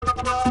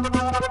San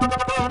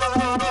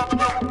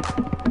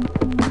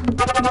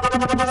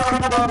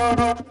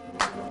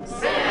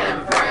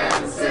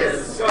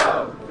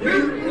Francisco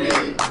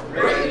Mutiny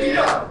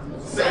Radio.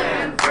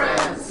 San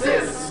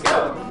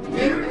Francisco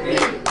Mutiny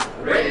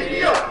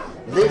Radio.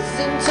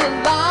 Listen to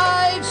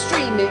live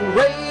streaming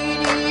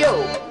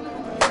radio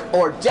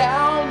or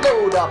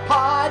download a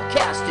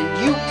podcast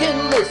and you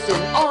can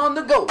listen on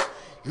the go.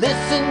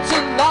 Listen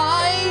to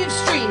live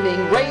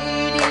streaming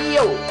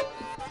radio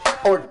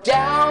or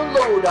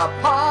download a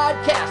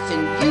podcast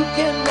and you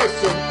can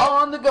listen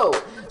on the go.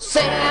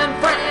 San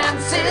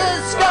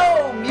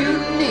Francisco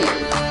Mutiny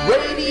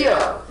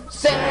Radio.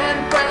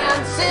 San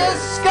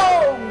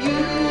Francisco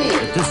Mutiny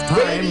At this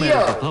time,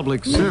 as a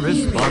public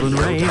service, Bob and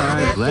Ray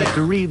are glad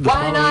to read the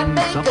following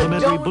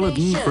supplementary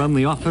bulletin from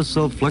the Office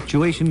of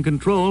Fluctuation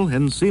Control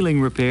and Sealing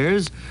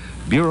Repairs,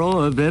 Bureau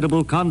of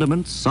Edible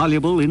Condiments,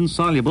 Soluble,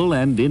 Insoluble,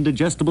 and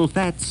Indigestible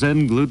Fats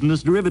and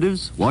Glutinous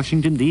Derivatives,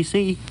 Washington,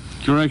 D.C.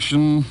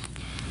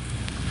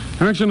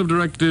 Correction of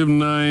Directive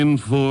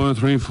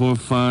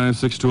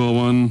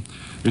 943456201,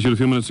 issued a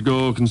few minutes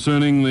ago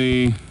concerning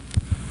the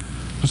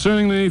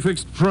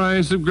fixed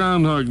price of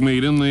groundhog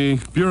meat. In the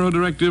Bureau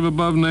Directive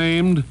above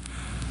named,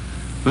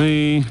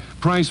 the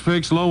price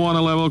fix, low water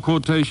level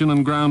quotation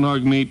on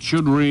groundhog meat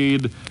should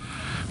read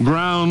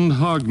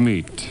groundhog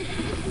meat.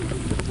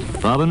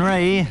 Bob and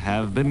Ray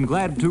have been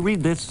glad to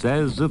read this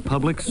as a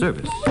public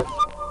service.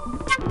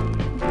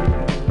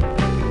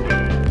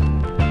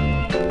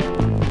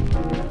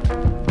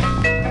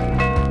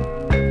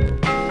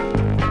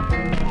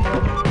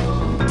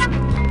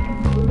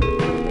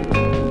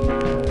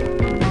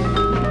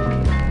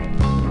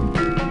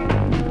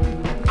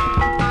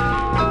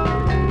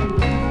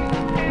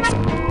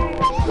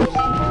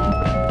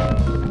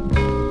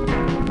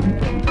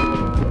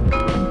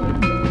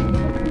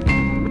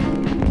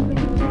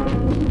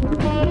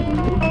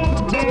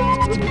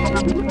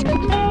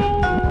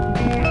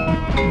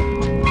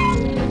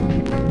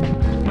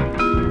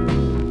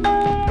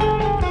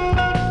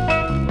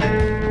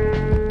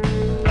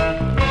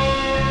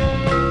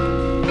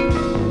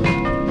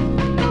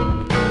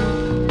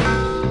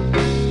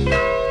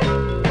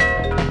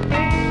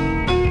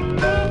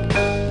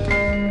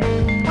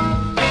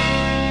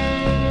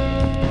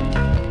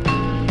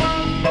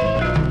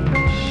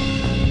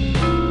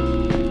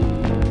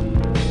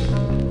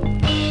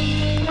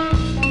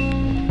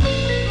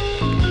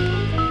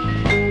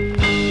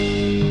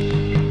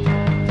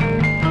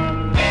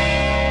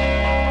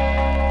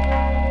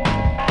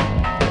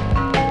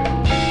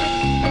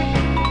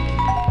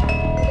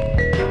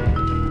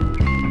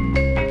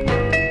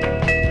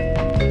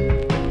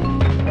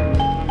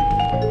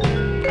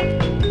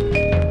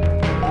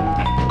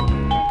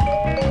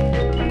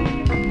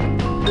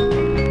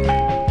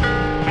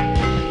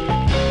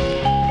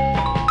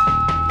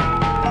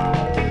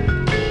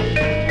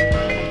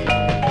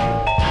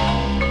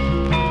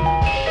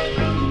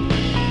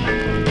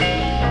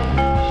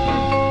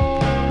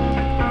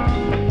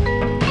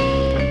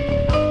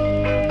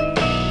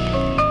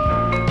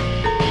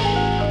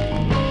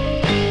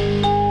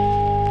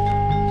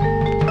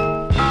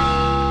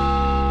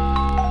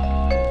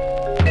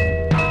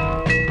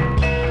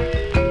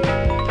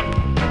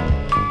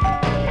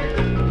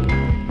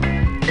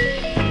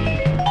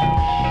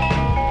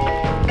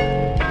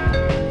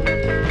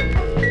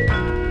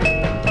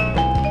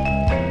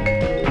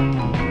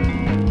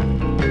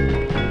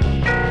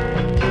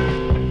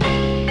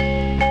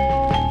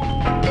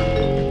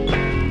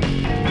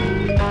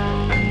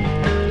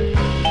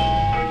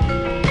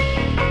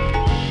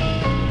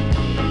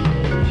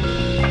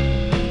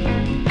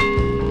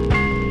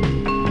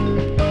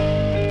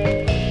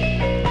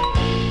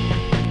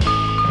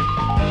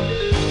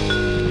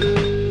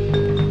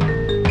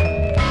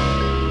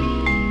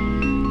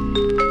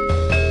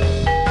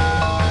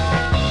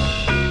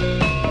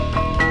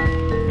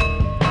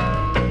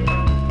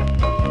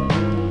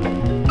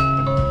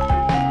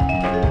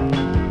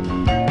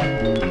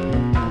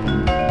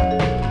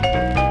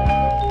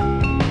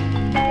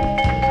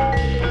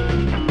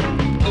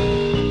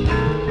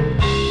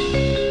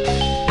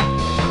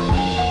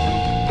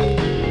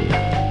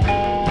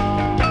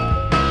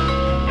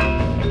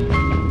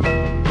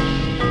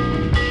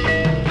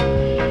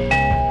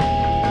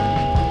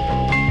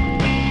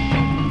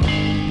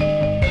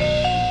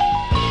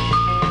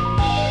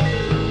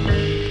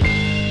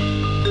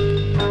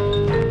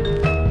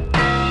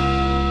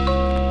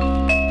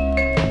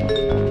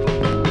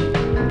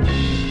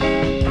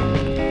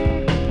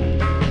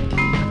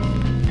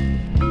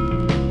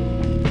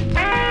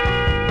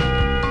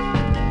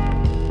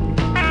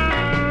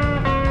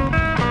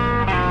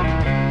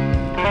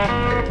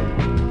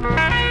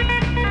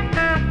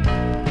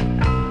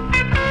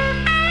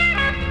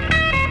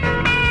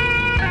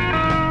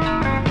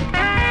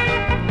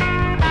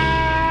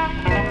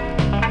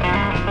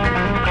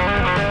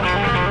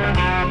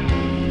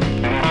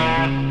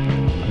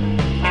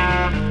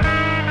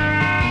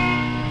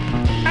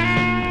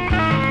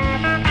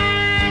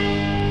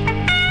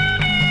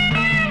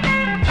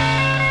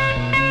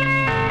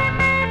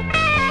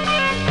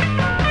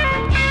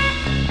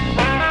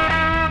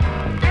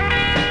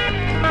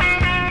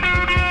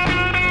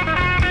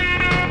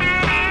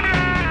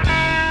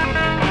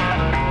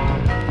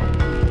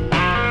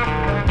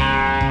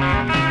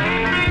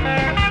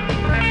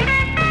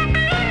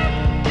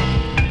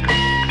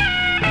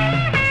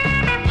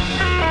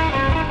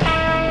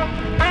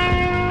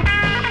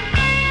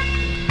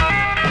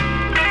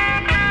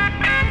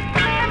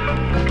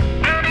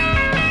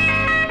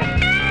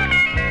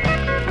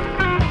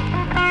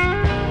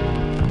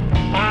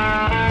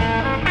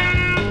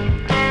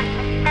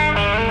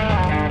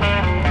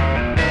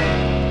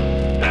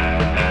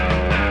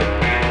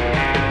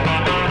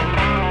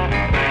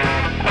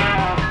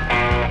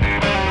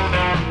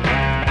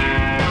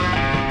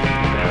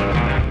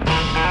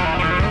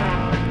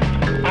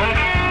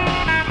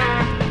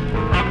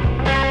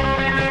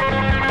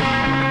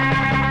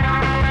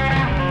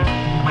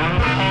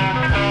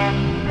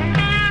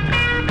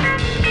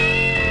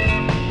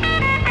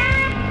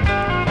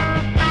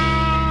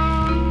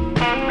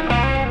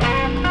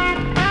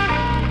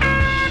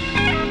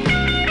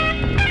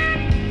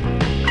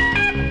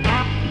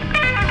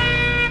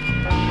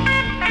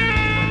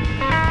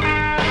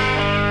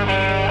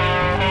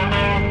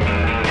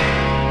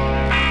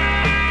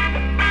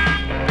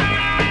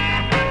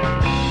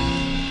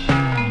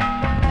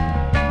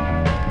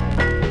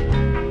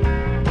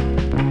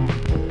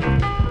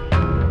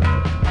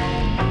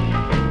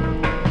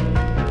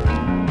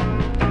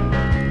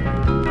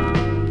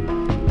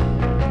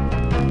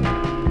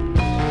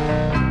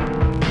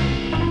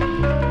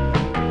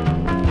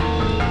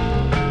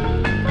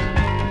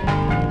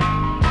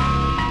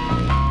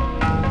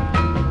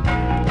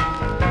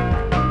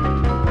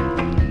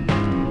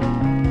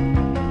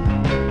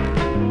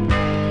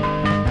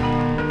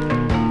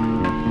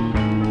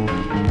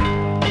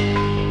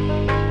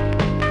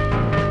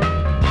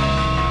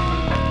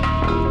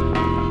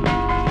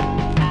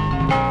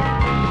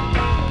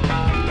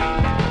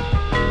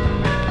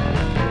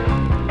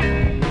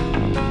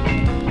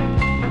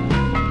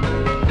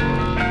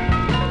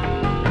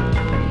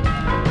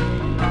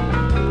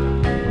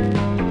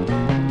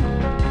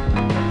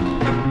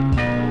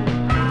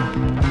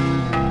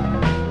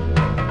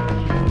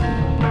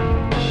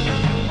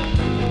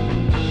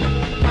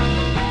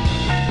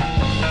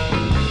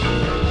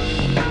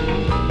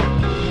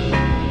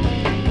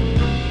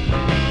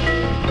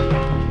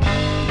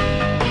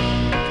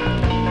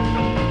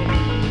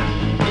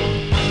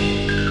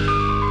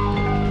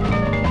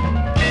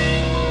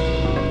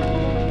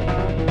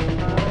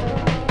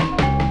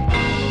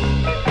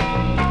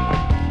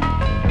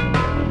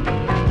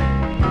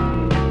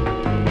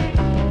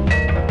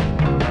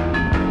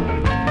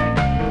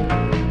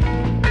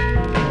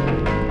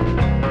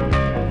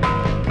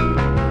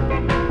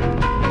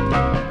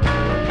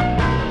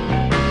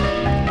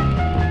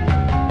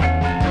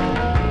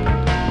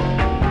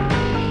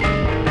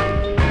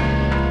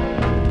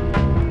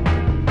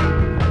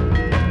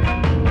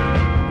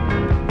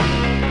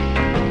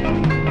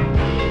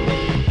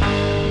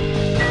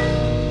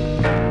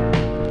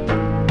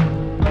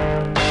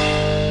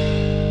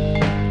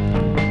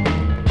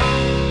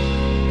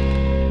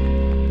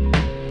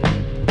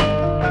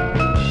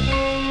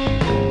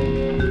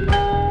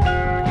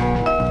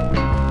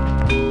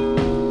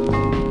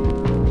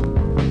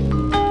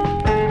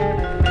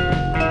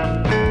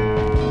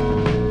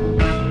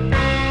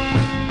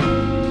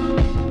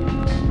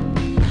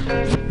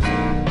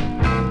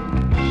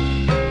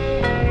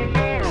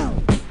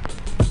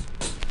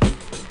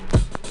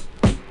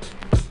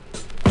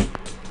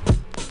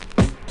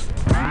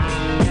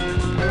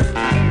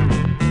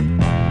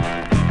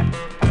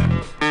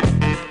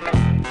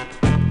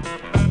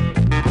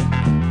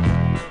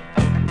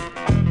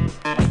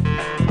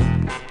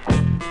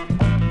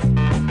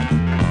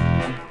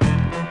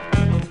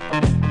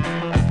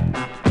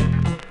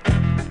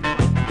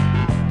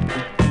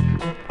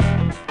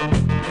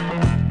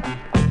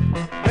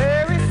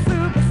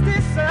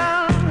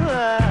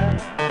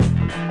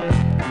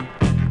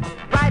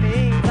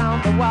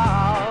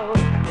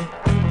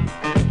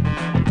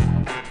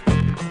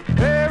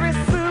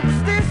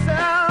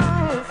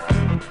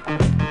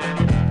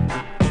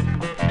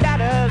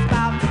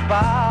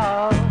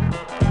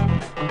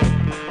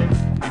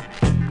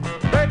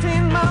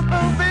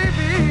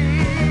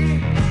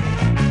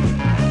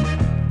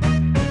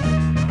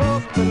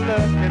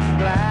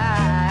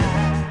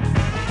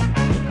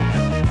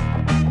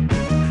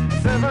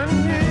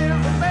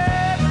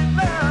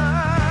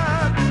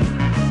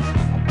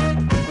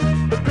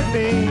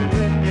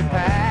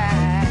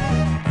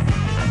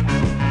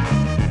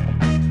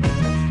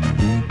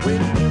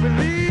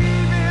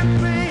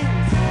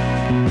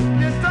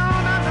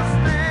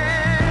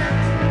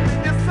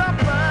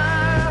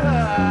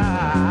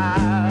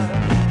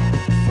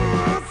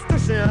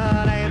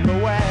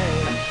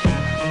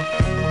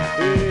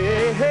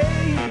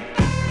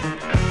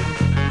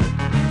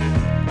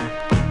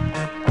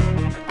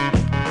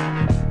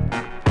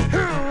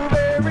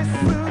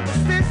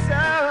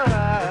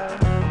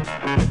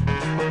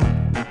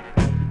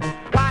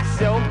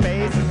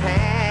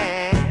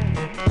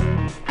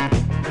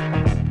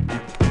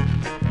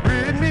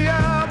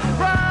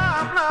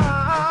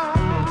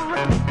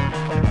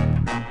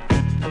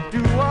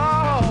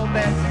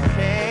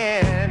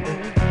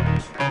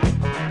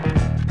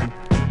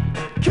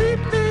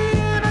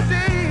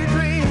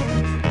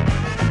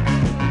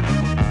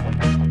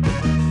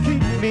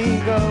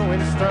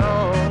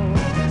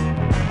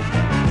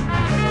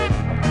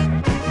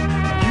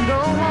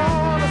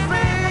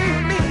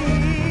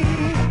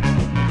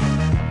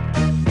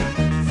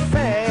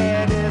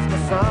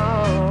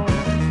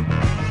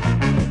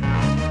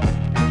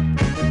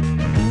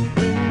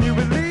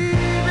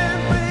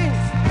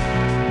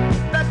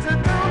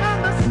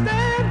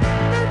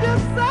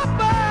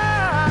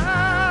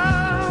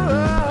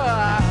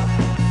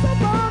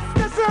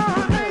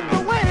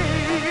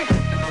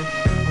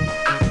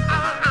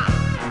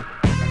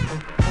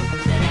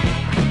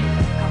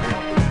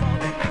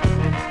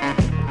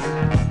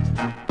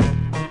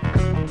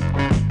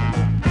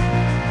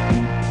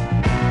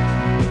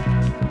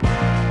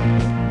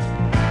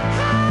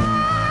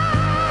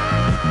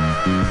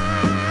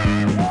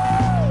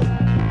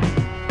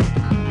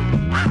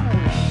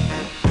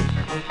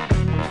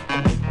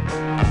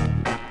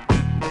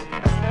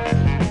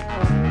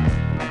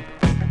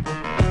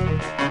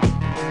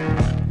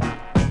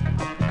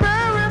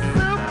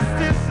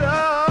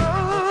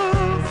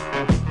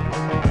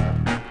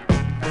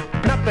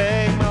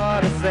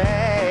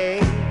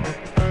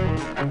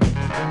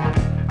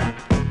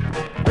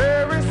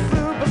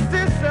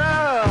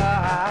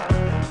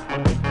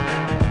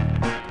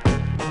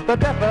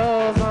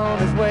 on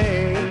his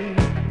way.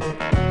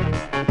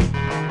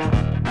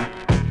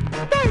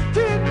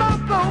 18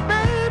 months old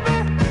baby,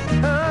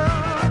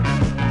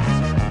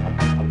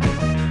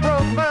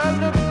 broke my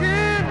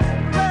looking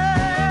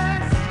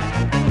glass.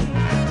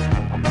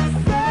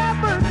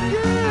 7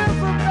 years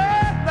of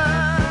bad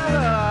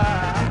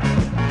life.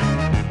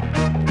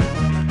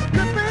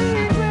 Good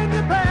things in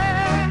your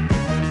past.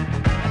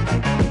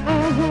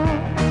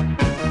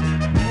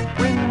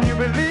 When you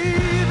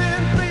believe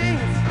in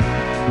things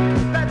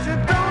that you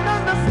don't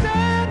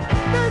understand,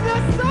 then you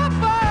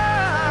suffer.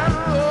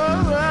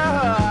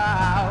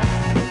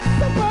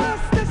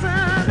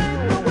 Superstition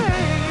ain't the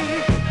way.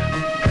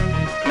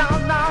 No,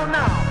 no,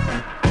 no.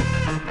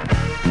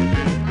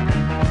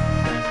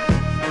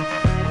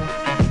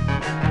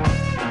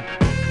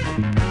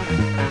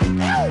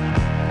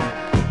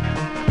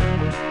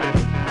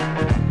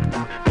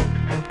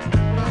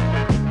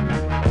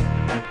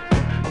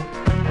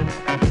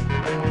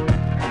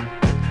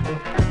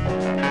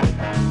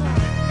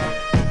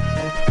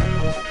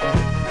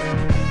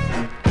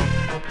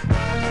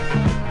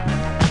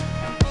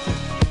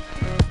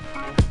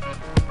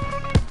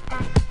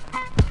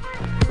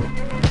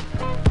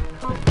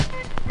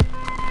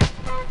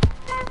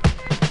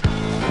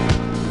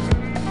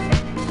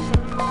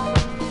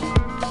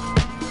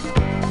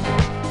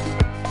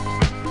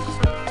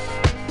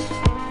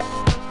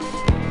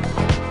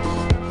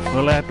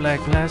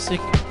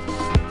 FlatBlackPlastic,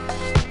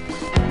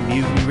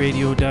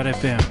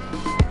 MutinyRadio.fm.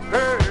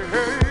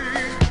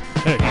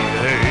 Hey,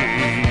 hey.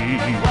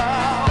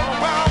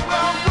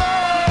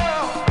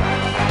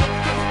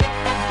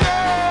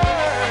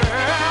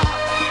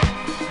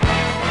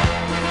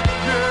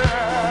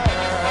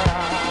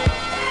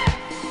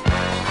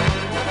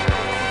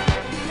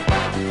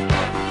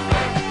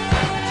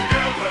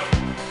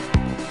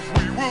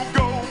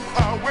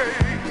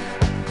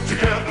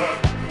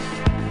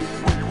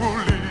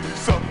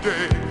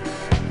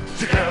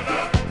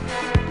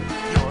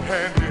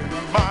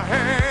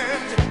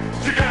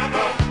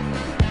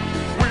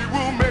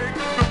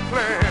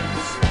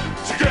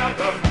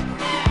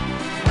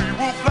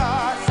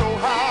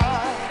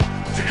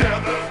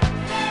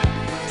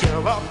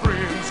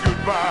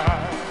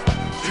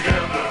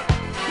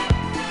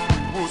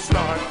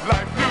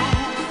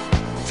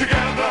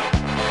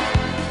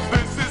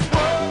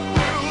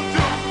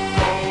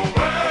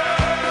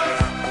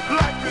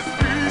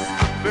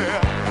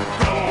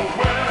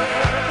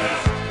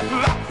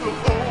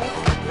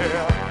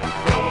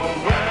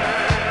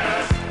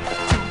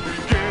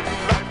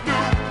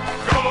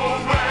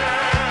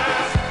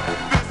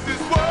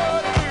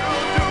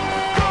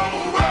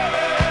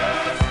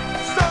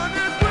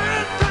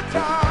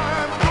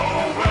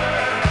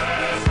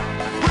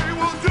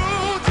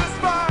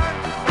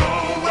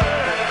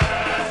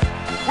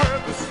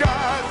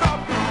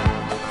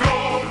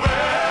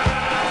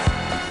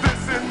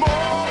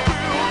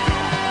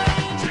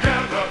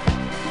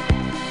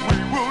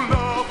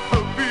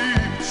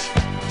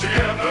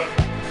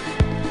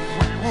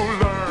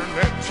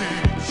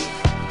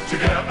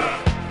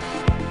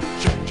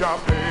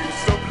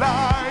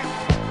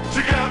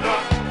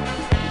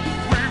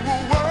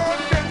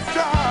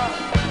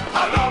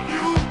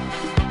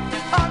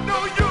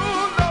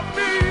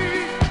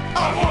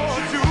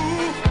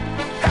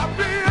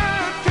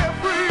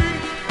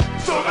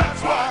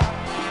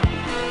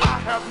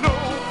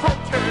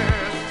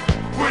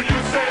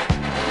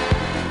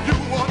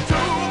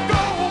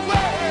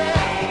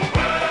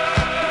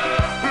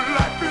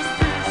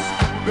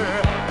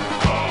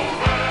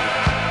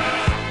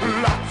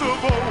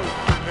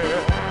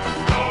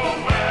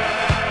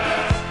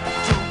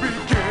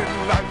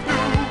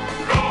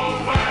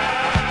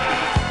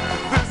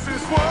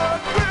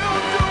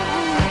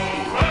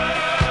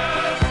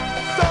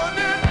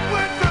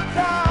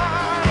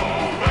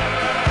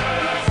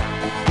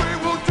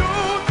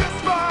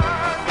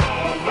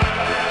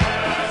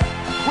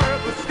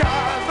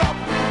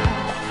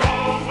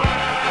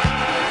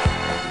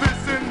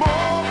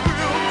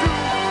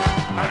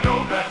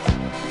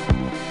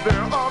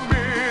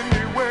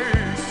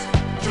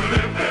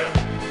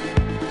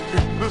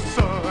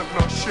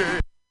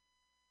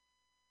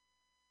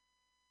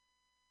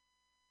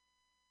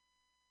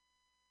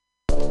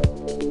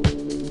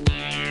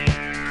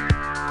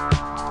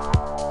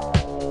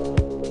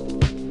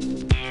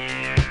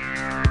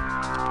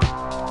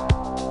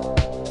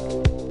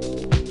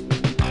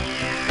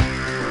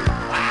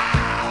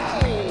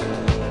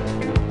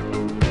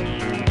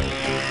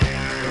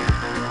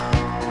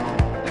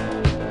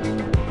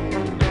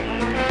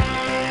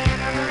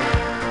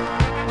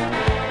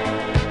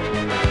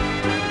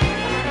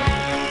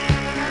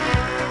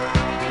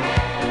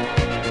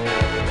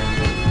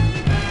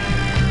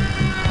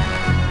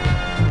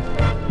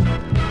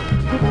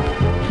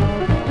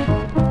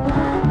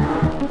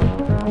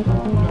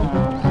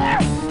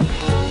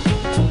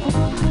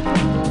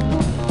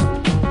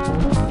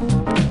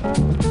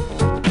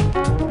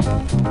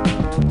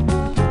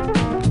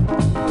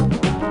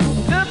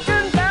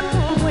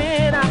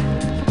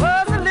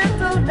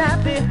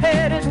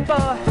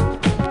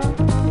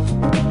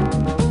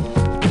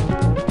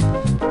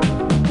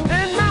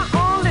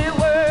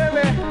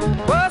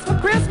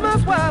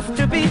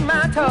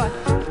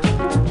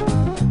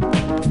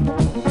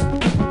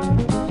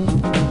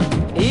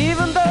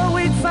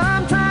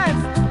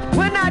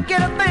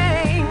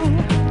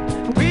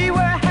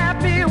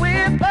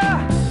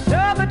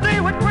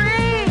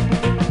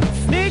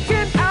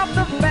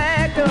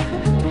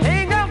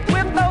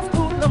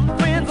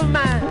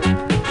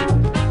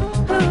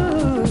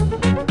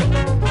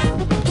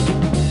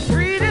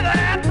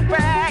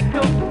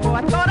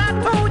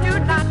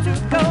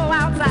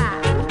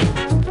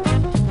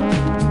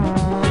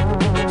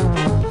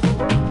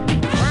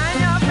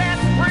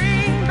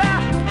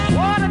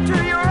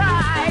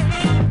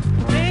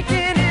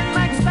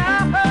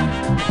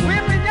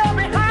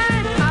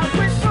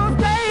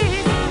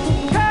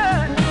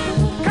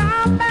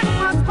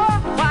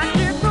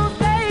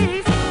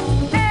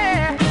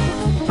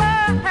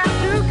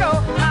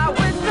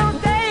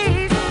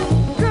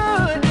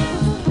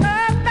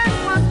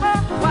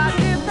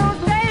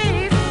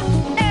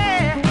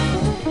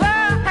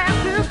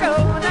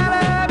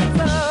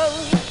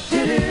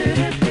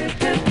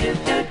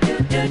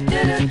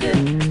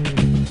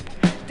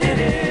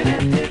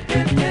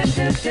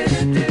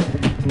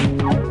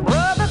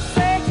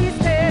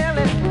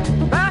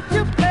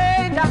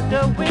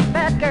 with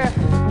that girl.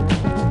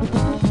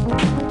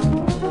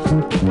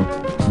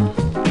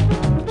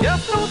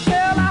 Just don't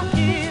tell, I'll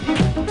give you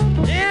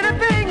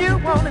anything you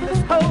want in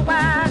this whole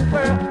wide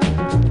world.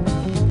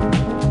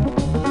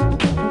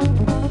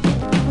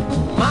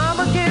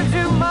 Mama gives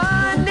you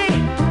money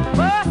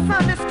for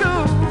Sunday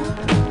school.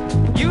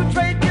 You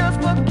trade just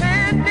for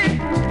candy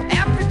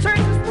after church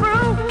is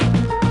through.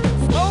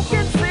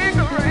 Smoking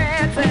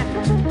cigarettes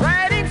and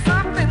writing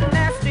something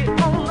nasty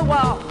on the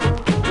wall.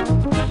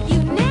 You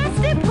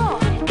nasty boy.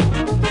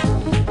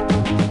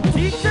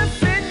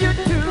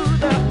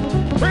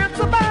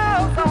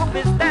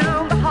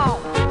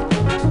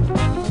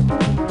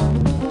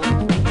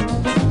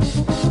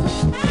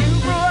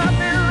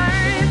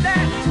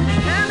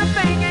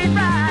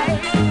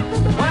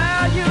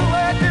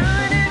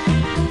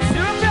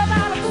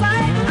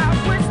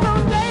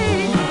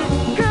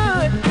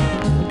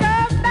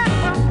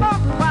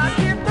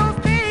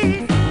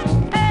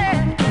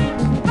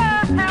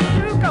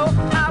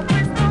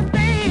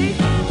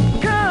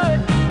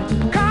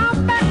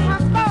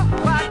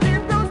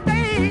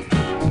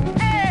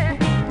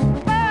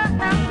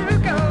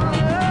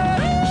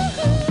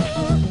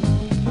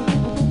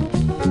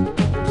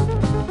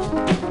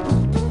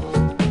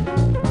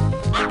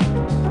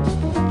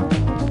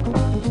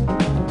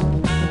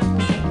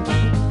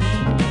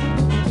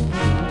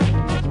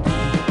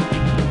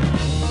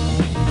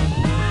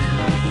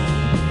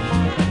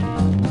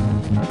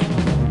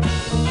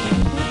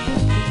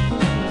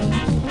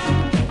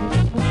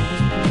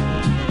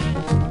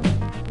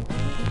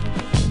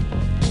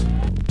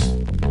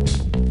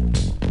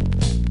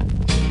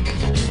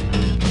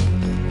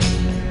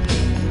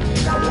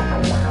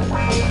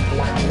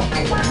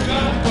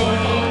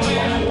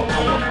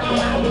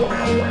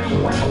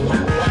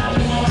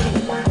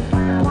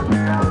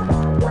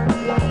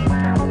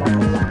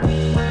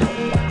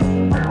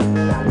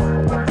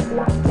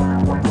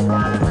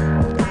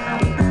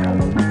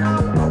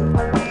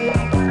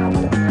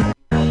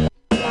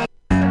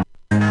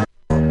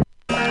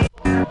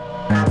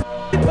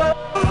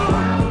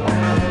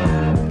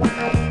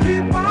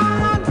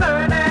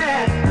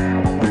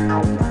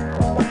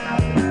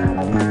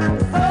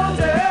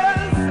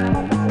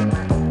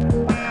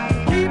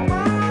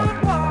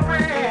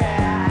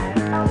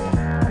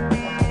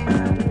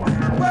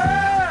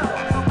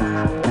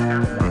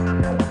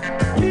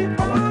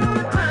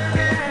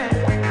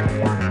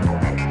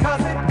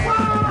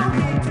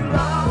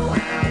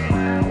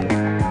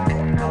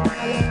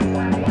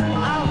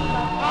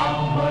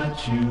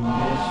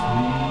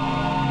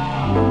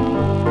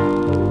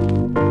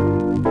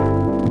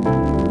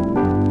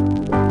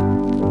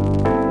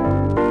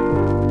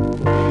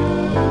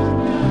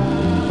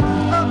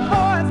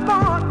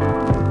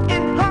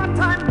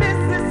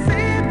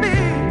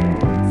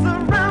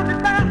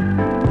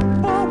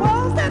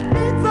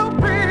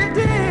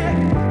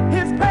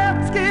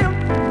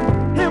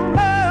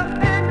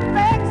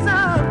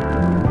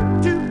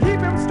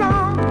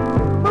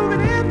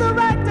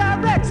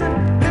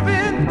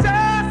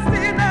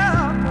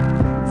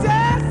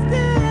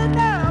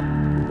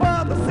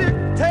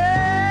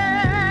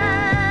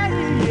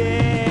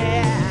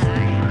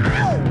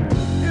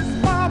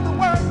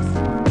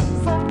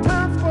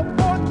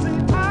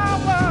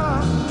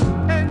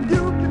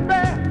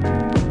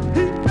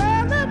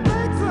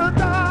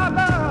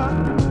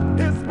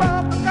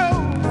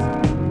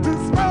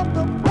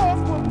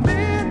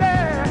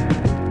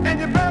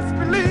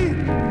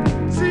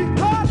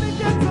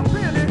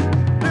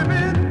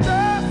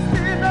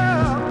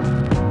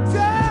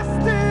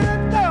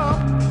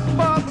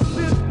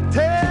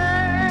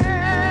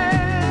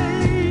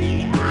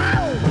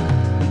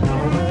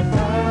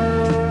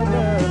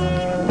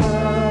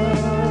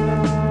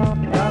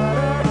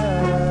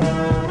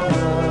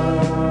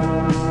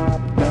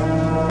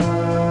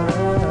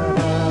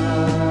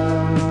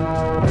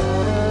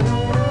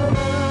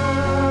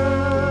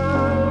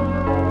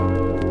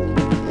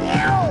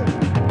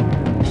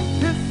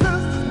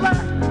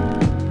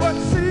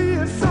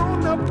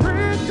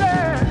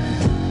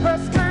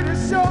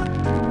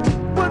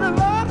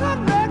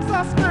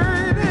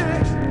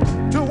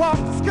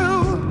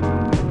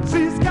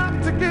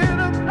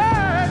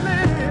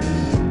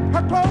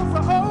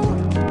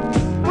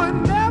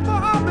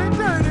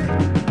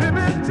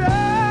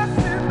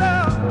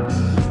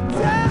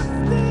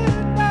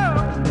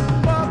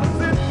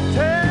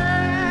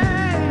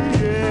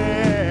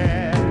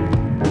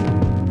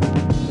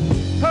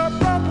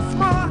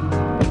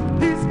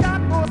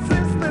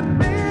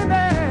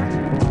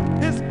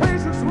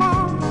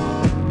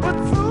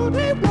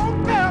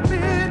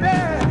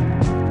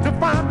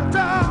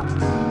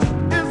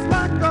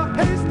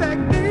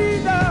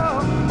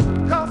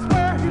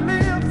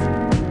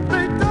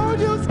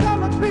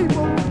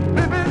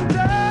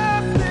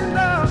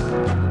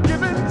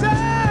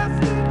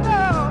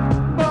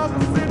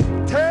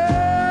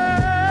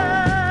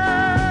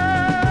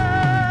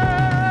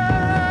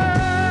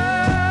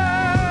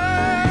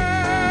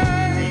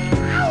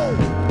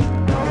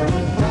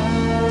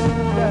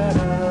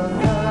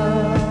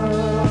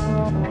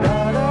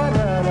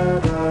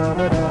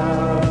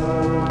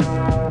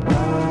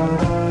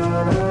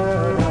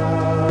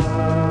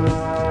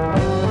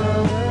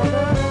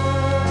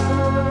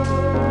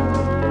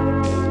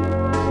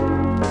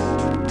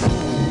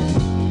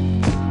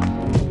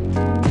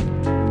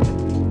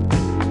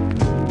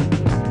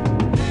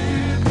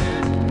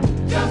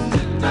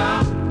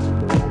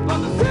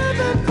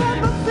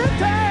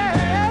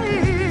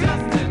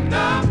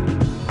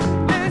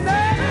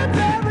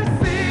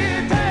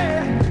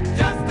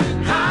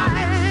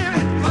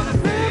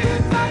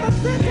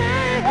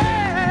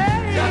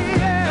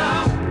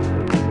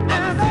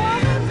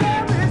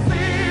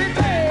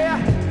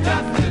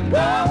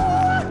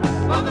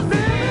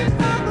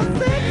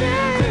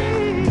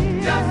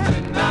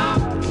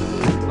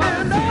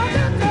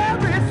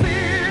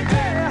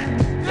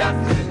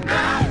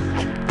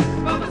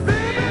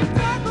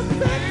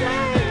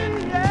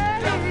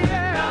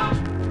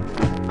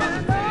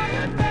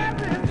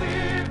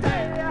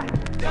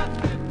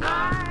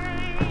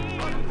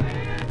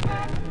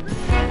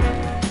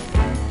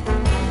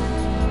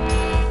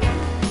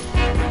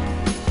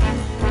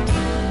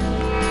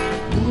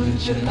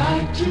 Would you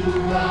like to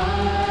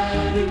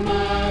ride in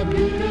my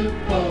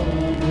beautiful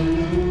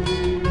balloon?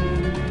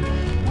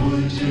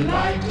 Would you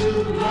like to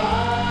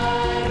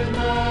ride in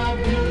my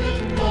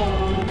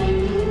beautiful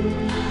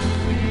balloon?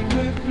 We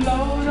could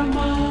float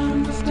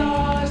among the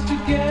stars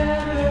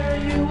together,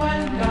 you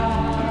and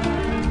I.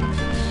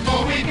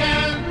 For we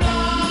can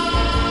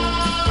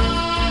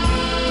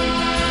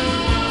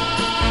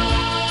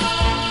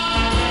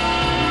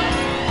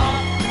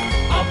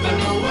up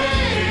and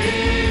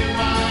away,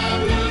 my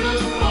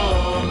beautiful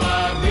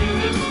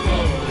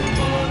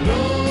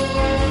balloon.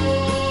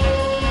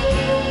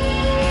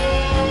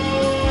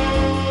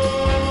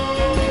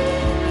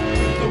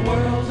 The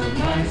world's a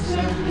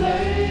nicer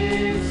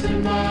place in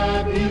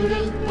my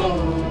beautiful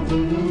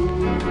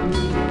balloon.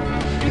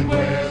 It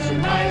wears a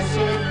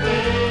nicer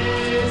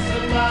face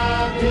in my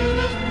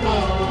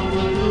beautiful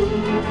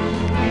balloon.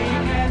 We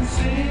can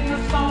sing a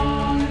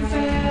song and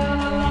sail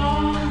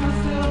along the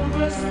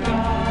silver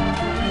sky.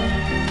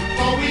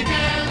 For we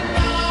can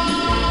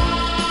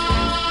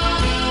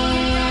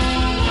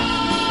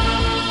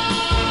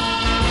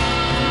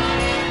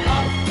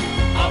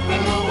up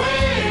and away,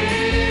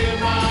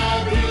 my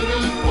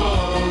beautiful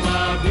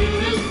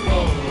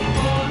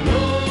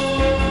balloon.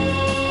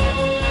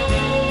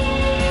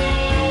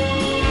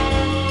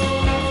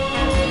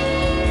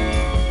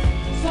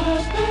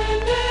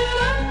 Suspended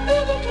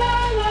under the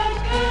twilight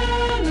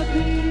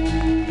canopy,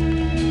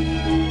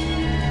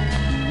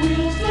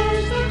 we'll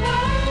search the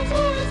clouds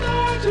for a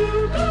star to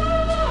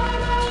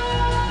guide us.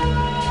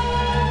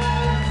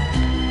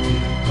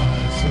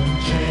 Find some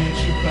change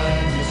to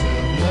find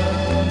yourself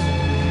loving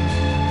me.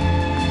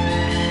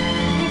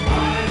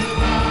 Find a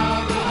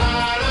cloud to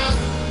hide us,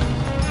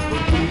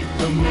 but keep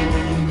the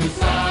moon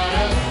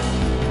beside us.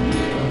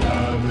 Your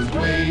love is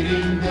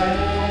waiting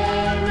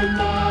there in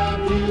my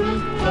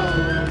beautiful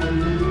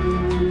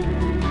balloon.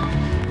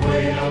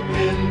 Way up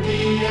in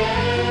the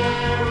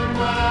air in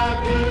my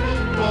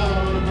beautiful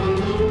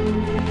balloon.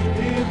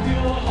 If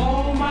you'll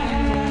hold my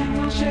hand,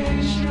 we'll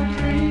chase your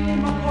dream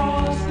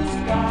across the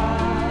sky.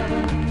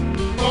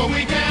 For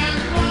we can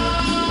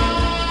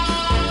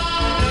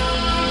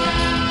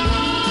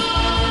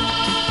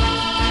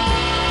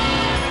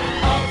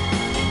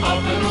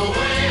up and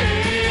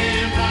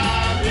away, my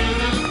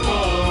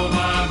beautiful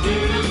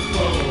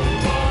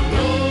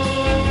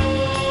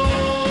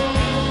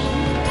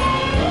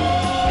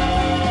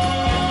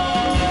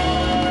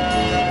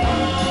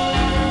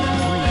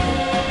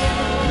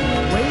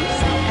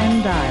Waist and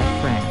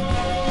diaphragm.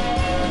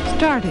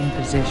 Starting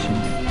position.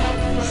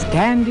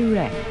 Stand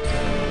erect.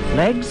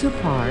 Legs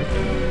apart.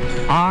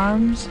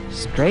 Arms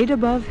straight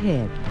above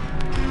head.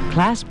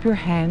 Clasp your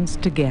hands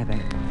together.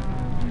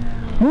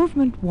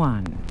 Movement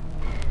 1.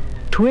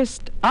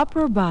 Twist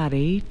upper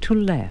body to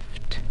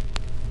left.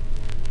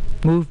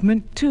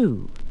 Movement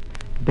 2.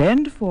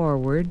 Bend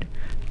forward.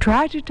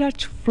 Try to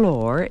touch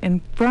floor in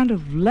front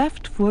of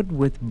left foot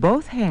with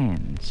both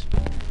hands.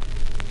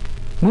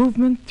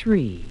 Movement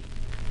 3.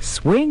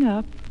 Swing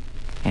up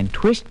and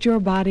twist your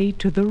body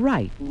to the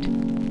right.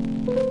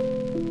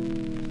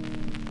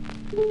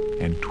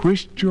 And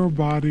twist your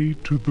body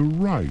to the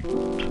right.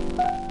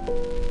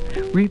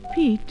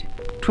 Repeat,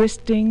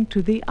 twisting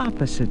to the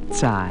opposite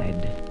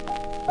side.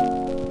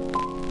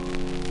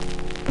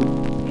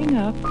 Swing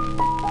up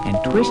and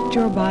twist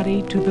your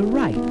body to the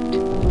right.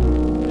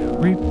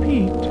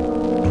 Repeat,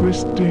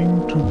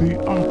 twisting to the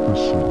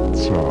opposite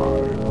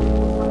side.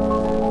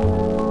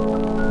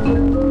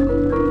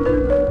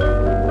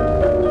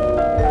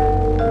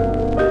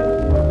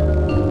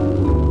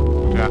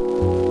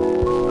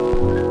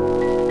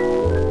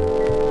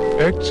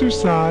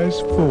 Exercise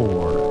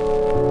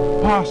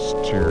 4.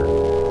 Posture.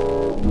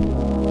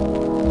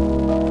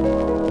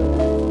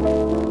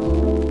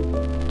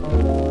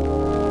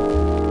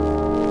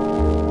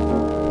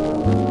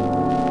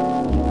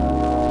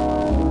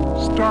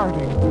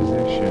 Starting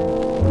position.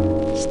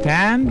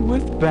 Stand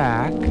with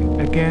back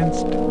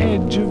against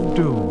edge of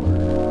door.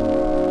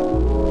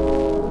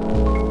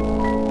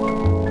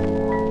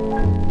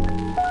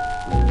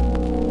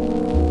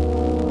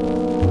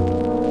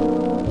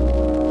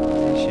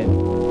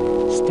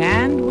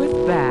 Stand with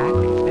back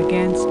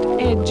against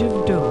edge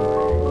of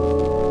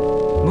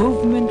door.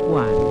 Movement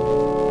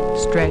 1.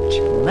 Stretch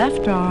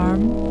left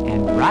arm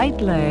and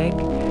right leg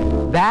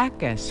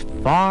back as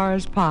far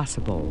as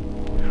possible.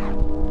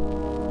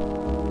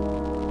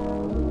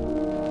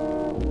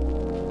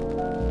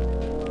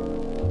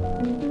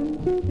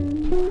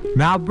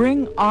 Now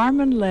bring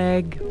arm and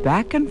leg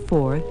back and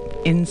forth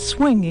in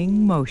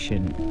swinging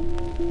motion.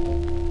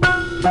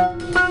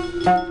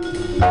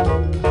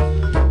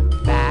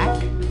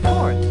 Back,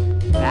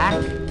 forth,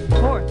 back,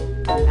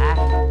 forth, back,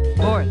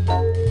 forth.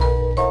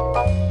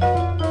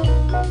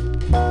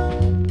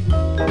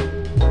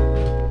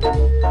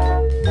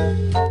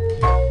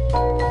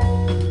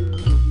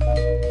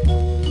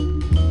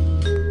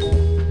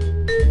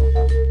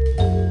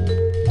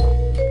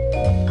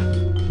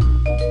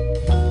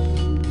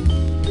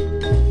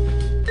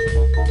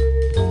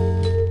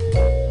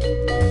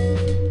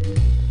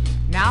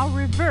 Now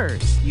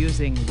reverse.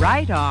 using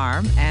right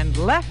arm and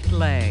left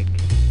leg.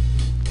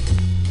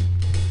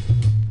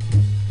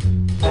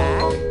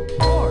 Back,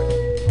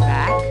 forth,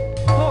 back,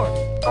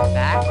 forth,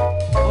 back,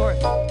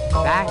 forth,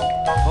 back,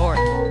 forth.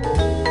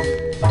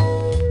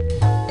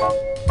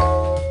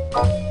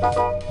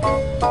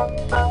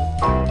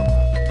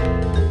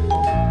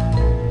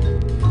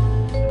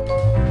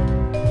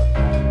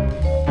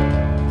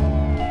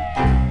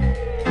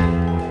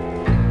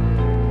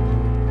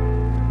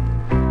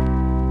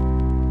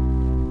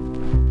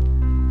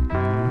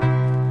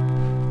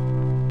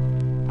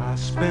 I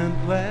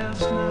spent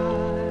last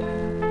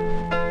night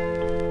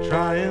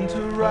trying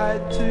to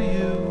write to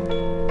you,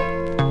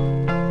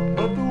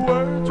 but the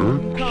words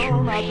wouldn't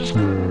come. I just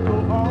couldn't go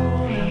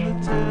on in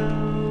the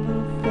telephone.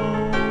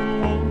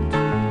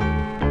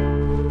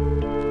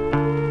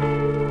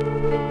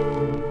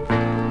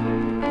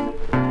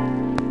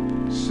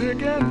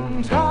 Sick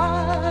and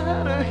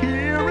tired of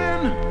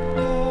hearing,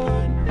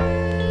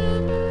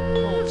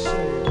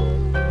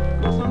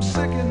 cause I'm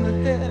sick in the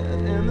head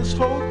and this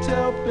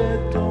hotel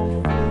bed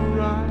don't feel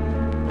right.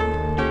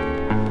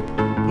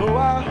 Though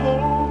I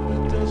hope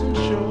it doesn't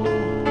show,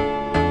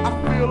 I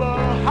feel a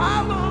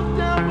hollow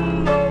down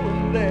below,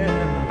 and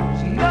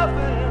there's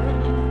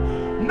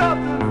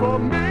nothing for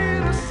me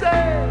to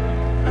say.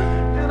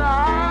 And I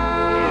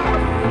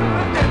feel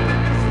the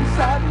emptiness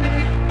inside me.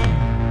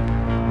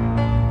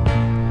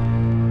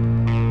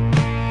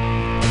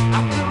 I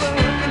feel the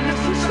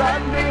emptiness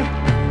inside me.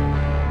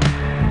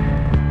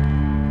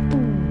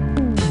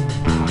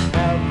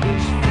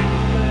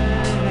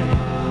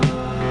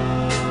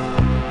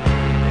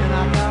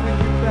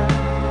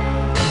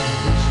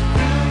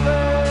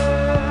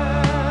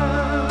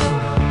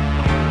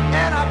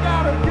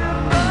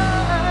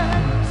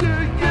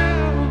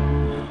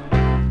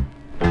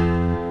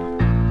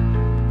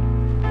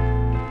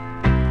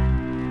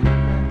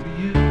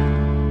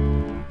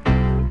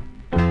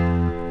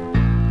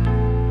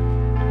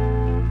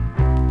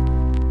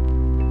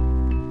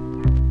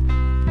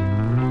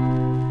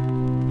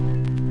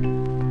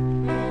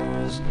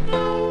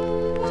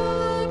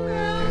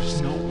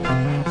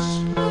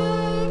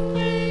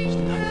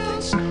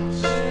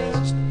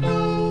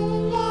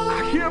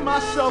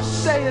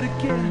 Say it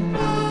again.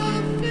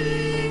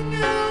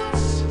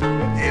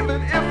 Even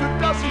if it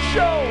doesn't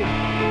show,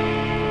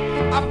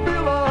 I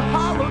feel a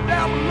hollow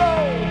down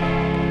below,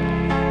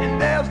 and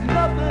there's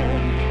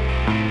nothing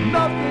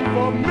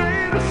for me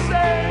to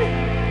say.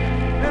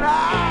 And I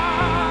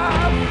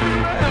feel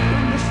the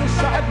emptiness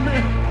inside me.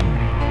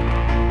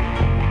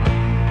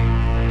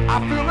 I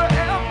feel the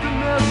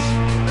emptiness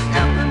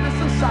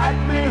inside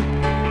me.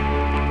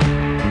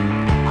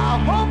 I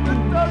hope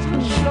it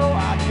doesn't show. I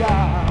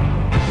got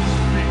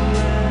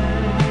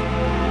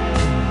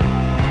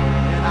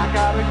I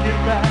gotta get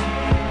back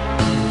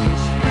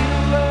this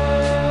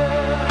feeling,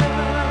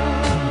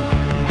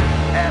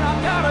 and I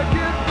gotta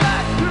get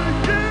back to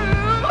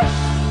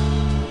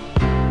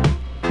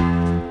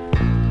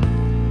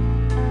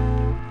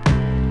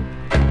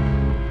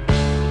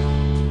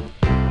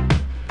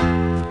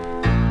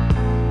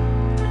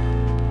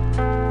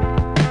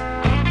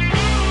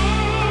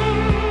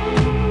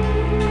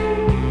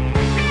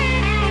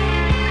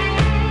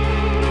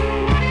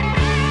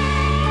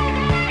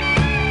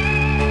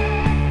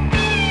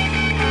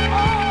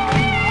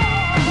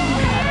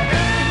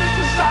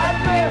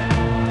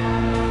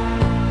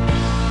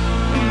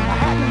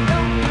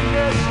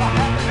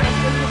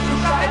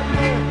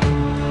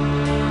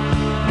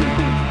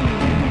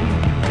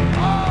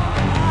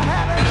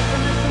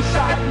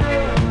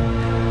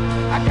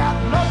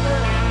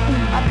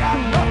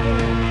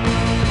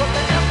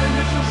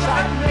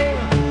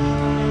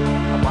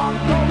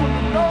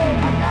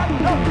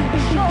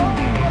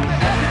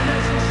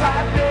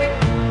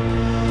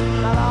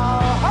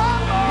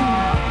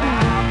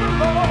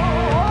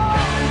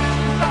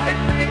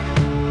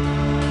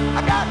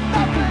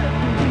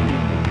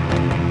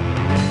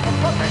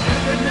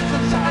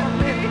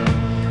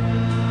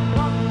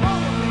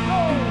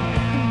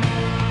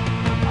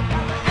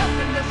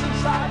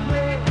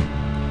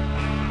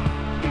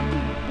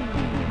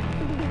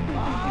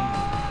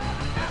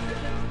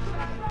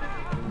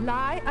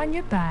Lie on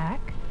your back,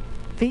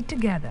 feet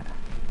together.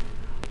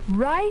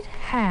 Right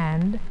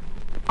hand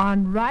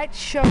on right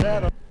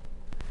shoulder.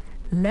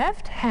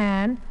 Left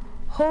hand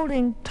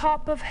holding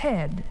top of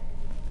head,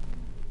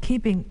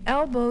 keeping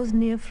elbows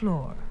near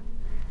floor.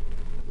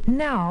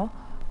 Now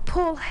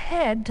pull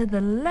head to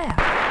the left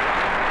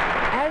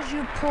as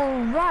you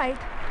pull right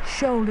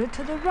shoulder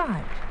to the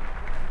right.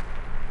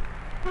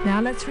 Now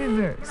let's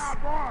reverse.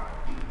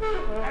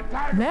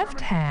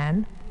 Left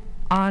hand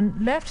on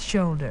left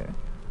shoulder.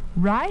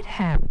 Right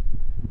hand.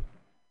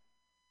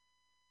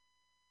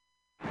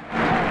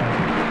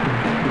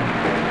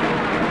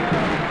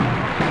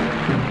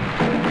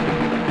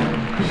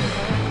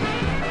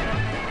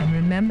 And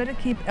remember to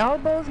keep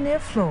elbows near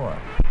floor.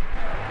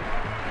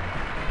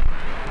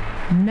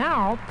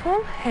 Now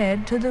pull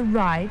head to the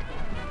right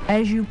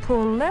as you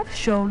pull left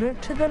shoulder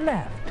to the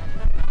left.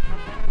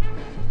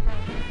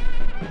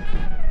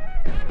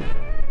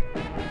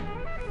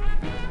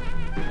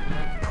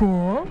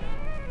 Pull,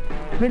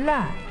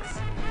 relax.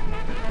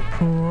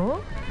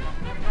 Pull,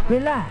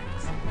 relax.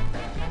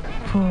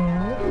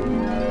 Pull.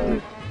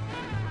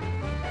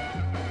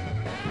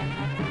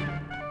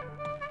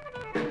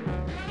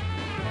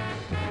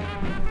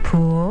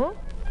 Pull,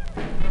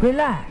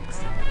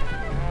 relax.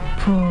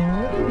 Pull,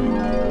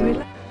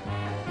 relax.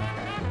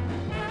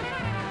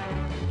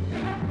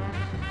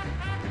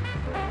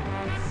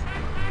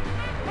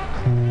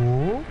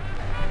 Pull,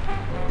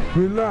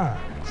 relax.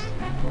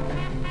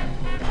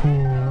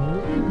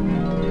 Pull,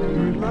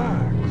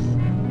 relax.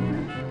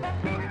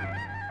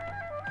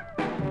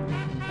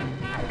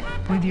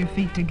 With your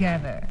feet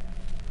together,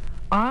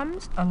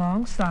 arms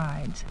along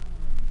sides.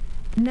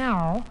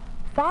 Now,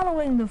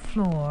 following the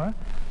floor,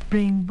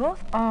 bring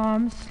both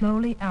arms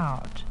slowly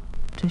out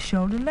to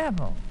shoulder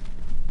level.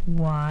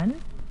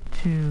 1,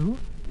 2,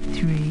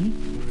 3,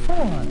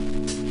 4.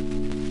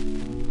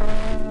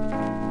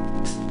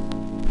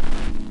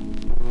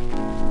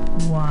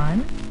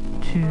 1,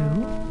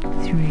 2,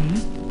 3,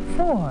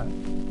 4.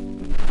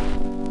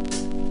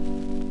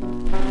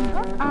 Bring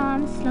both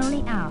arms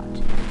slowly out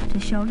to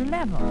shoulder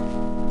level.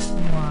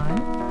 1,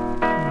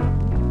 2, 3,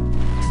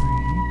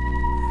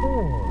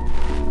 4.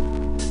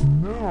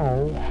 Now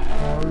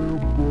high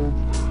above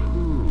head.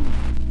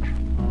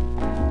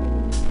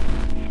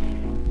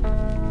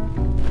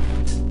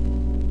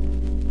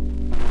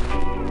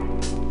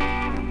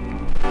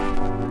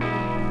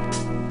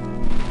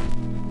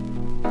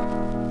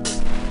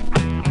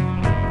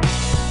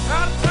 I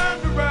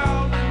turned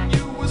around and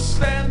you were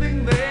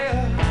standing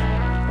there,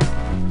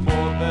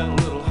 more than a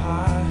little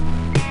high,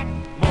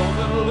 more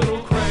than a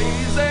little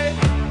crazy,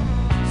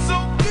 so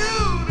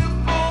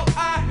beautiful I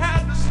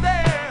had to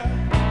stare,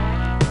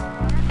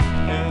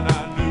 and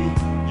I knew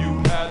you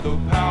had the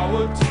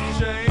power to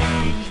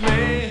change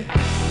me.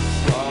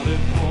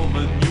 Scarlet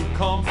woman, you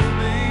come for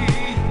me.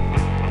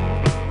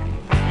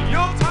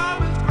 Your time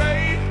is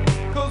great,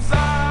 'cause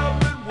I've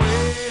been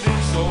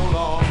waiting so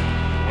long.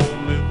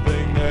 Only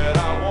thing that I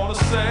wanna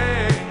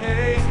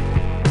say,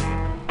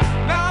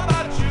 now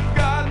that you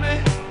got me,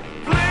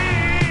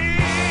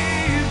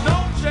 please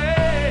don't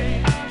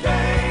change,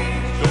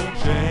 don't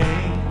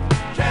change,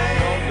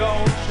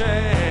 don't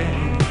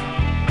change,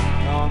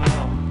 no,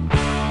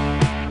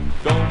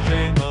 don't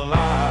change my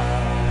life.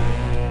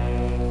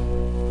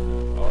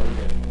 Oh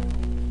yeah.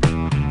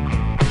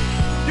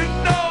 You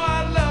know I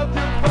love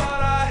you, but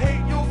I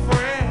hate your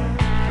friends.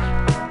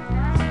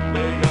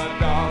 They got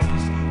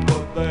dollars,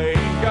 but they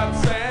ain't got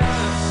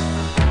sense.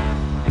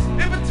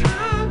 If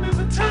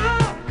the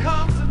time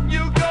comes and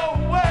you go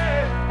away,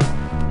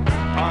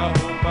 I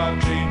hope I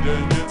change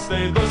and you'd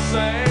stay the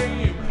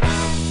same.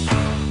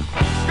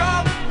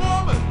 Scarlet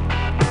woman,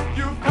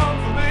 you've come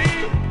for me.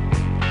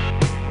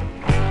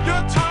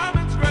 Your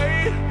timing's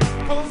great,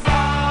 'cause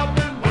I've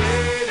been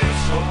waiting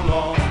so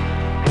long.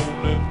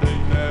 Only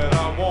thing that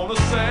I wanna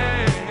say,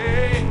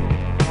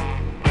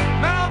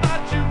 now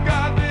that you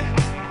got me,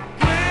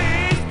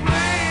 please,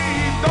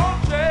 please don't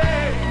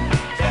change,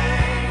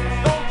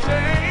 don't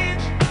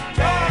change,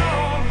 no,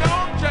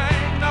 don't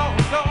change, no,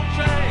 don't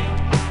change,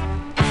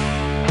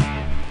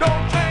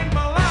 don't change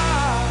my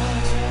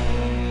life,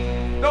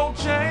 don't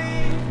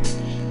change,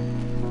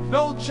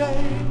 don't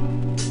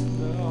change,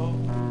 no,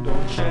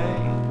 don't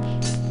change,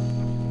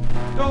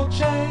 don't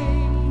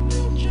change,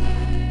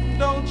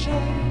 don't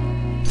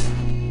change,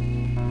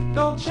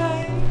 don't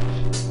change,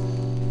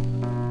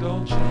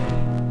 don't change,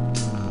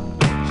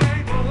 don't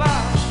change my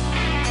life.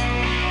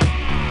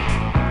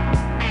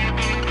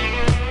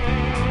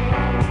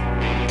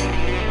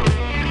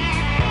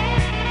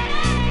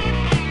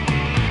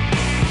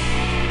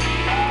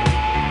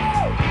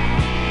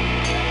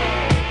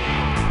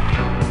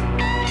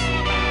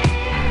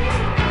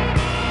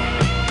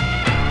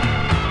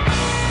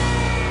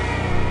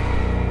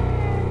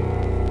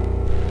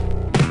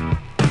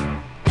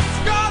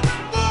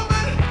 Scarlet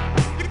woman,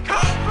 you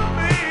come for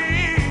me.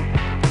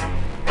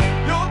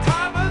 Your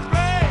time is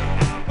great,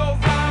 'cause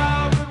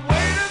I've been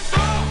waiting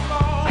so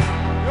long.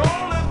 The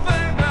only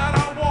thing that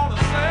I wanna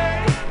say,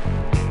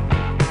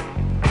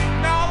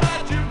 now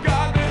that you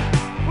got me,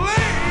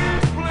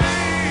 please,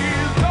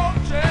 please don't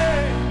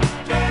change,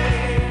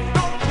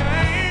 don't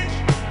change,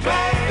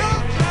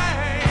 don't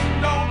change,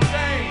 don't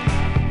change,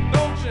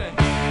 don't change,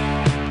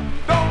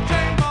 don't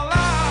change my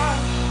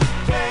life,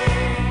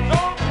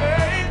 don't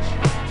change,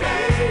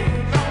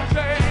 don't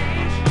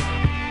change,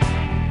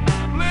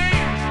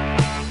 please,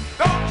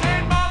 don't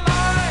change my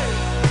life,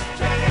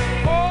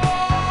 oh,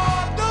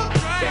 don't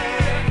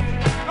change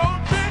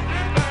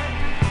anything,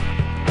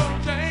 don't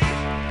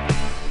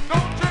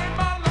change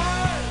my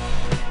life,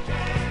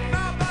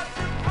 now that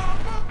you come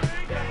for me,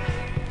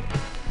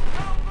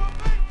 come for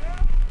me,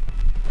 yeah.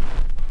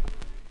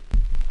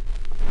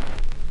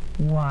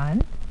 1,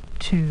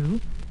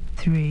 2,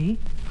 3,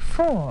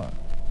 4.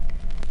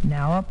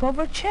 Now up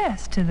over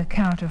chest to the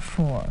count of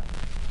 4.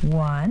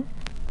 1,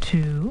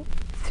 2,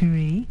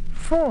 3,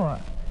 4.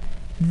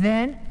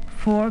 Then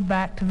 4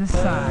 back to the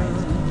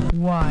sides.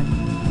 1,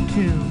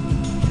 2,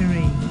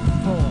 3,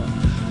 4.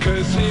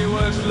 'Cause he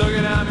was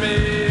looking at me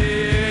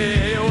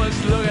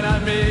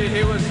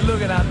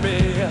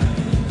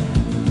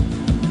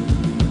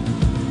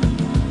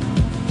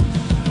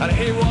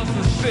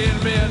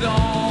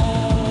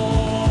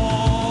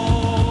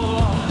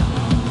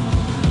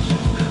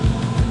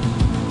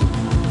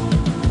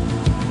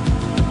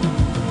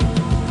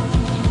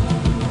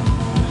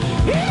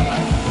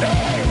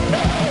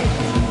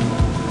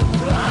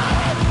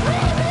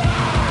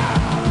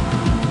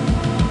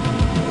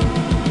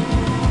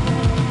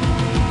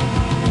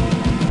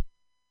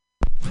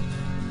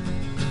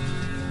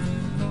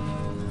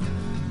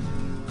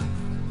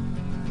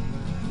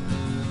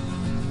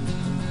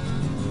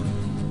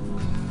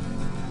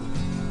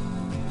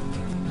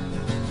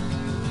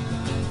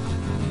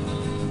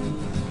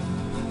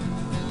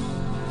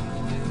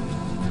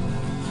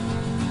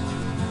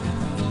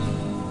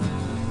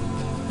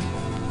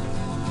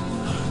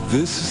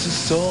This is a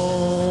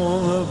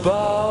song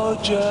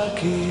about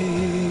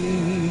Jackie.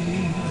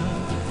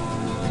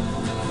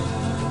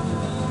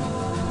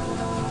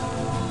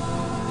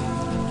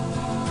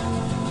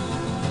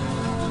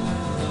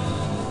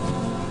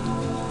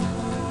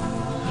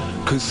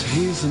 'Cause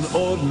he's an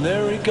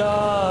ordinary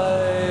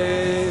guy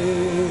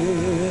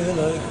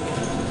like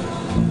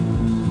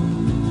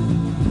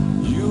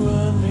you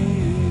and me.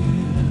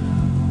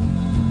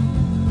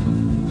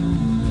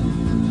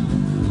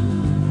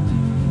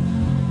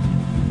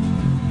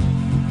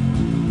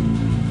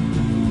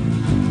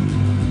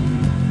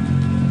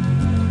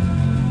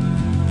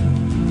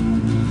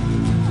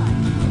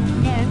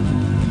 And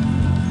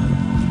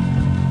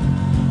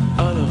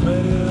I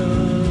met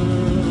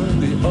him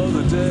the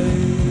other day.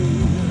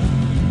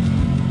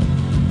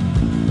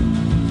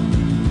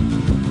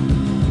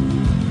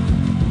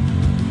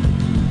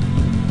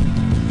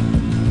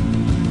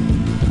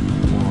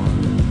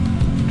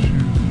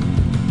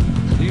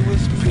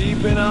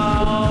 Peeping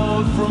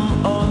out from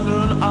under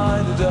an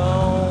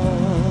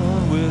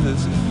eiderdown with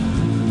his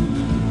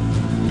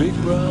big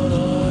brown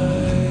eyes.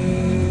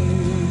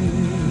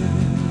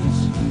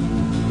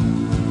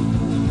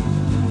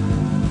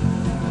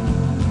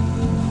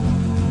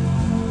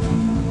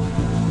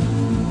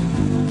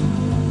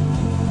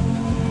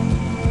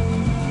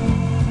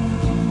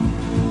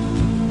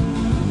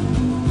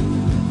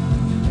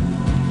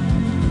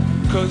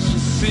 'Cause you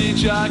see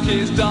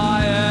Jackie's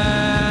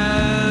dying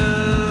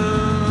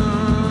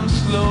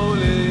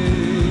slowly.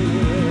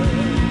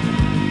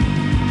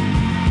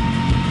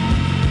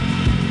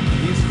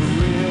 He's for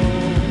real.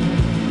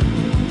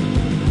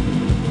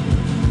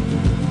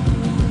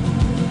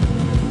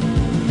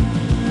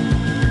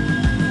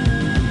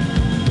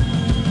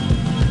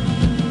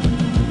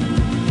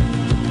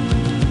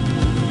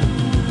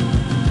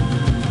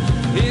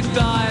 He's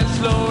dying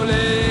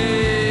slowly.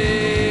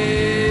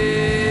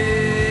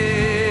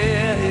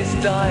 He's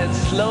dying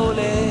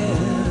slowly.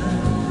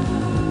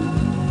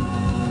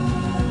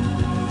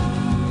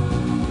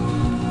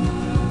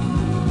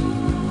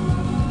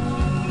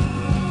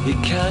 He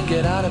can't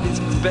get out of his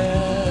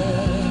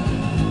bed.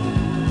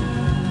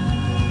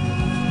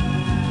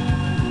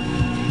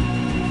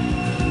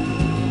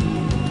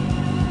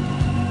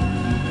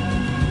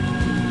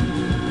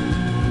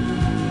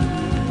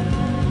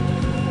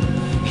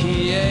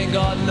 He ain't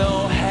got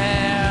no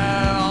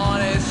hair on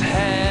his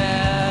head.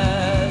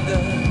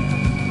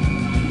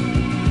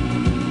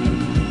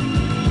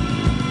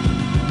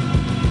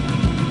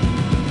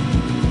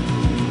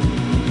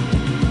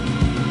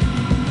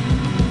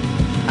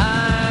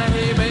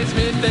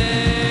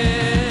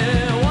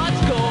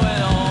 What's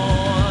going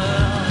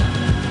on?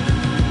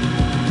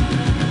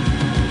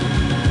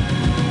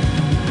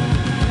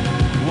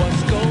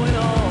 What's going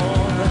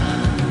on?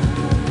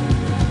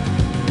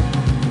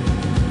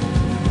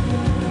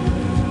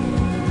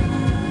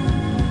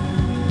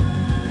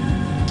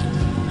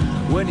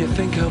 When you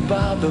think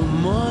about the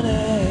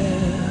money,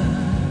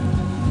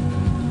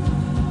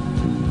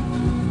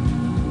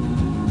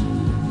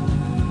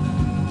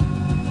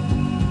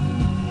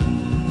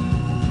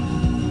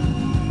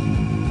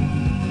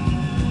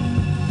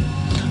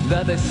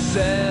 that they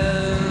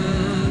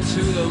send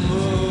to the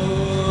moon.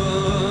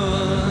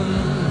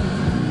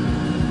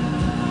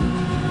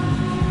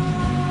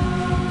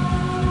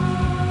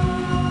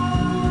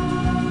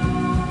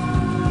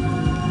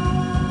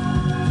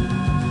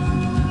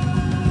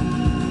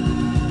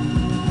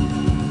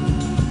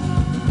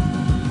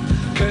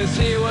 Cause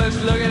he was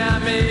looking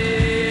at me,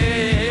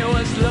 he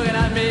was looking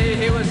at me,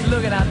 he was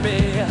looking at me.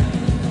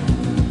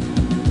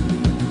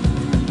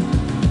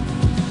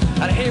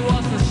 And he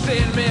wasn't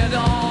seeing me at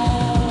all.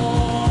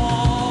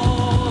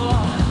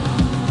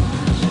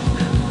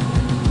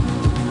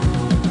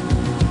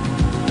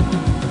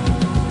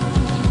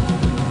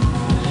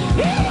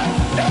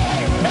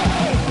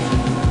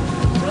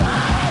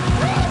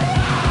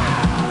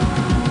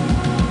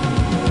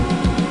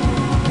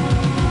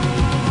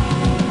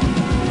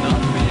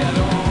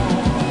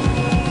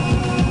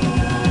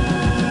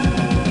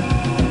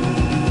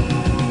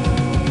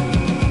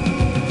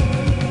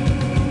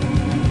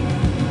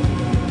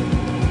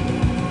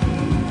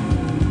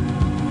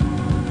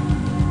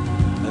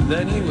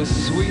 Then he was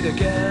sweet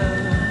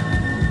again,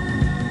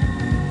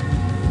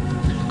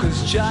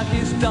 'cause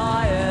Jackie's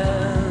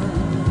dying.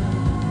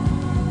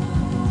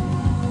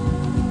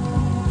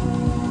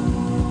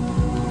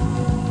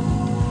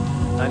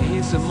 And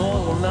he's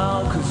immortal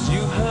now, 'cause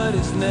you heard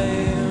his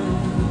name.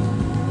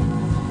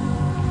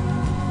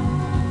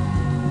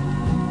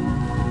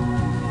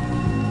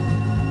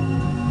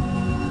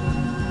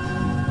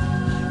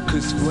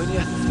 Cause when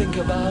you think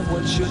about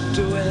what you're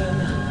doing,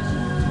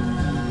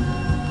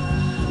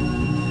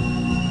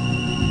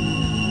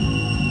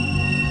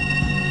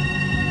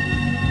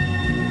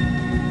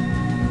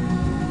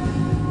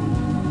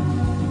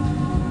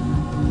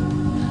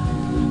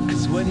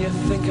 when you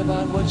think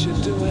about what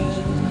you're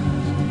doing,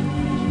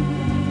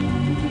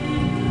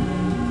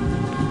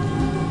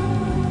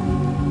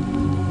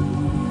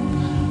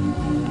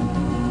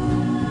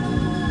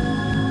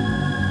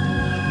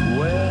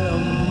 well,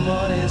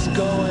 money's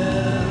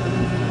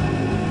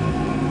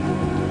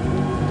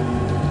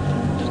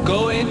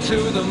to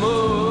the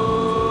moon.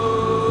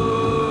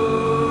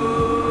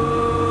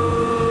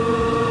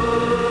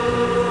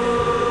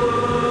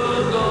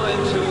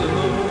 Going to the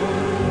moon.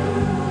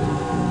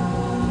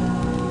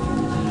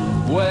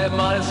 We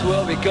might as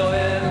well be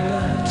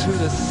going to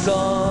the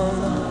sun.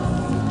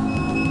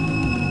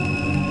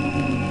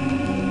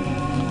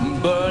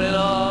 Burning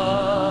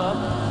up.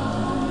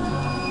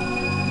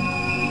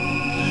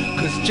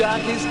 'Cause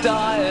Jackie's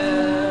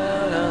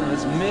dying and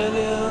there's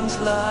millions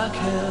like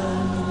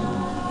him.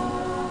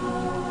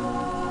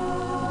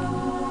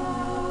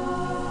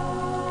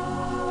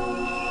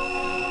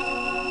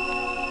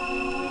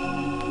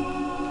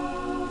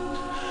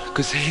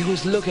 'Cause he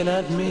was looking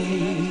at me.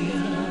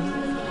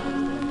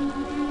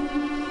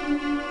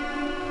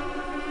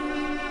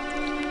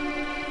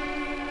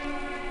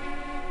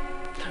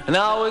 And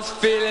I was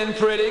feeling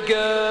pretty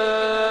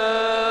good,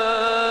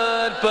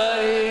 but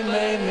he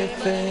made me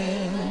think.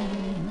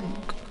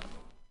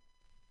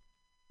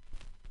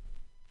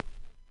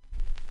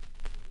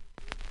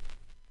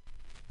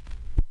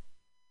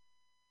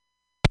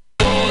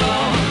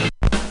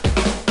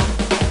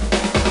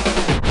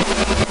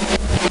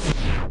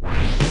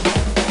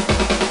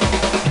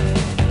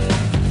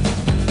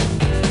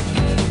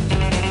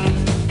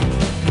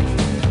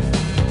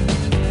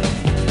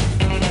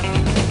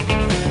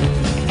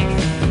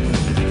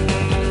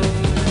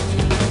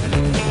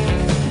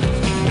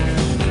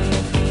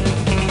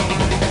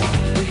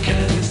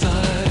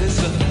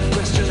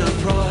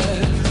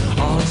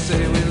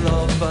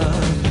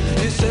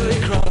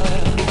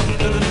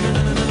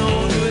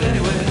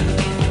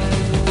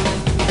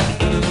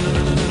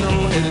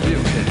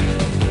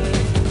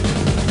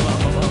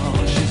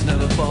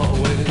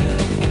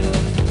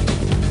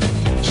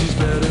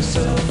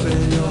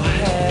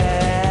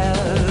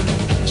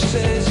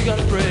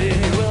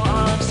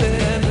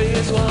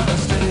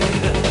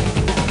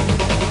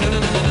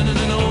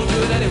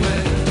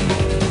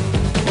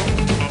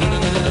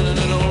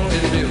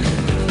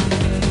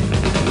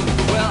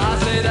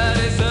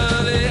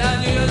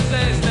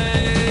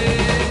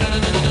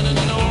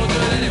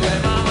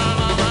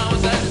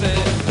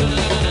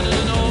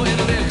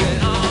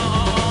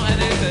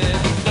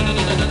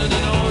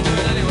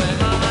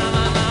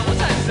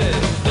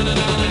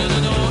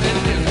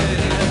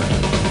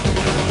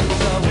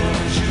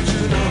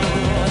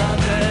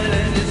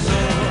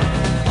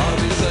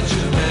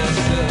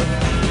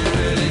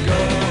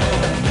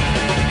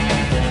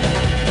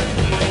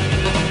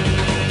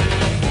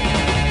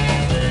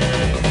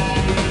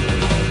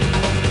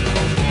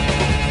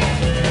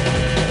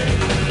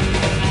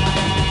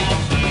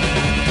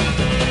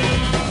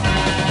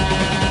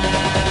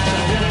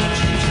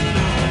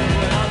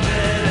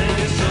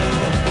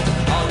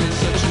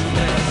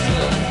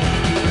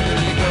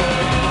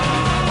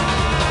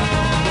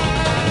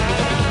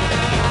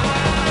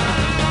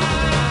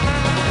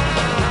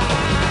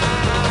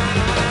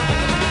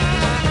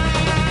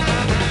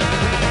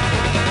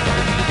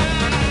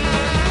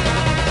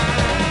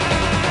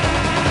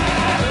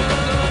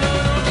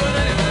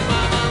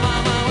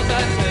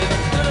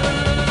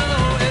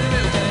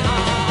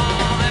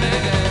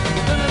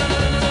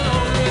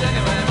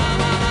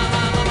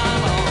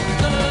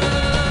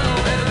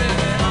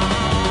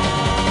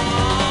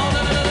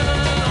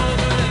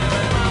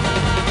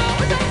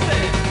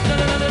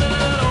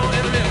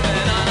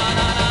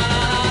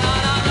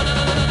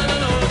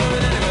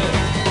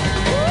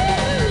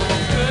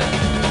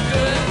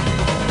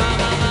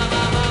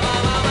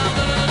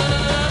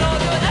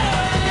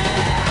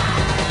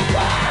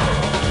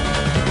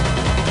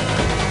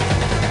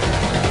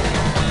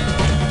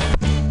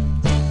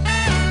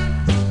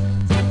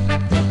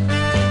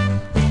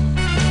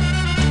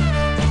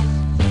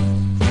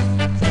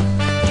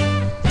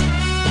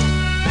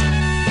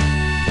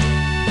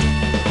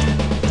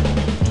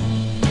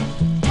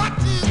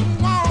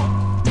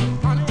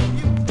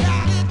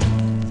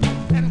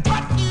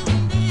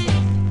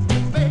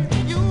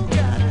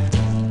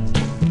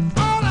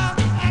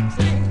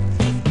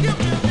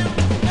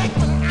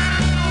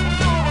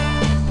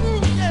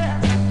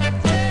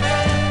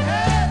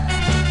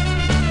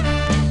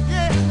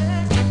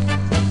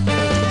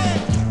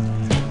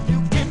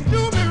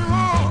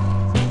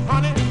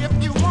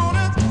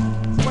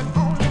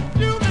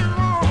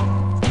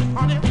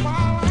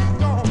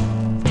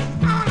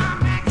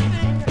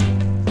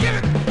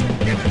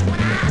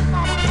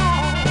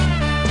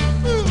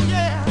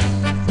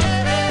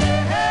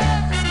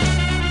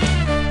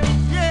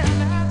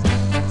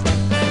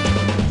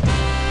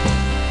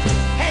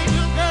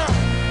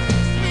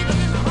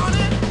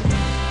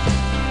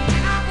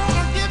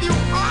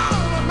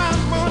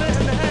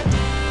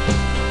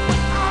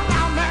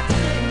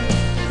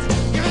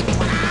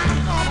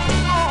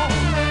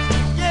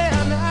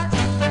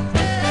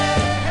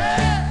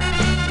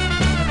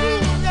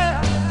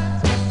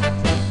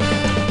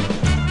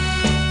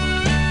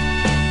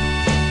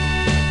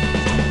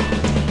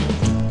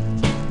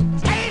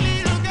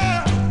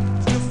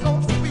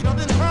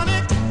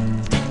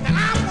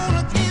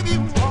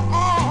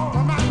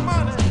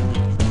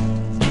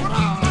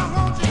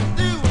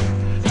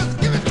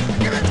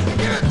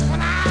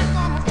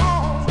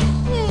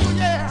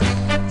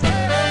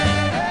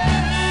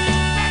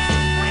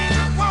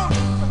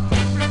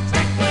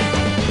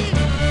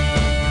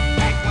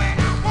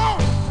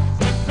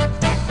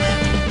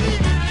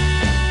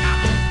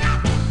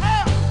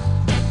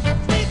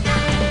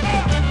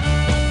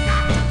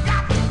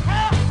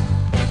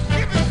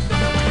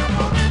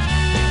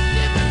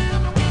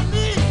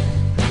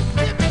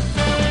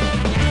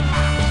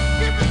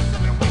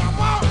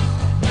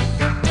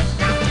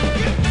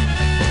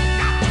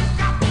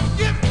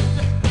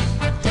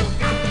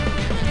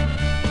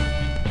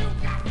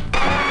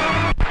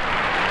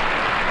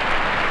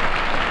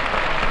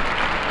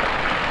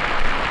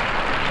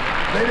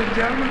 and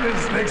gentlemen,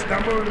 this next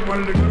number is one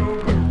of the good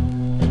old girls.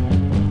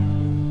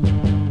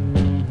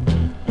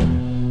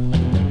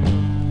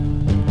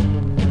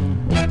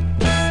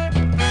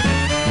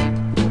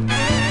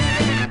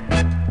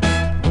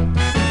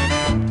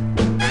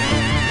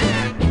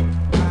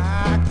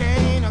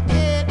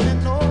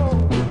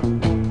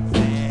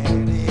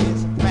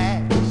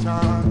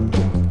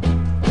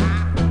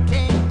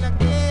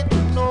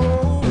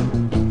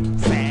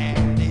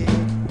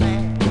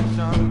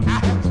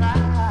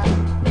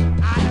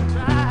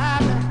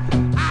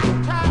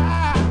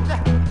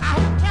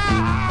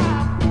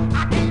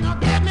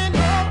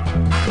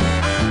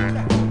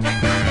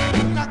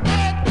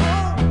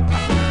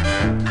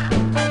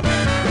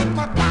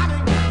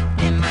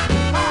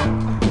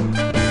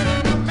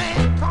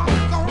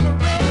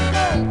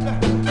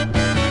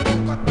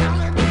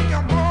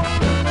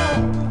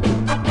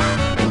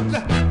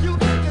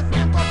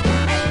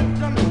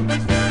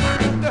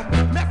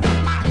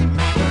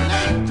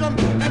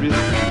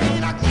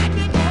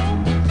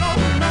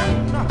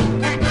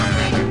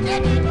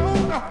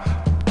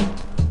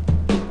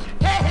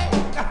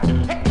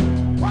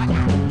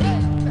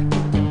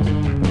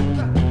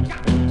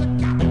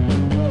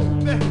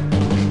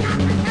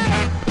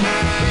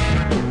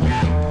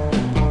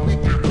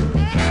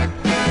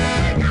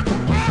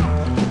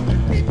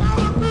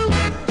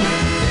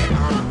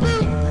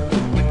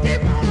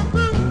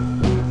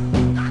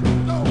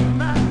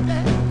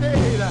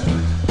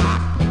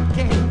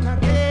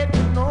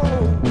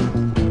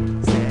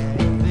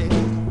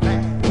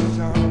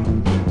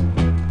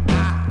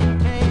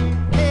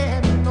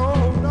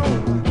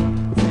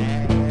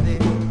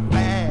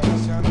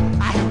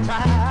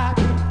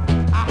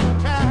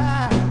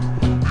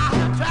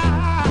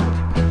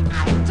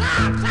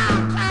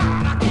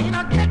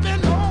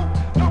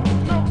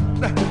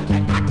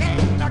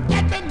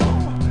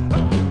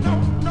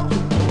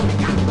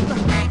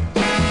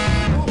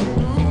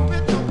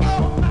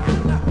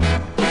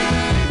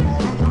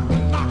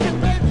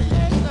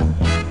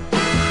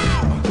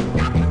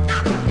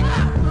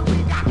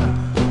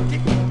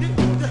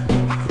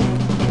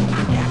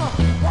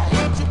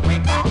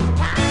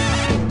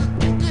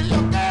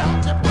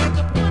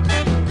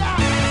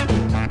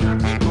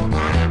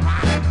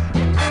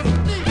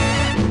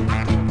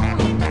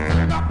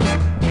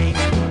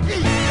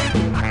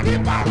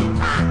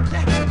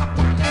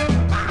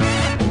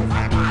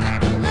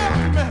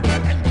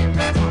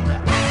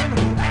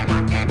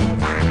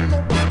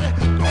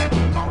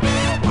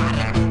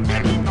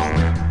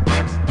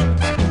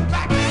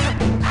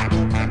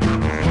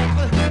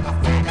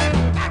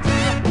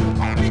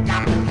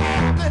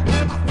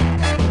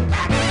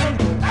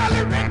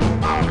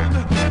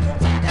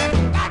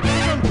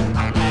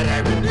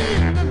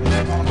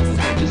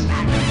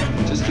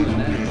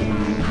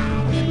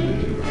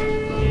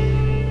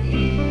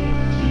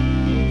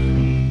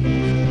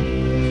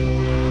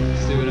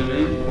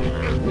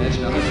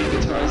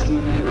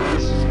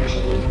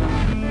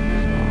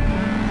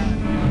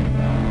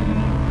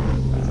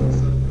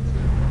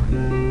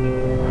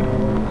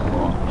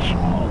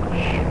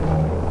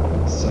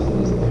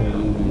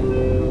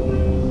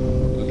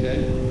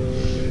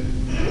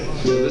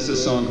 This is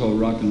a song called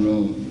Rock and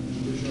Roll.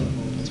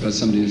 It's about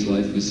somebody whose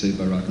life was saved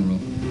by rock and roll.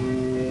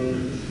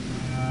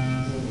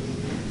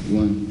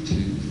 1, 2,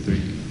 3,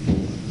 4.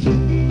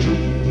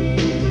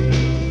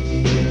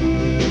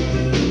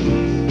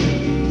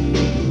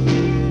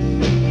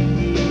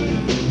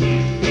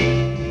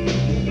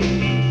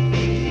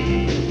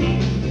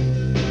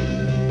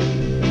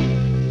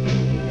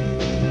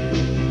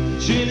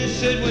 Gina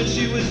said when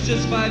she was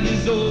just 5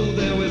 years old,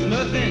 there was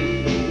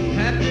nothing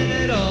happening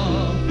at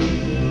all.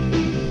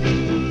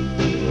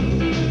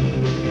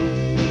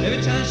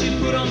 Every time she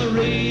put on the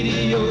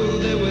radio,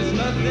 there was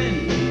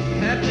nothing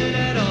happening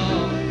at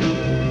all.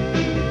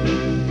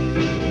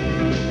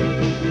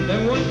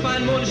 Then one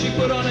fine morning she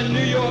put on a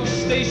New York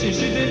station.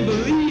 She didn't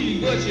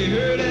believe what she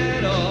heard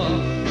at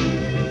all.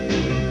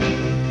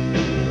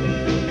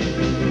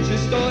 She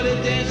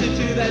started dancing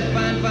to that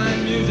fine,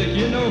 fine music.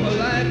 You know her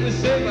life was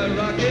saved by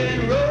rock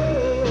and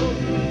roll.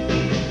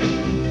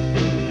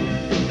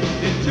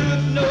 It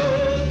took no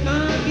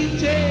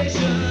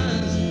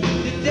computations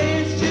to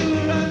dance to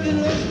a rock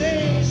and roll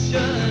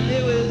station.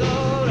 It was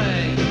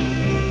alright.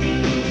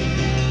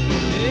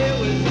 It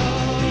was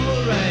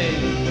alright.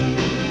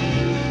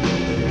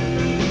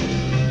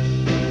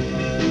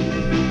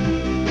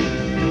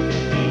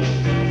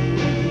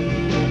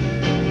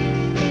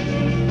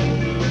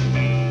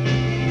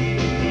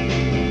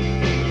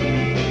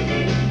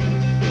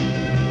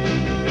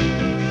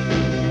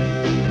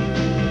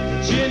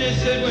 Jenny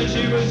said when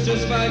she was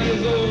just 5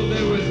 years old,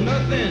 there was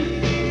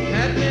nothing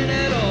happening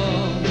at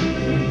all.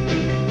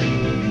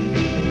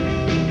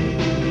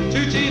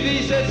 2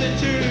 TV sets and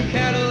 2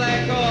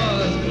 Cadillac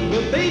cars.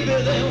 Well, baby,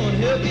 they won't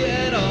help you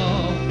at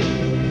all.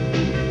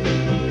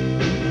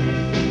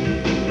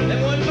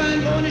 Then one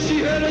fine morning she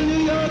heard a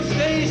New York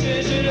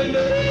station. She didn't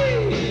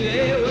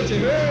believe what she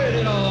heard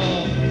at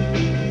all.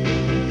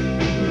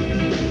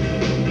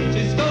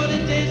 She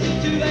started dancing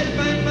to that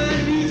fine,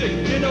 fine music.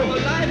 You know her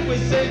life was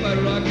saved by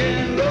rock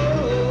and roll.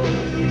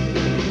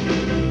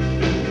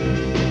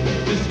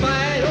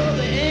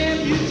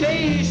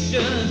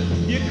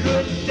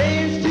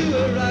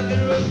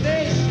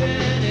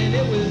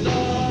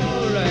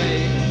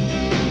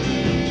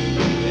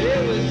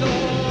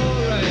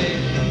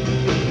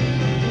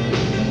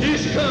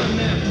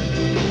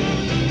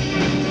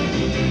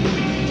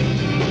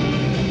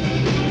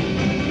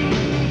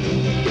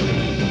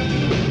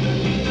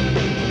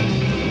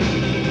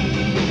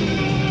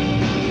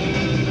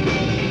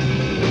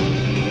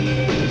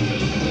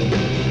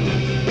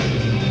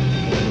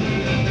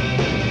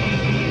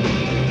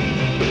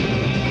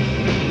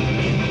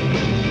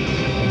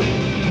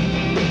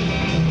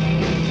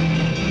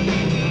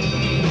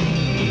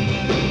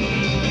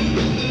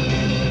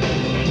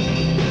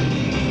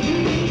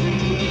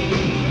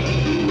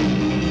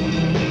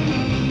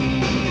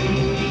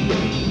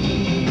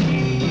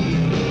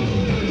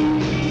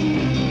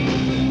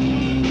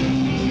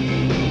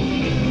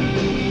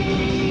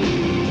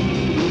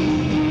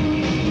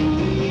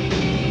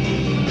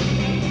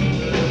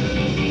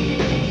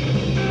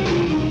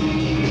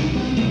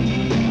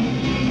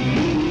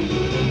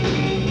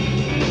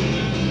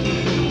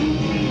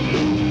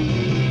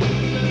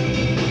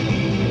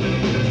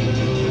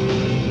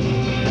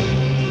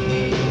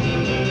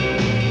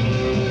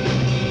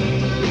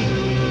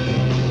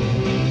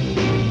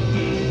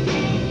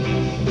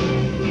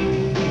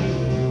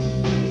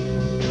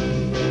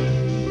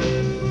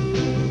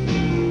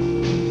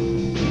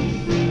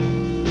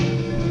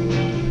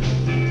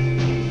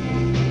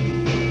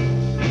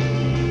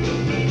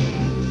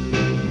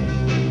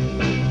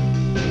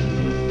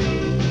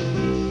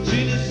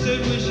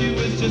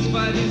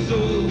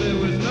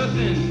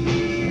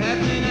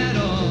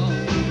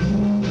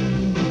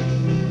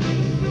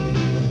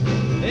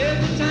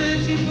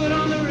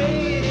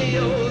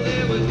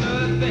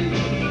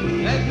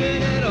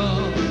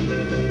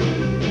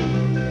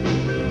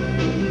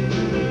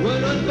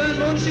 but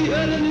when she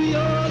heard a New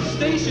York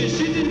station,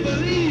 she didn't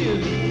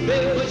believe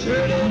they was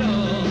heard it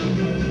all.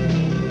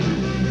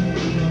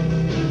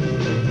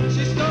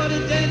 She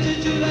started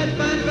dancing to that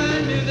fine,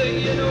 fine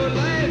music. You know,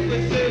 life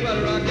was saved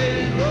by rock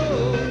and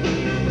roll.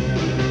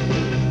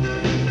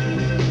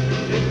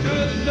 It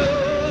took no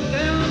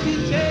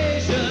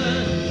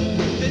computation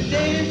to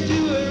dance to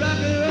a rock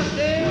and roll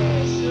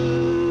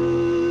station.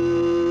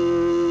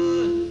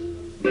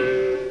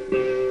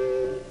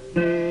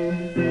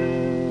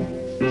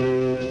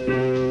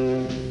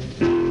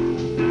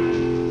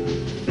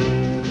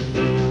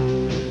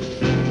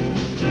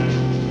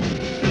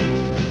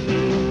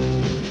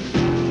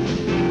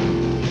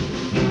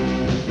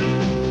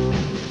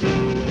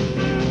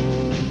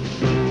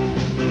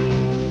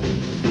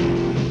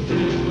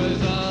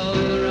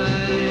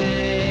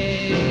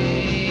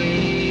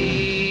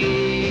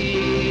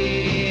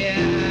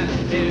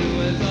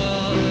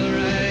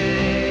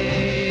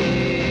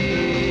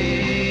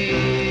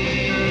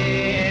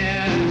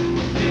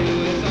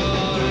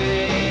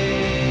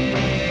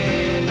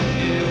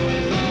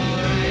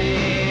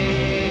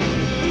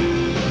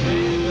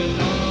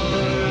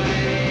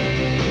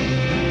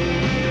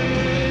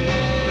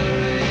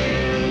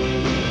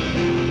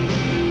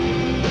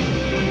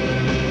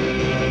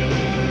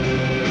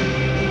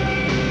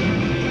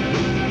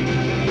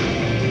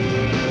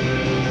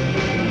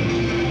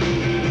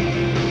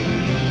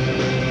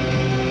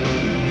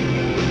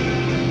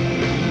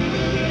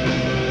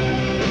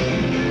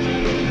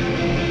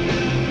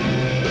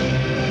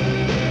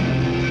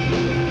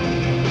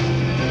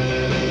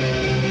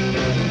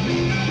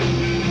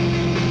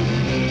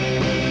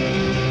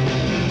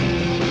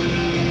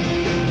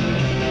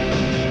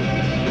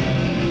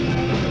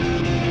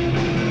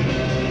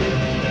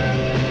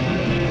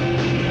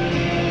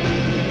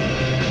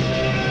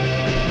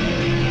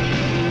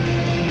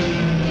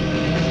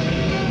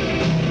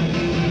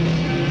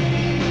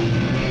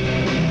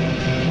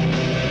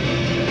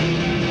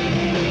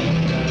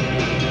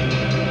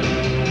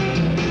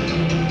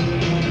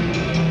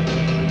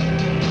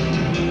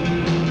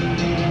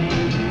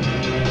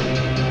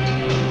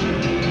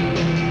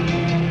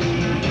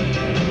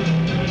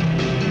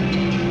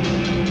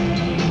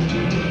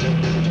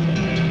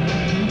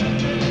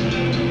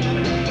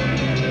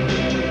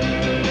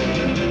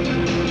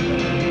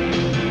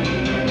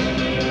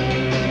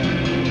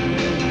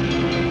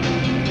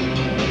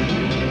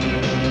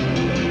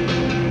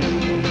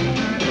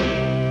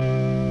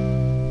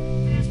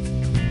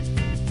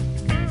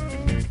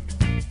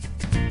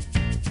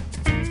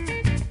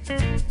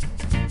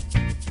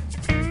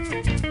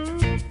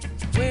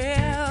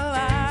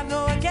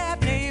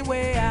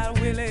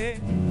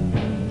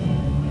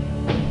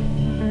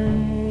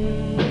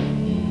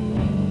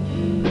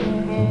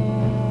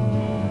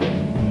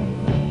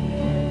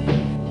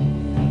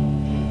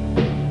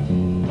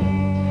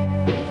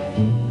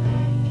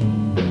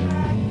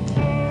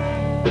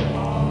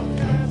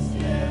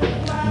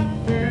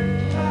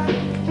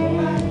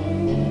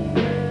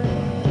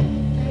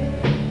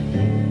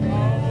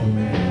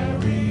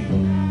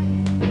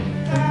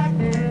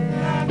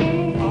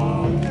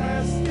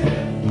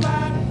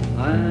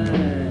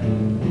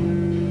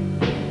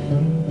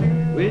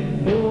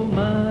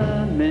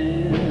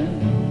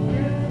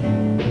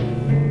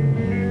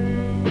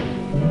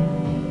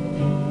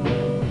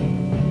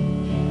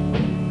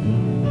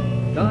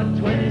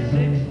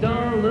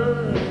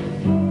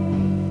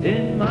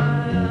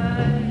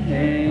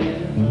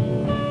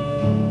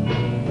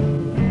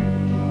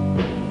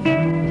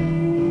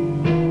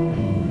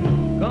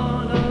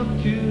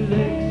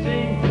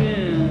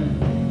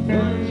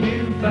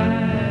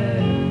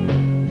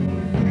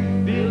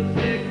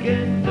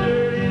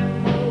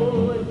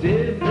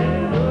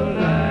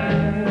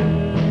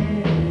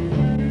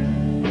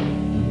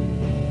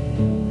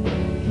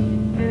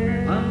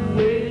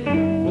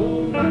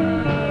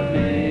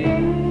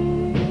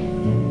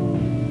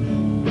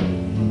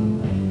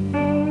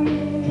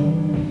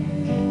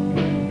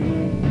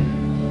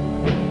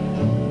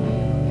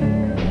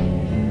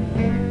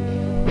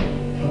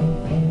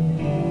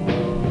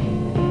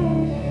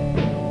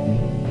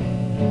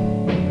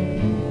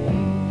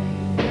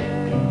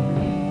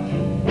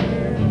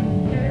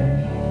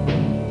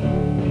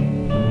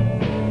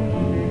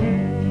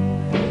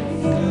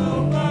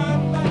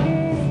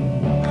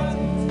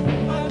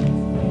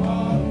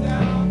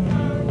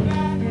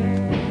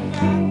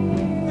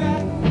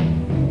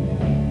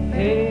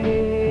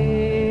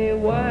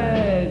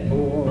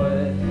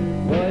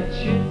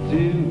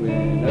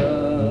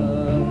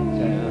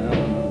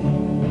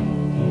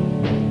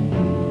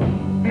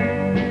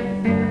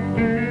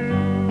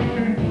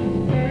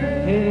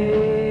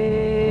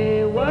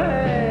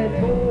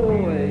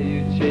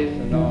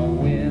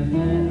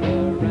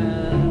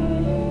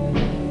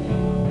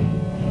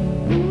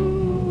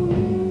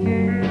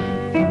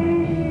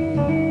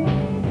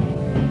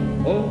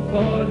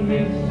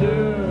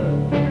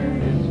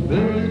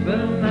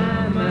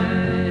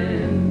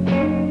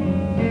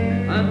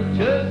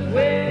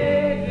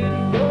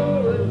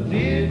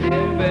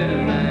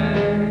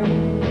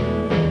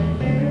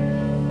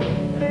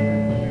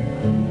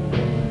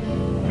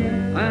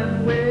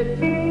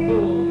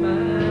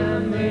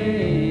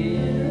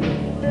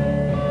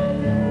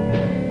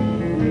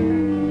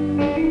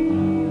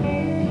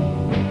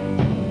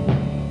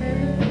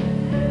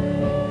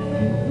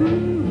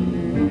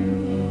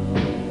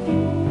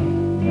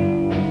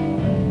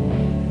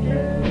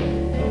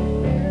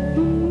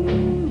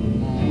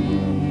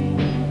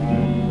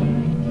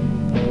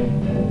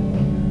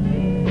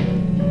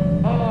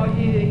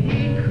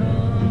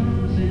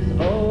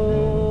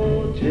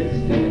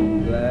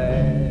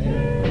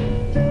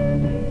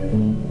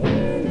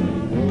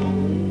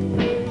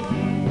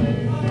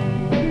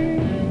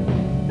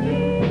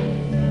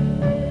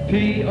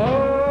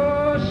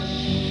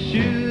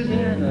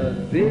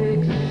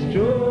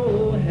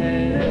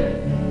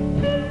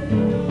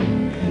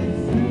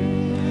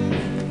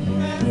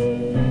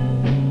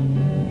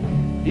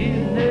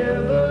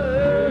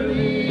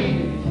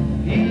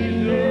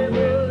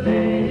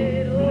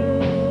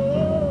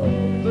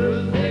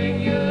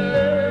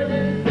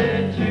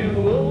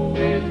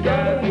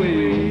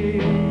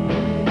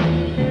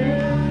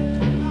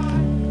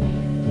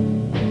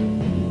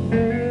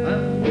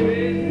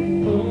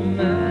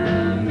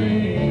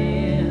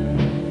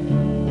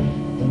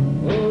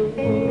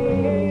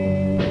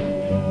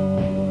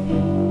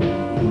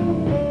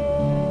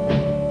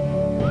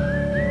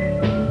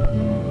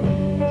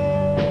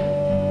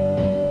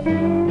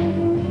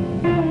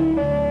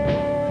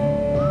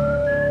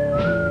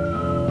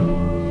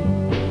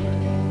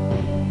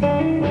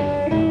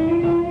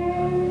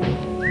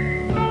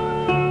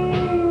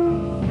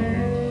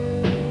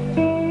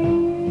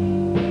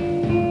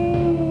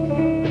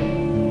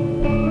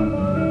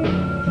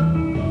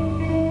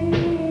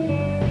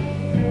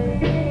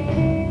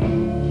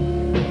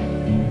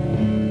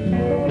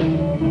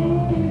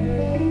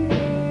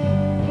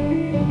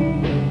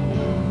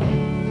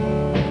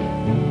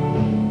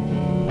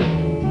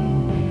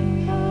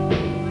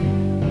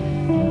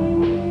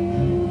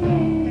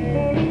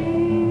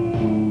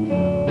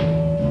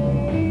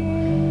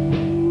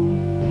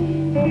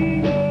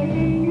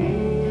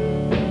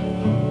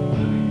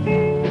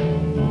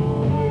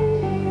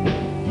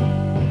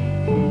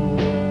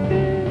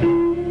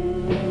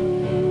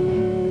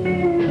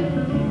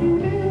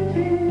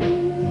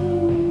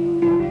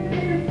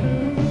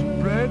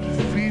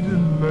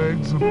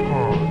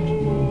 apart,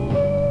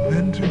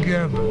 then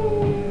together,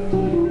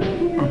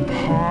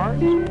 apart,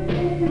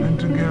 then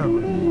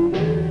together.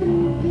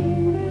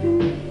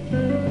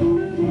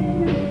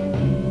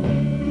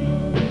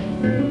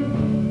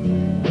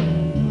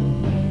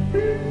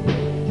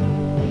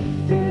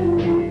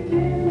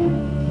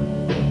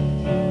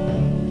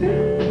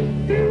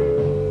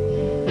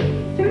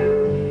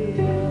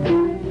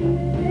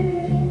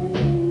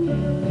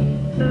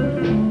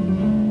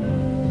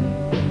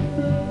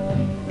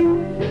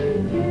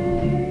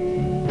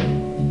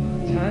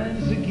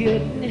 Times are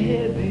getting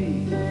heavy.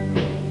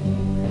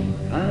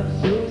 I'm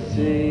so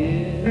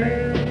sad.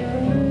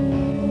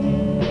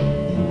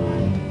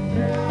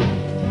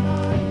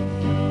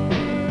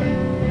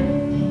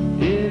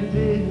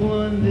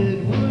 Everyone that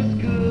was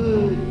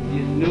good,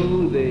 you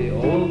know they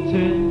all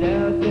turned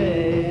out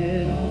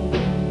bad.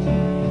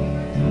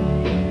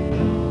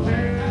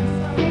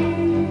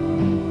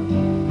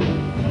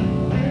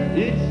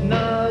 It's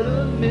not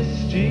a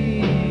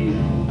mystery,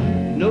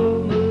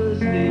 no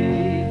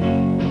mistake.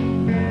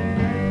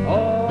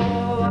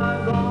 All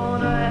I'm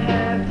gonna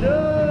have to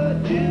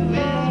do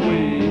is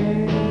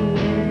wait.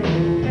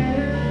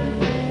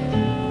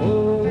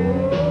 Oh,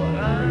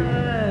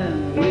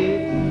 I'm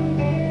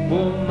waiting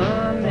for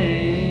my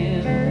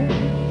man.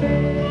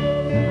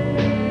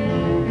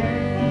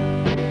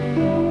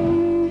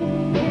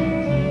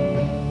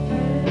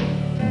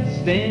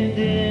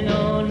 Standing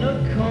on the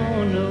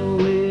corner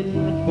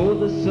waiting for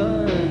the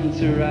sun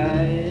to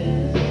rise.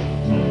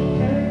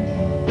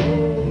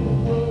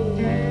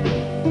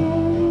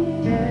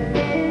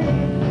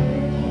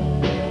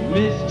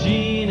 Miss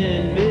Jean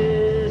and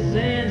Miss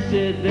Ann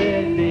said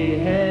that they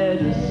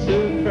had a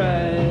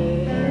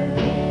surprise.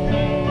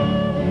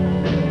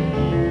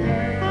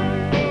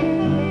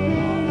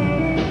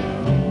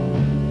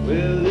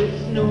 Well,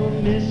 it's no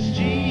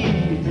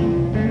mischief,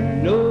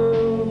 no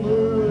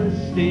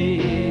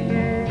mistake.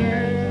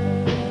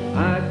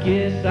 I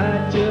guess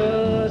I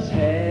just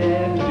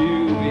have to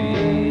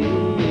wait.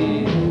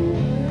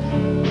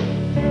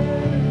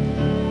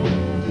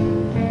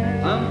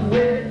 I'm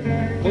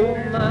waiting for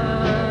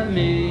my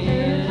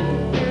man.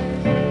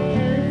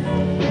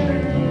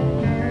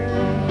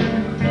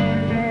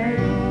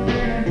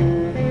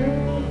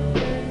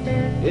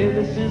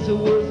 Ever since I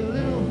was a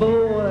little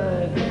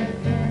boy,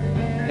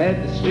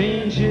 had the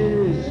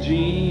strangest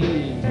dream.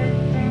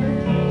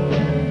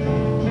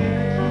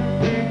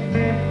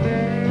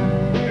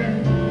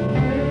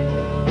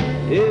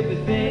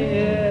 Everything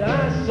that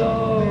I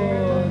saw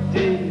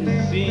didn't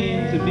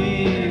seem to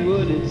be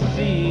what it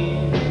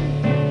seemed.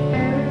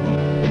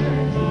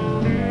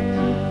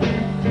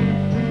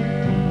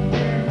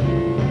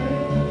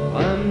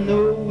 I'm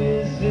no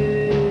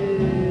wizard,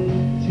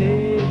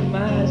 take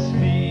my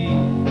speed.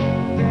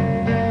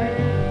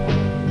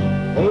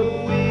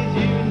 Oh, with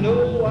you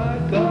know I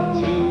got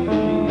to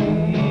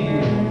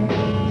leave.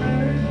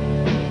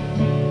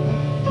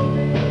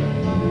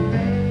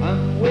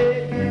 I'm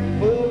waiting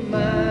for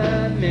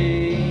my man.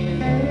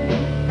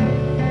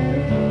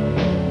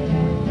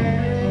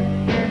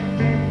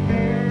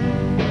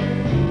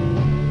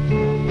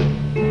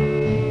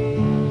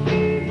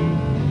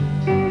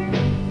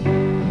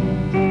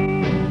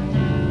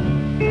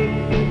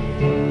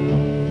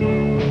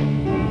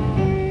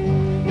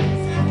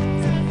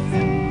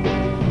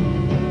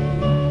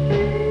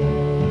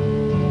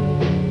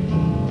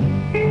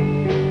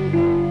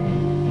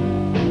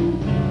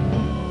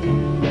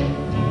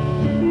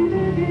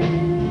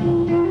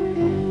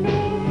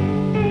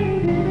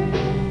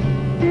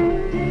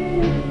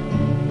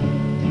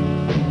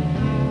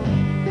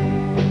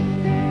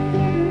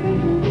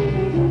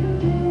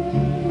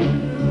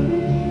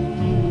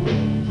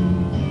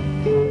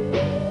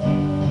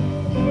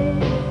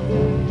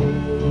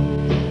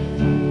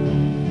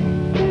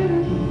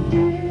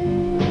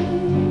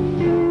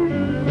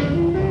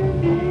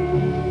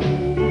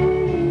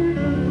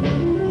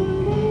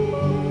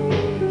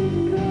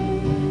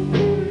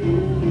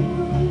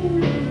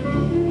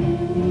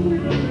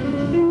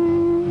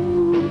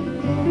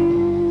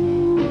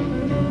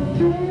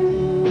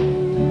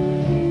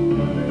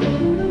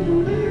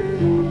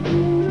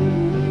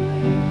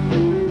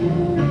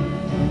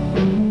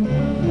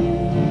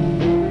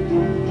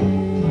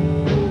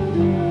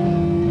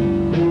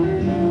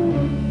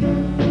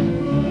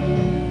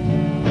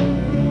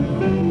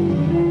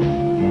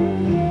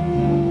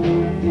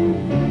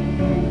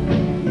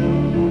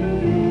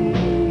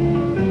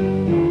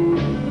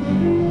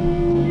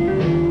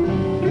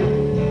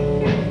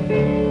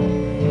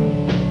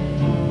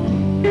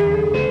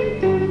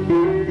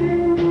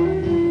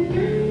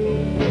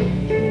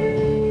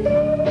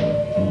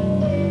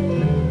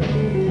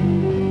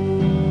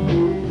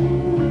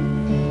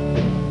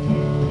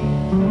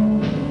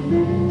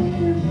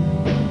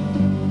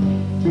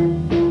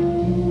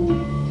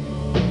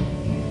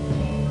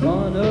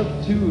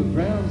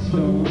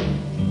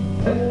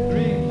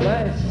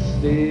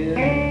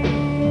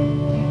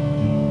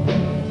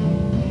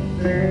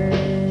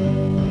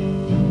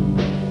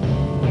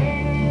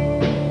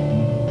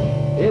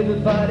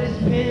 Everybody's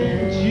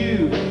pinned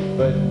you,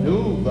 but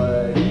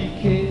nobody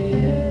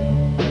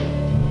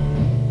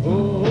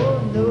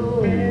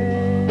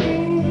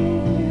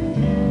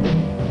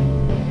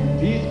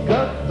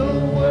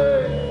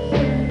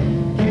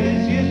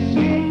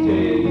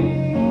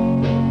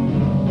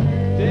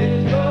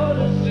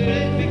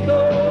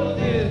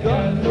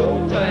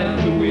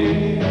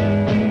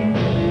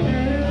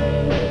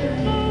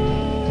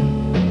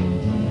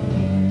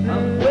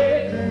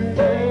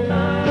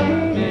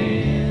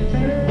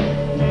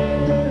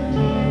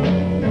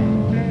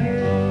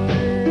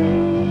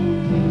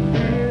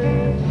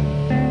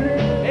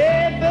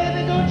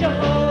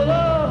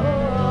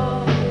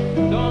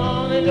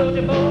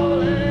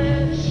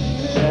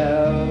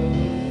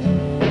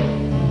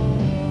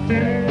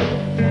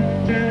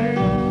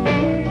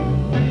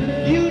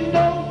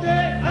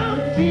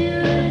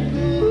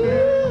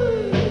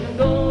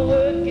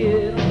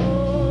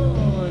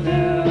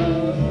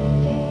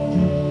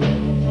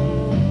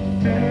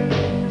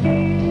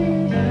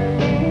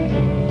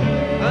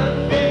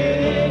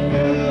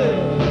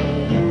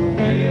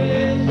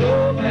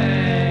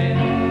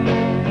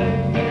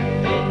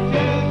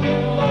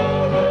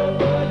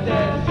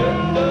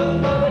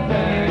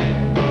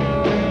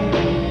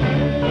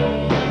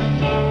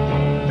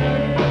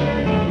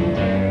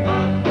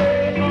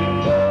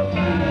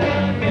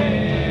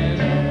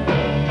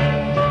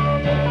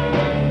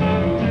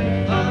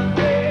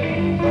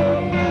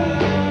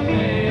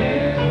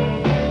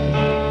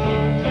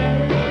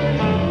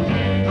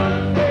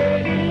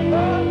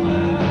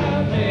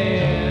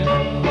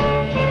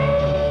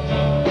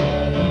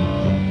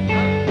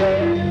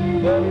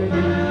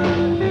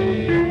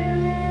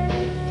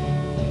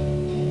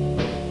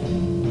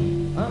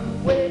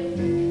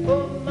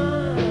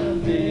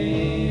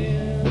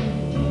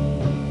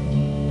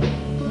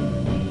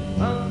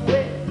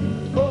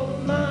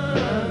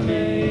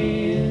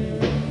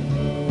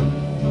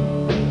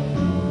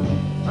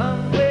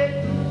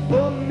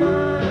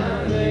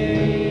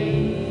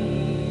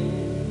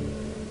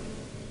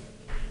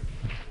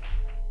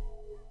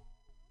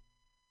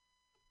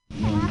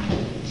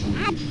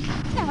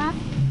Vanilla.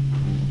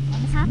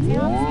 On top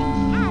tail,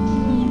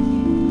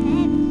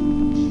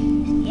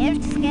 you're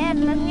scared,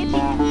 let me pick.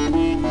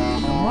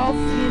 Well,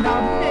 feet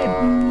up, babe.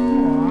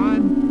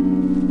 On.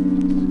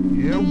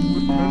 Yeah,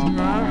 that's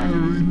not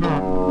hurry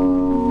now.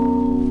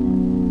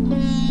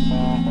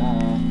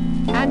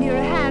 And your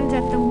hands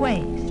at the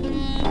waist.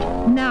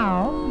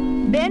 Now,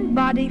 bend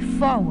body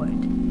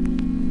forward,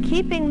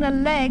 keeping the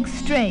legs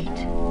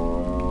straight.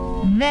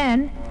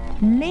 Then,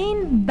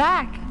 lean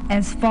back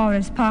as far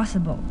as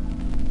possible.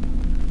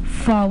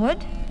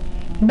 Forward,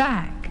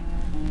 back,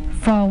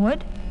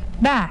 forward,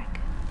 back,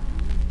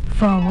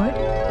 forward,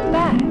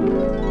 back.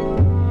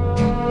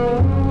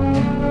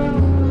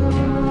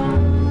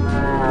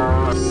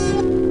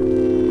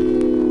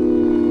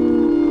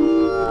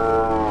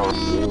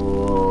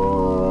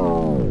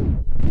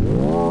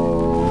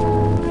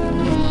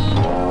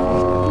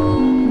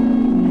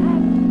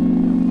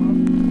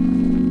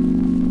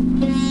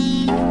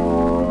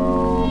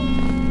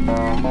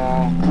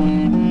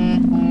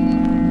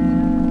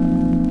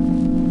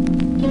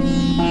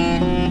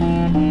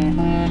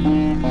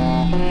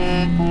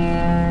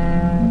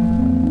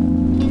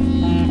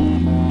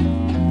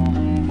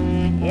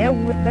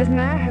 Let's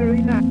not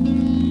hurry now.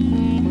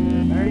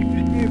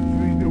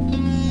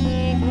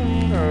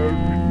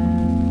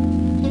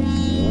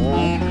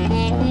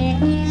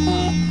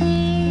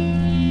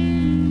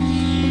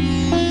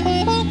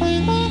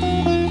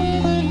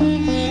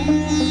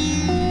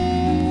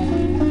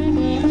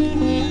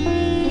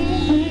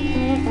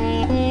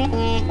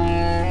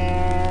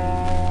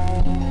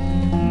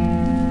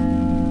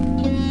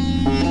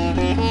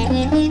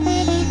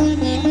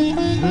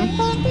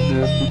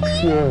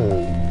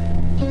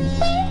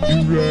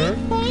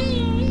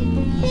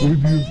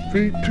 With your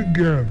feet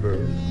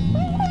together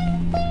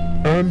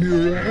and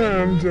your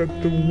hands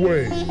at the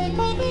waist.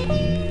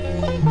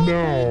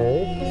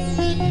 Now,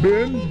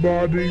 bend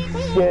body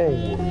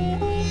forward,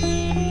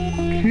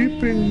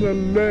 keeping the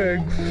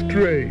legs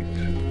straight.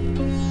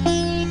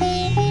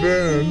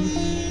 Then,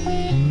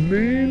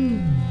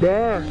 lean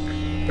back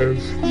as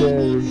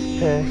far as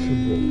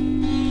possible.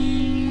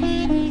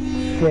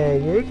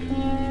 Forward,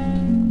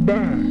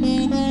 back,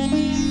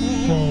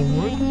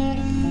 forward,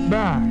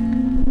 back.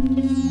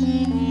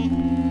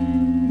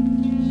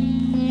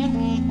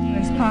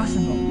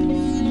 Possible.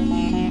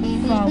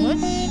 Forward,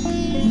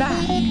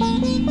 back,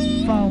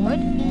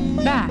 forward,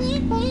 back,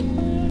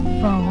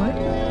 forward,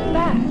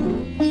 back.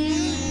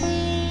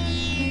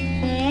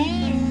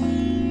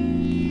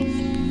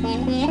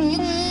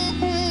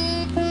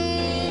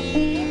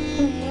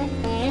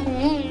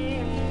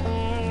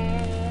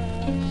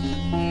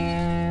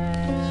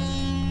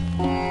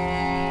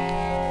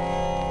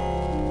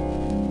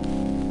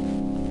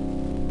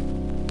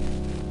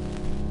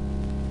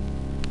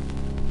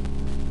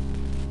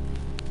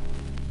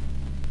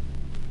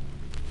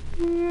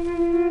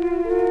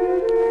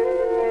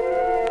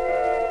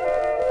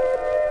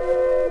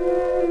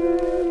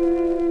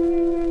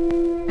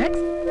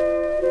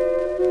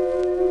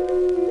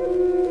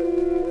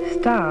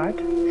 Start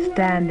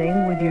standing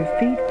with your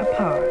feet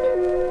apart,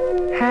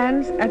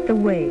 hands at the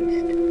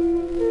waist.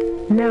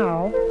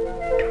 Now,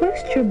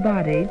 twist your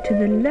body to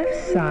the left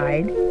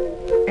side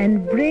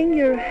and bring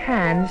your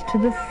hands to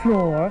the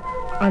floor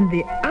on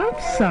the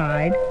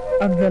outside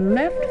of the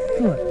left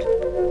foot.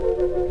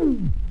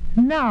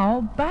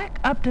 Now, back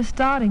up to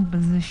starting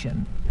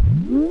position.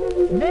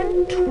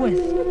 Then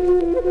twist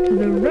to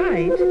the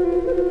right,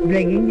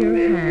 bringing your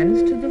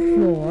hands to the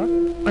floor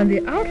on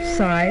the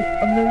outside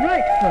of the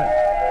right foot.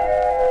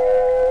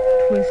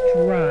 Twist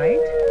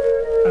right,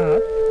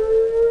 up,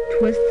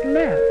 twist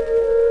left,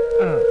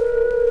 up,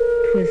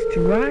 twist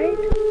right,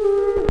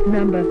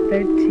 number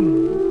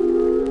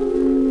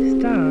 13.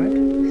 Start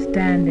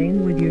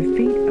standing with your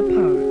feet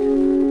apart,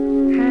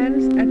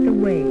 hands at the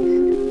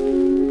waist.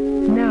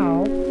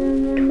 Now,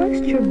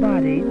 twist your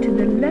body to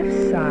the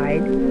left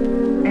side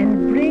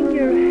and bring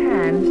your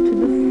hands to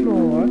the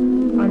floor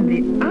on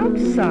the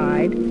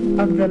outside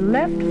of the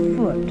left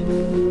foot.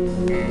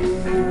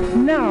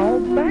 Now,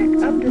 back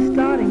up to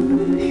starting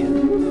position.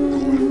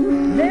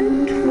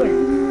 Then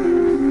twist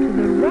to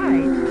the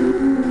right,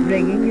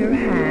 bringing your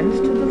hands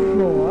to the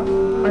floor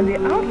on the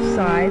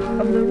outside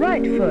of the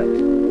right foot.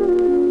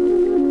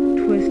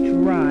 Twist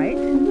right,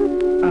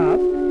 up,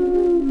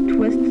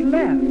 twist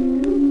left,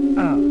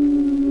 up,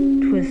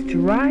 twist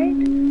right,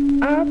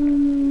 up,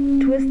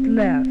 twist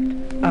left,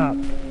 up.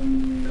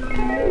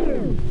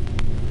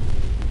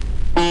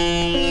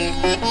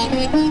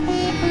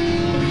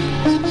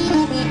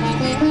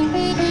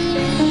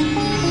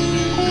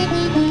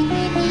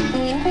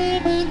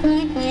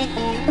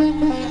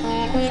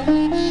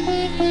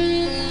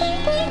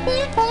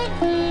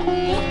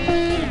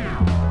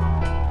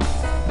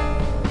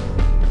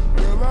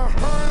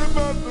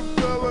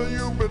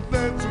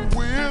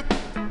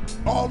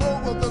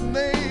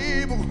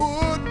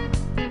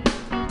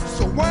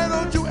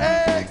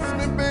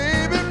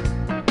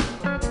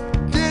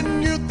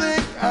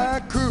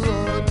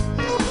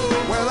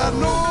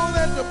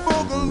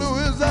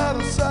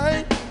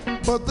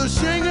 But the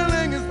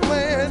shingling is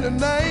playing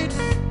tonight.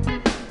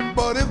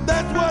 But But if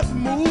that's what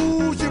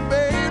moves you,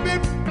 baby,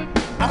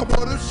 I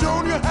would have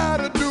shown you how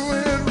to do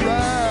it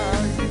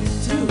right.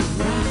 Do it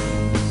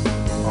right.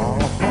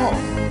 Uh-huh.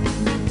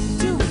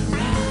 Do it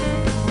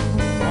right.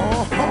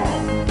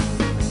 Uh-huh.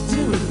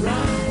 Do it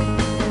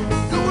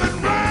right. Do it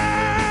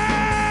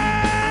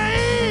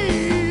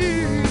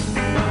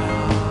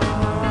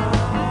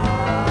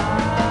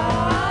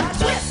right.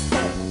 Twist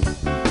it.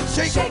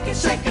 Shake it,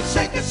 shake it,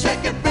 shake it,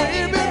 shake it,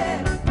 baby.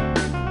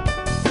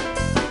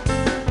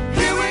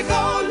 Here we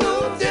go,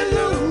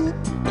 loop-de-loop.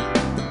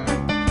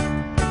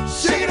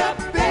 Shake it up,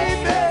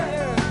 baby.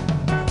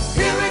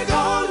 Here we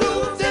go,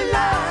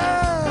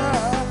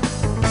 loop-de-line.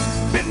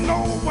 Bend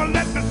over,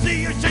 let me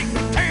see you shake the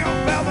tail,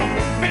 fella.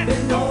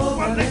 Bend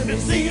over, let me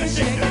see you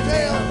shake the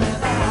tail.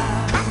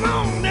 Come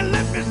on and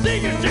let me see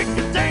you shake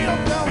the tail,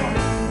 fella.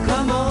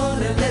 Come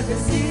on and let me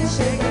see you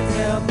shake your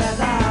tail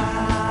feather.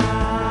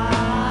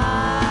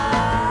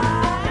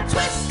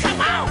 Twist,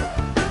 come on.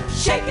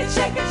 Shake it,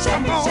 shake it, shake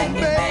Come it, on, shake it,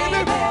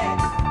 baby. baby.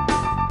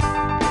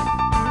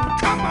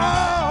 Come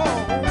on.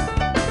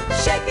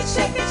 Shake it,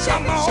 shake it, shake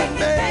Come it, on, shake it,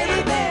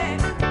 baby.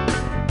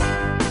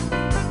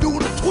 Do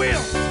the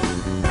twist.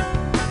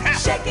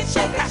 Shake it,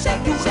 shake it,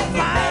 shake Do it, the shake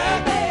slide.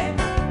 it,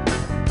 baby.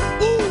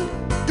 Ooh,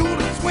 do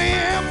the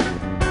swim.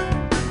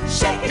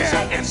 Shake it, Yeah,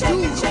 shake it, and shake do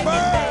it, the shake bird. it,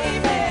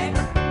 baby.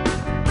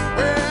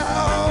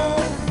 Well,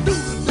 do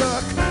the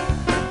duck.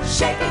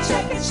 Shake it,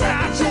 shake it, shake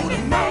Now it, do shake the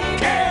it,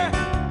 monkey.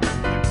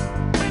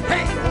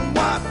 Hey,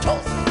 wild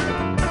toast.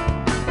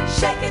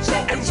 shake it,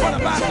 shake And it, what shake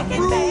it, about shake the it,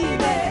 groove?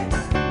 baby.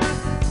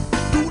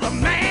 Do the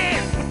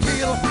man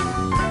killer.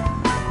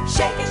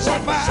 Shake it, shake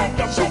it, about shake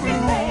the it, shake it,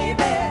 boogaloo?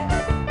 baby.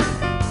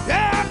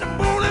 Yeah, the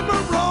bully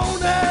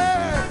Marone.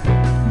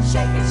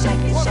 Shake it,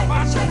 shake it, What shake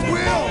about it, the shake it,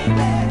 quill?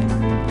 baby.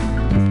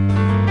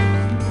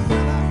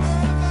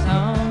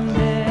 Some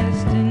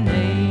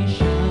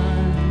destination,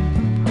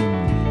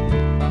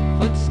 a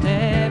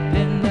footstep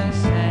in the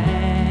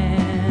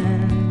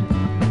sand,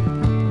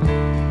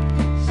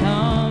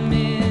 some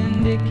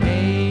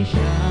indication,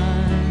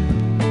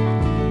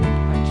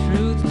 a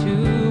truth to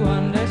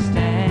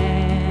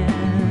understand.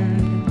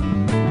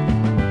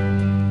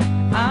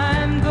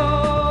 I'm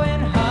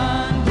going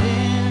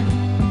hunting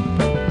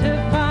to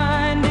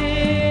find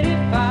it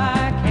if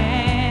I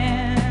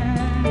can,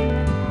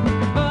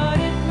 but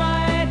it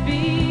might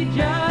be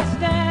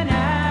just an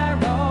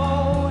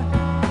arrow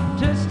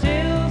to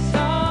still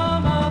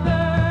some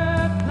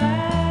other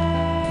plan.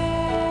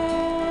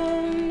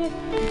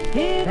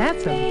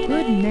 That's a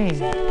good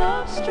name. And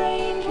love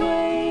strange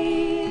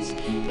ways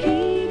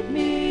keep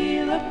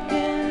me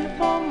looking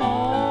for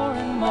more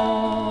and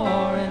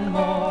more and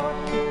more,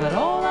 but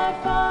all I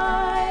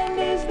find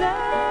is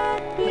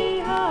that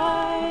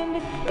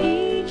behind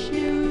each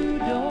new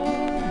door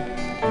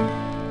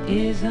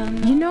is a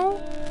You know,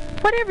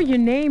 whatever your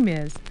name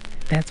is,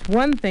 that's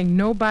one thing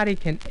nobody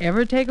can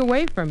ever take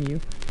away from you.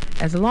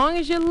 As long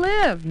as you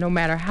live, no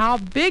matter how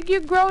big you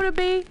grow to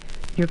be,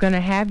 you're going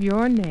to have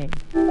your name.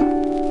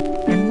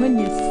 And when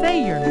you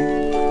say your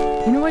name,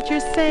 you know what you're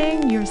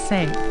saying? You're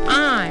saying,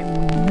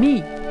 I'm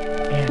me.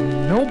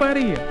 And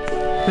nobody else.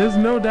 There's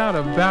no doubt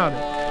about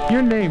it.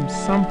 Your name's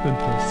something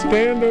to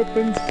stand up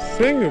and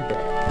sing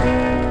about.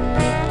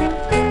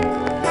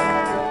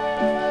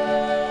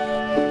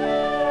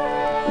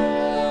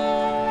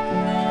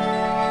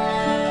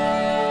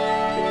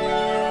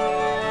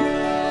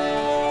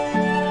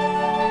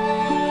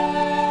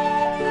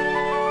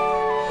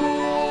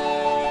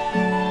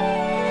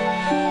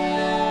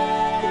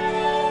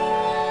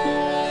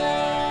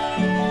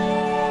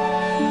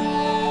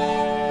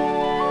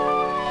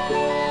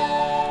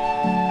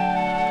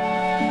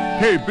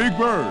 Hey, Big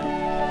Bird,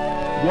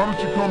 why don't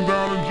you come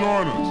down and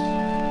join us?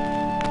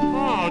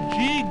 Oh,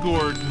 gee,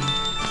 Gordon.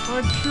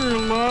 I'd sure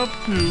love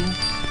to,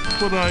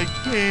 but I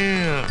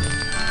can't.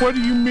 What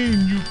do you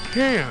mean you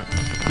can't,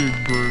 Big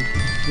Bird?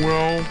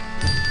 Well,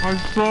 I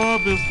saw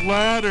this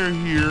ladder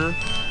here,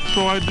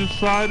 so I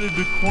decided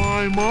to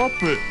climb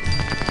up it.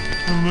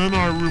 And then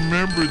I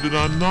remembered that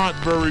I'm not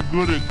very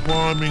good at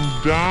climbing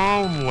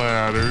down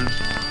ladders,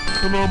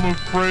 and I'm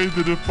afraid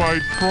that if I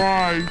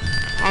try,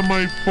 I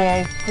might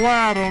fall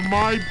flat on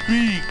my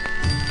beak.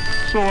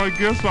 So I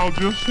guess I'll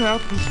just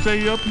have to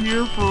stay up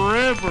here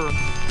forever.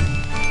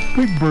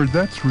 Big Bird,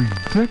 that's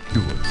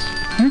ridiculous.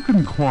 You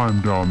can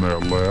climb down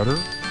that ladder.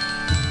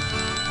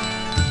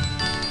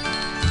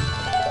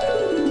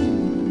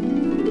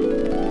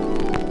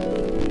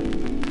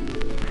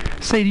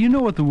 Say, do you know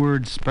what the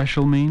word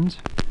special means?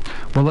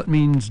 Well, it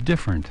means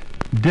different.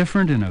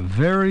 Different in a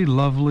very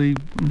lovely,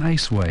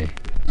 nice way.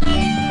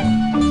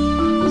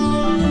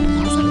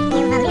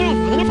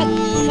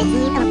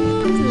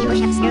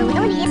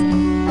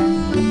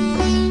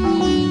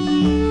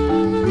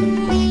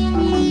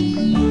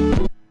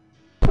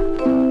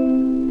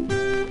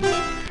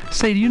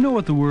 Say, do you know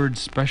what the word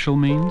special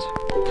means?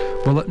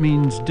 Well, it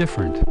means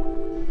different.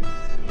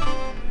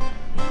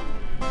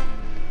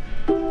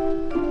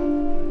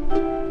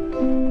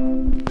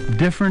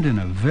 Different in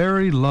a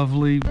very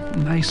lovely,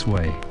 nice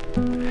way.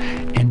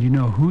 And you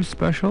know who's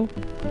special?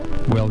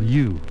 Well,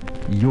 you.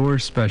 you're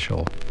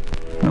special,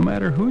 no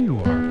matter who you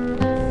are.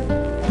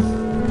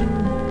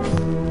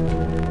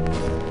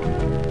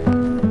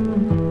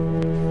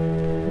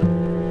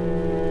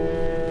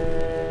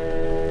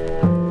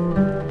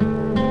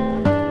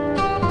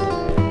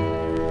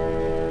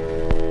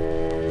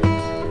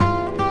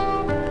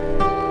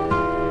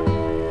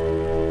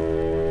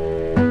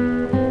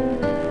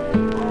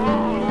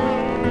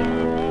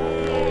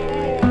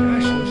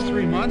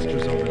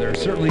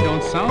 Certainly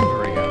don't sound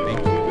very happy.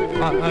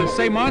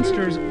 Say,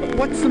 monsters,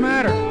 what's the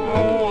matter?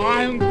 Oh,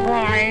 I'm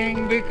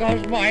crying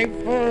because my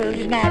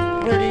fur's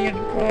not pretty and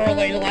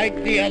curly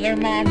like the other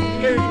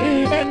monsters,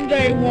 and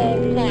they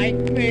won't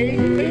like me.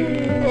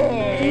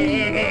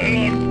 And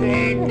I'm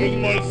crying because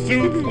my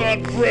suit's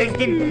not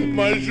pressed and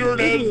my shirt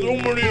has so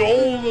many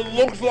holes it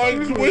looks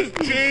like Swiss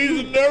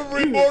cheese and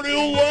everybody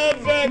will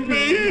laugh at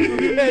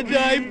me. And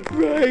I'm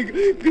crying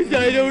because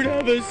I don't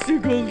have a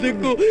single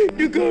nickel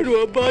to go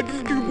to a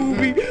monster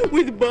movie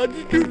with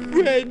monster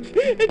friends,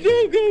 and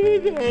they'll go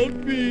without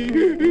me.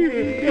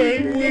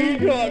 And we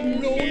got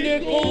no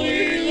nickel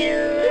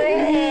either.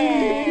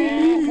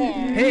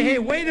 Hey,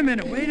 wait a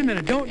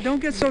minute. Don't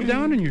get so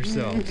down on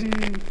yourselves.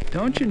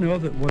 Don't you know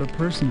that what a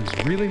person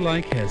is really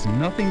like has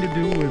nothing to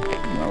do with,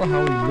 well,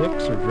 how he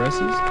looks or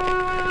dresses?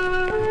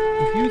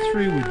 If you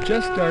three would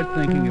just start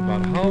thinking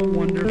about how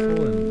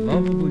wonderful and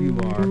lovable you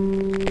are,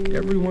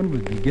 everyone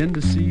would begin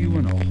to see you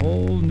in a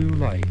whole new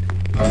light.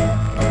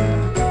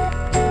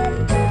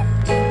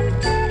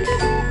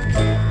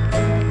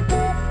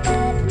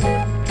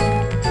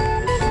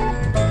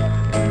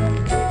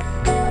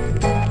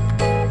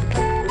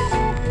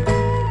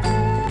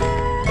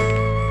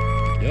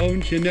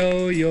 Don't you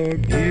know you're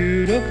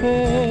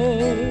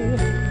beautiful?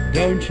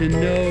 Don't you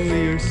know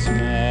you're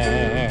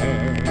smart?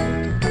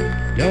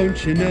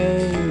 Don't you know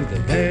the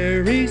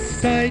very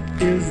sight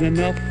is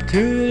enough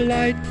to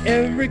light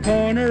every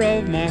corner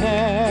of my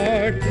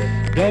heart?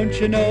 Don't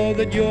you know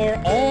that you're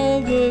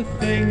all the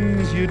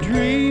things you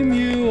dream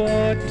you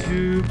ought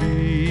to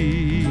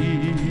be?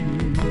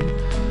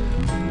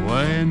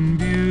 When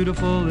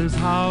beautiful is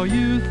how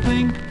you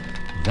think,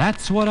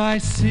 that's what I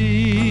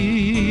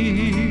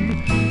see.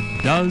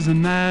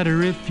 Doesn't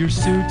matter if your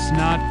suit's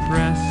not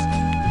pressed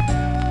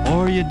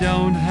or you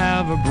don't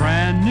have a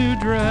brand new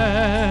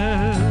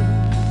dress,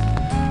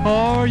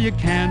 or you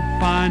can't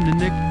find a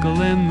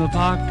nickel in the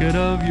pocket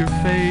of your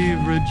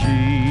favorite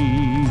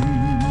jeans.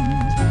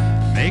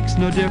 Makes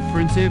no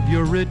difference if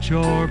you're rich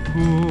or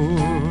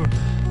poor.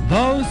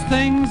 Those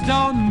things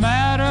don't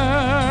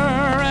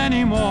matter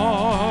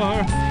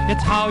anymore.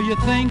 It's how you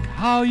think,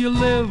 how you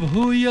live,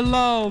 who you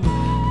love.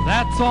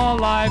 That's all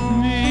life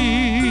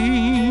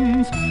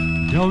means.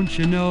 Don't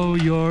you know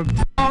your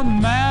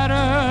don't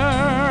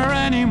matter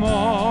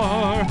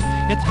anymore?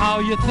 It's how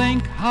you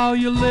think, how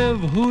you live,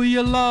 who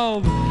you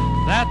love.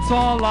 That's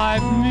all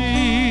life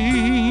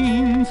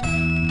means.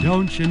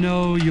 Don't you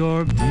know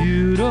you're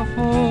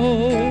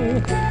beautiful?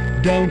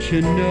 Don't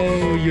you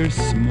know you're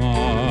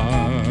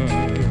smart?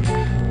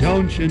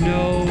 Don't you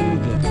know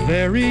the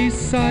very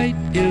sight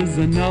is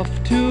enough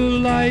to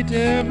light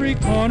every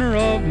corner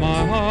of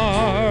my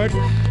heart?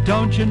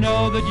 Don't you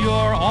know that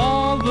you're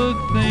all the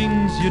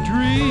things you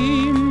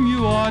dream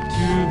you ought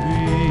to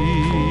be?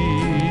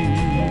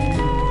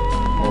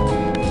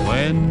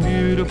 When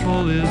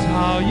beautiful is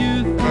how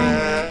you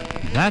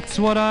think, that's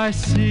what I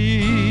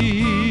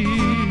see.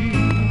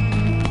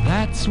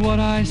 That's what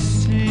I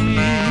see.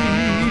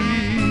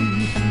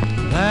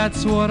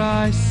 That's what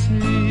I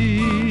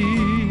see.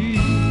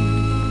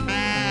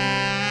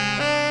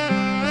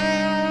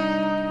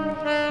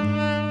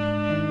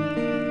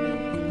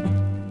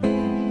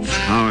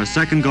 Our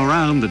second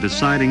go-round, the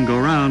deciding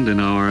go-round in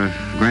our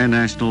Grand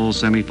National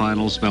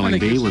Semifinal Spelling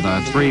Bee with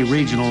our three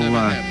regional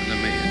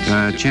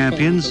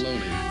champions,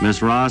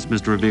 Miss Ross,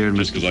 Mr. Revere, and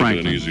Mr.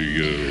 Franklin. An easy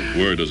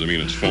word doesn't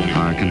mean it's phony.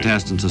 Our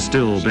contestants are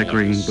still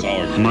bickering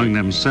among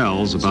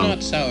themselves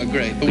about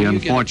the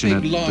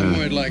unfortunate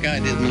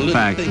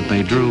fact that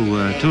they drew,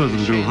 two of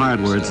them drew hard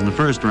words in the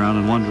first round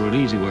and one drew an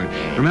easy word.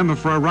 Remember,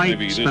 for a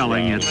right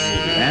spelling, and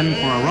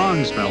for a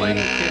wrong spelling,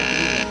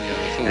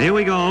 here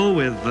we go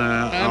with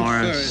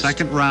our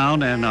second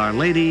round, and our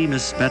lady,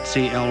 Miss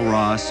Betsy L.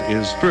 Ross,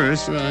 is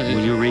first. Right.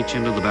 Will you reach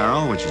into the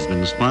barrel, which has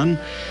been spun,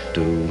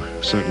 to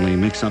certainly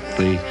mix up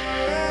the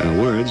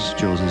words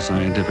chosen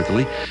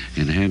scientifically,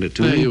 and hand it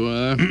to me? There you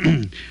are.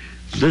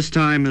 This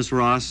time, Miss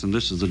Ross, and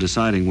this is the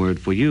deciding word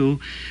for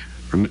you,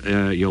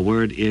 your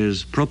word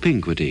is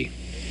propinquity,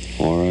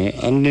 or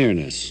a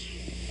nearness.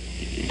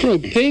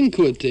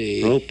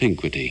 Propinquity?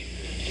 Propinquity.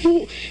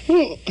 Well,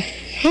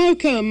 how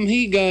come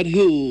he got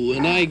who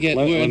and I get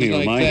words like that? Let me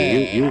remind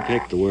you, you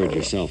picked the word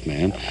yourself,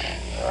 man.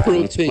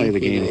 Let's play the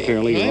game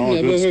fairly. You're all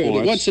good sports.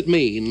 It. What's it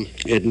mean?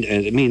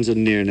 It means a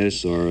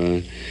nearness or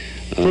a...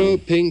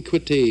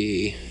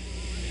 propinquity.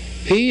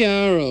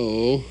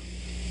 P-R-O-P-I-N.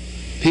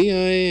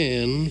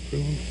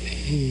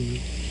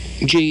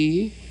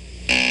 G.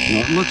 No,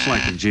 it looks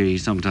like a G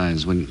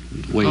sometimes when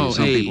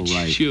some people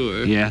write.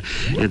 Sure. Yeah,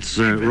 it's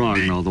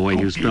wrong, though, the way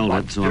you spelled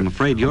it. So I'm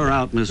afraid you're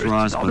out, Miss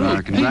Ross, but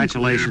our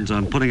congratulations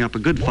on putting up a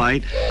good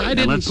fight. I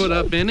didn't put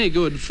up any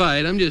good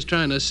fight. I'm just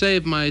trying to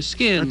save my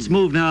skin. Let's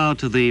move now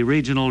to the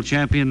regional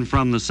champion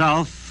from the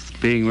South,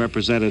 being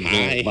represented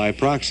by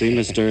proxy,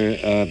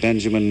 Mr.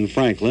 Benjamin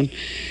Franklin.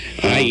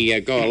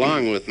 I go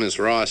along with Miss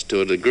Ross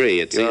to a degree.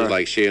 It seems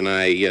like she and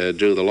I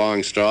drew the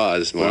long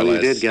straws, more or less. Well,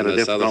 you did get a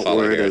difficult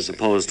word as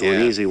opposed to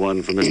an easy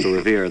one from Mr.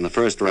 Revere in the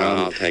first round.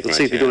 I'll take Let's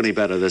my see if you do any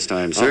better this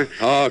time, sir.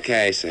 Oh,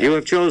 okay, sir. You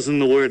have chosen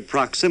the word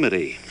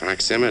proximity.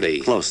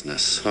 Proximity.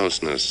 Closeness.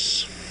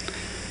 Closeness.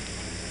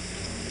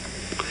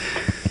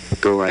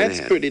 Go right ahead. That's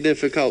a pretty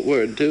difficult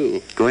word,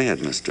 too. Go ahead,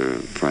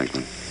 Mr.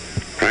 Franklin.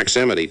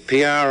 Proximity.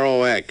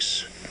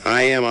 P-R-O-X-I-M-I-T.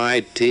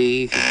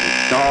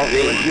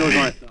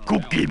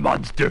 Cookie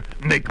Monster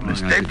make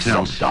mistakes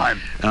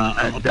sometime,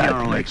 and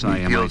that makes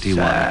me feel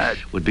sad.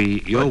 Would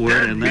be your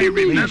word, and that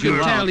leaves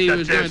you out.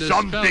 That there's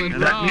something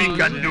that we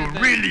can do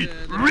really,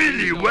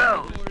 really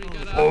well.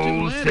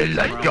 Oh, say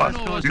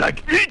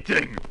like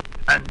eating,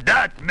 and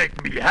that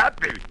make me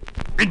happy.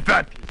 In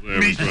fact,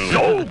 me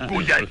so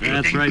good at eating.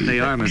 That's right, they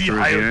are, Mr.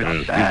 Revere.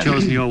 You've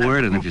chosen your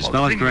word, and if you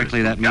spell it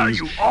correctly, that means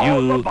you are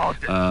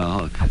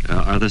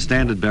the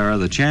standard bearer,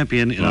 the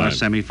champion in our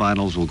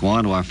semifinals. We'll go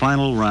on to our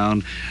final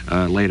round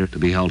later to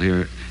be held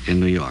here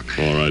in New York.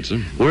 All right,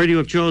 sir. Word you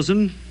have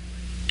chosen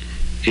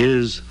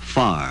is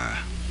far.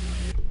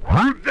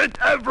 Move it,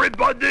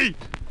 everybody!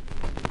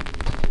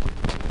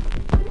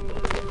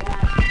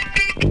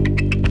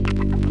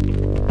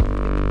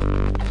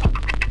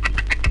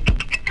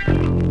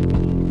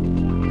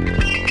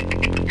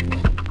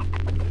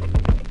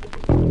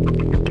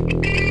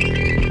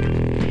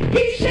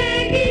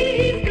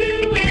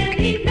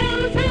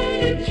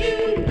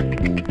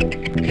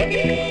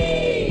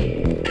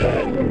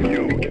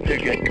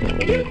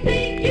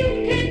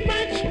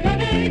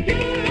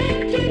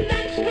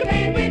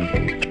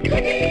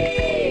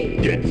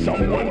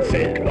 Someone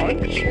said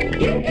lunch.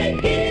 You can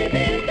give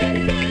him the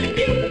sun,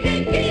 you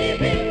can give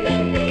him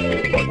the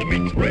moon. But we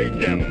trade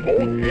them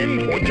both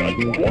in for just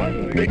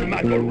one big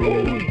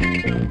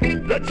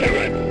macaroon. Let's hear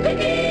it.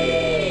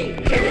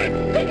 Cookie! Hear it.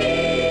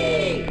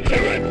 Cookie!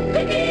 Hear it.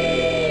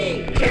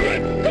 Cookie! Hear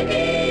it.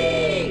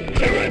 Cookie!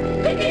 Hear it.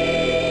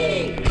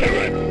 Cookie! Hear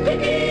it.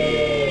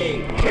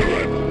 Cookie! Hear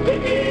it.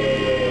 Cookie!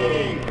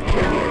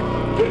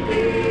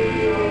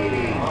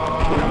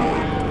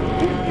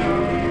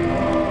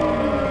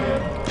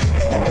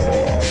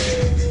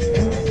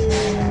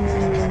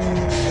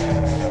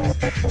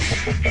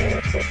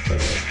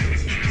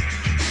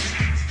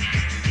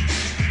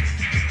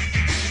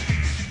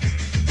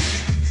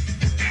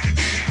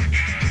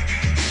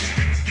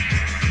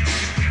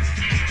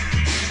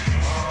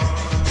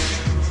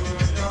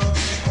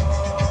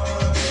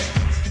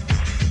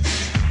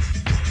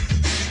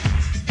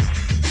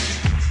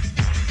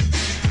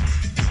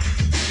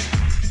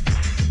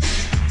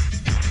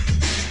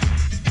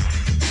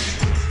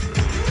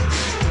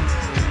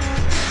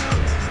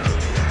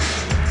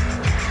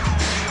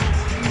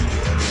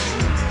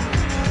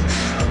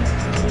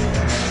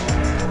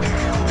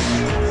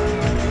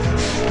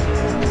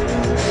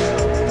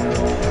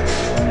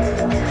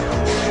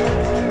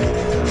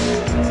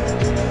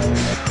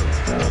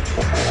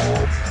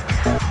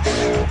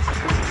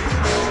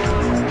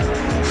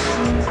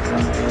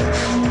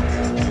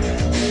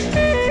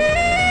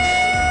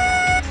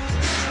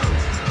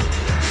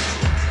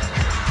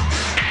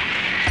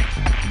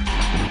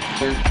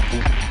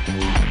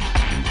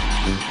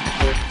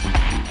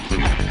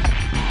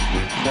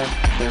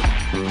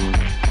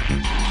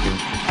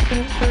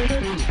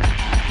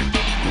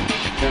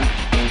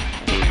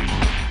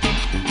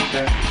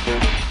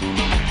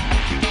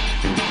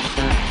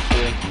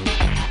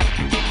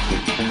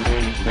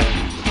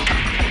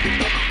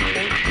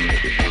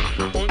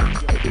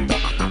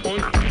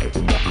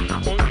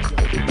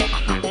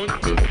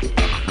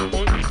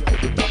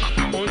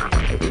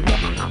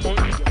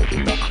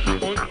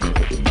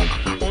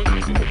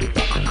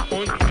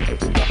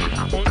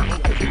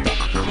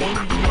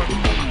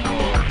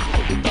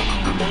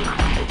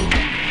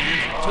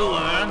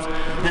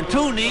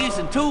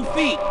 and 2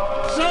 feet.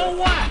 So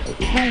what?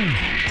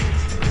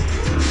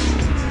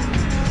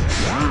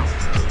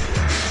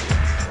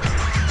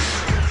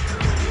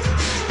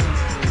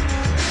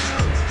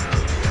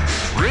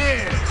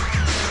 Red,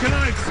 can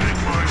I sing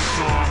my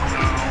song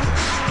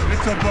now?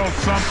 It's about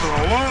something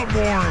a lot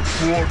more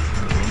important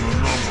than the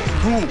number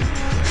 2.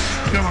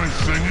 Can I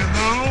sing it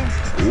now?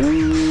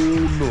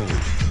 Oh, no.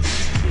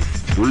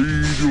 I'm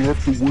afraid you'll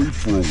have to wait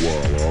for a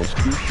while,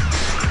 Oscar.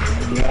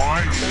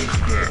 Why is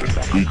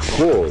that?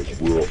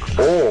 Because we're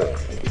all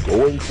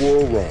going for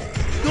a ride.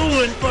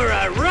 Going for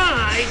a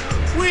ride?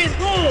 With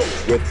who?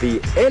 With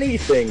the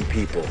anything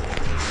people.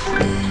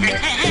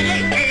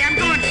 Hey, I'm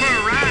going for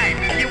a ride.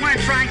 You want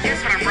to try and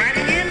guess what I'm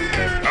riding in?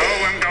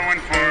 Oh, I'm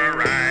going for a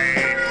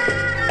ride.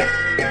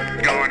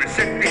 Gonna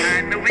sit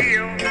behind the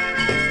wheel.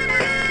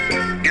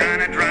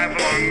 Gonna drive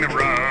along the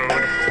road.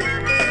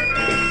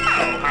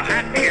 Oh, how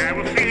happy I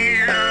will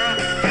feel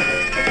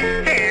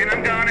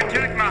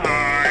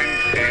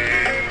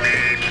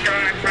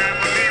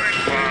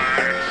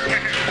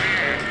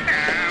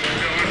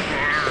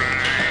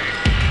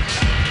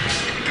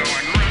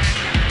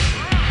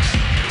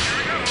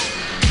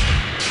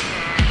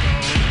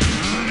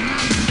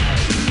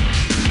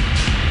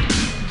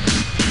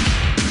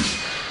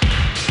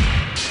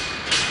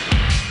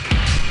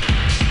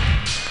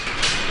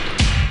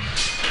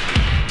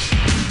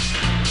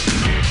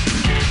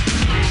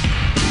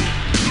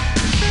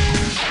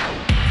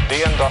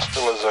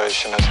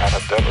industrialization has had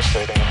a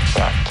devastating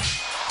effect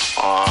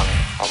on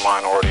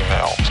minority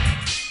males.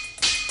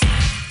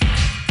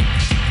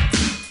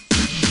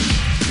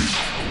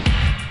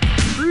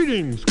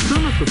 Greetings,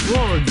 Kermit the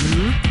Frog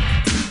here.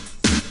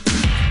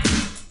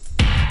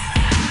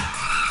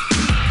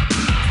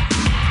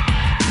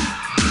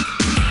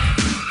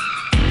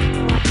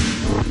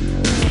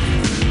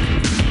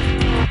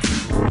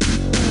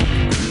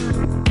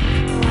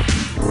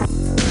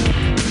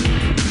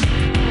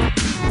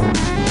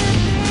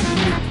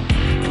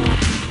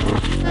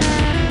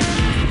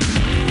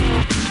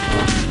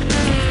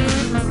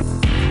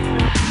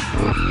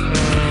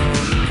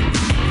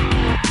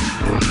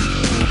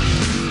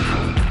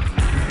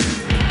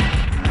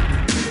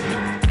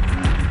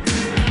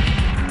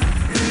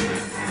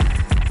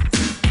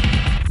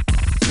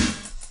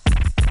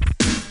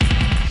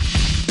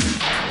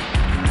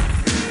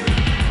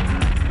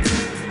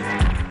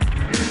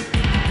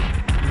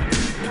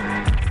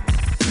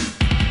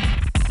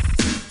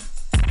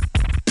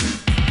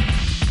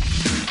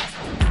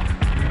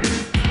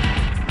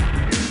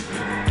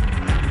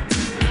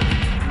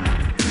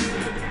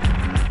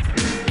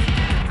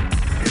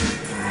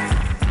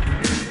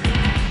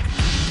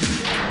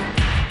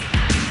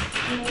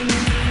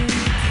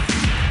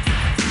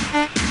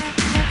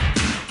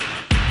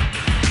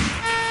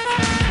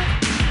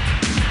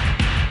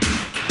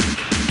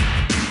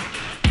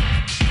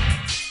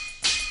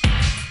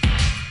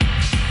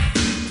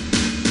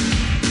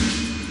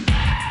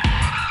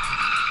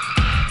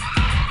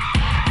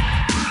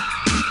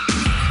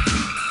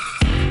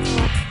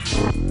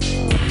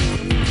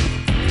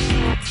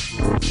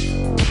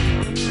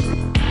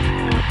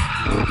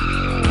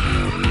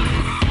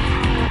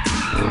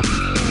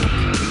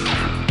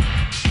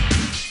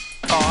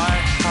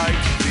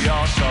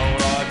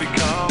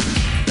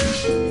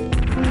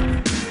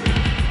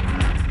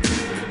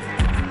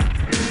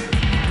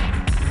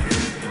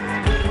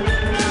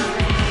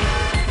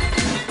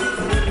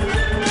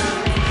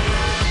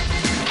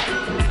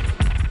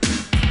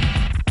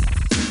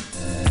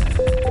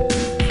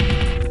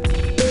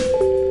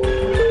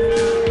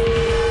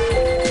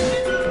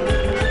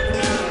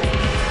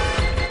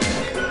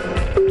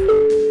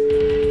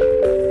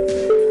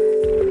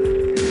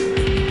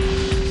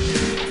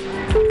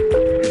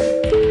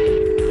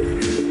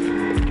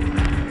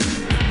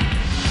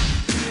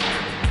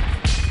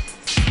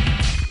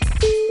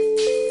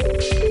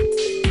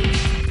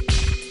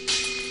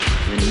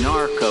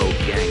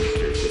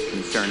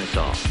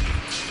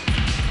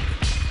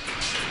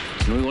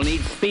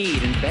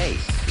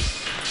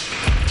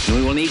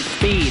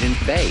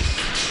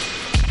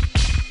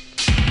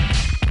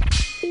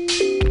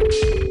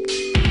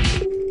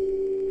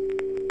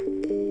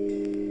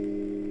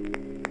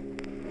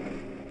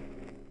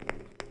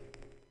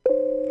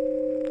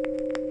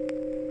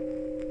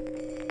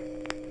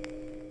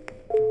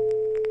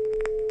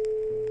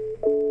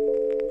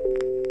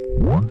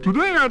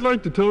 Today I'd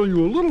like to tell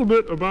you a little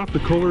bit about the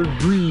color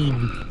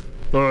green.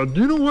 Do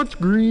you know what's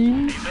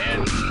green?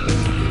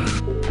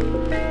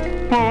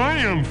 Well, I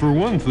am, for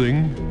one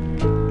thing.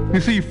 You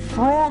see,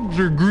 frogs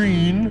are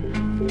green,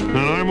 and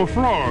I'm a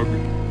frog.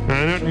 And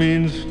that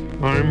means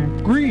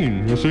I'm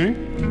green, you see?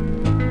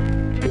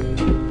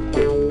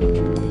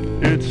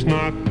 It's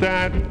not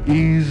that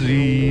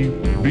easy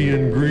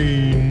being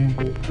green.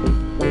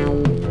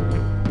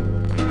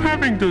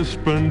 Having to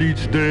spend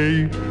each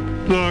day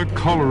the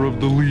color of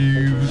the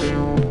leaves,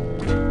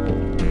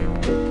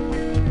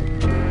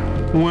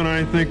 when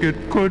I think it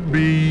could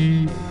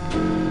be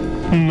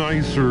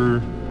nicer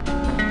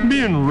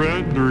being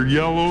red or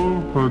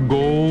yellow or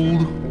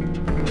gold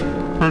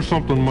or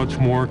something much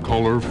more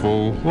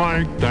colorful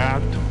like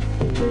that.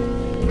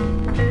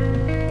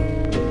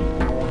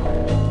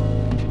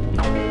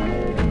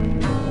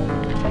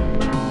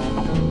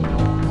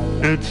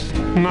 It's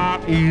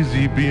not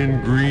easy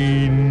being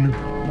green.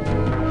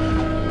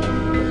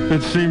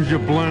 It seems you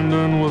blend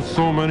in with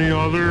so many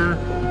other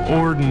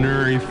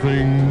ordinary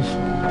things,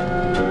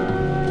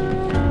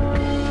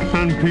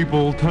 and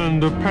people tend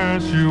to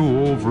pass you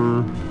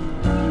over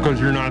because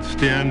you're not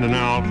standing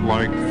out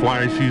like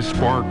flashy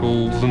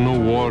sparkles in the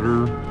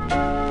water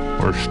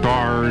or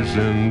stars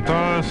in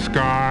the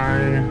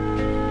sky.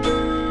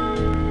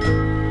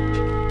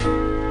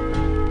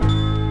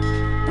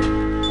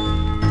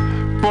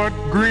 But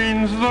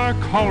green's the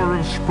color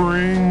of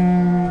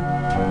spring,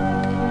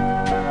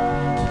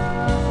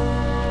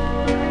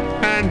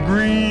 and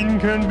green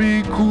can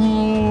be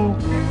cool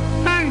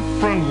and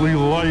friendly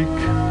like,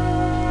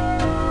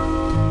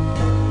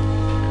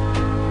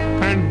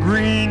 and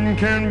green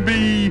can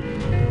be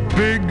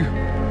big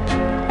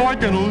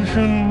like an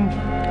ocean,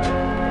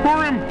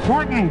 or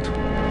important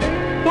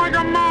like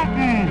a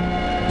mountain,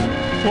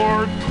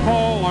 or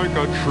tall like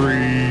a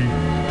tree.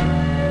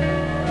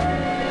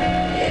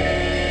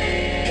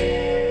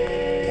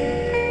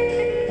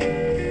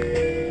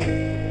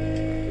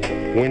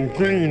 When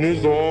green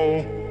is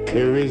all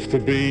there is to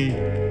be,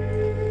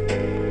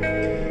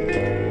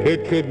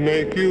 it could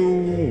make you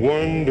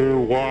wonder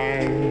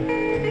why.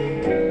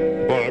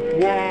 But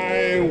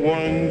why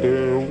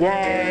wonder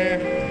why?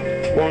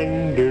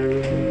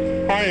 wonder.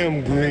 I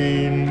am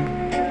green,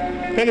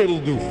 and it'll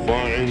do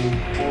fine.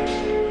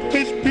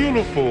 It's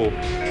beautiful,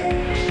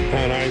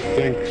 and I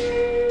think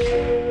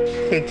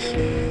it's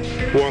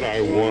what I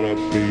want to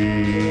be.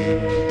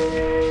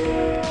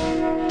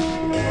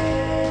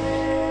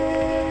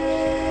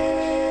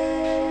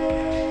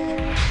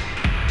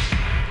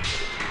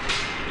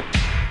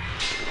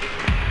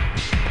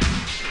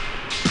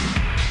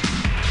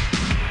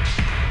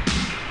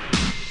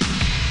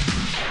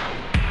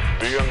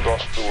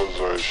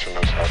 Deindustrialization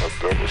has had a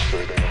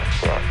devastating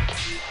effect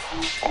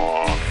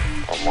on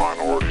a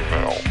minority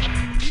males.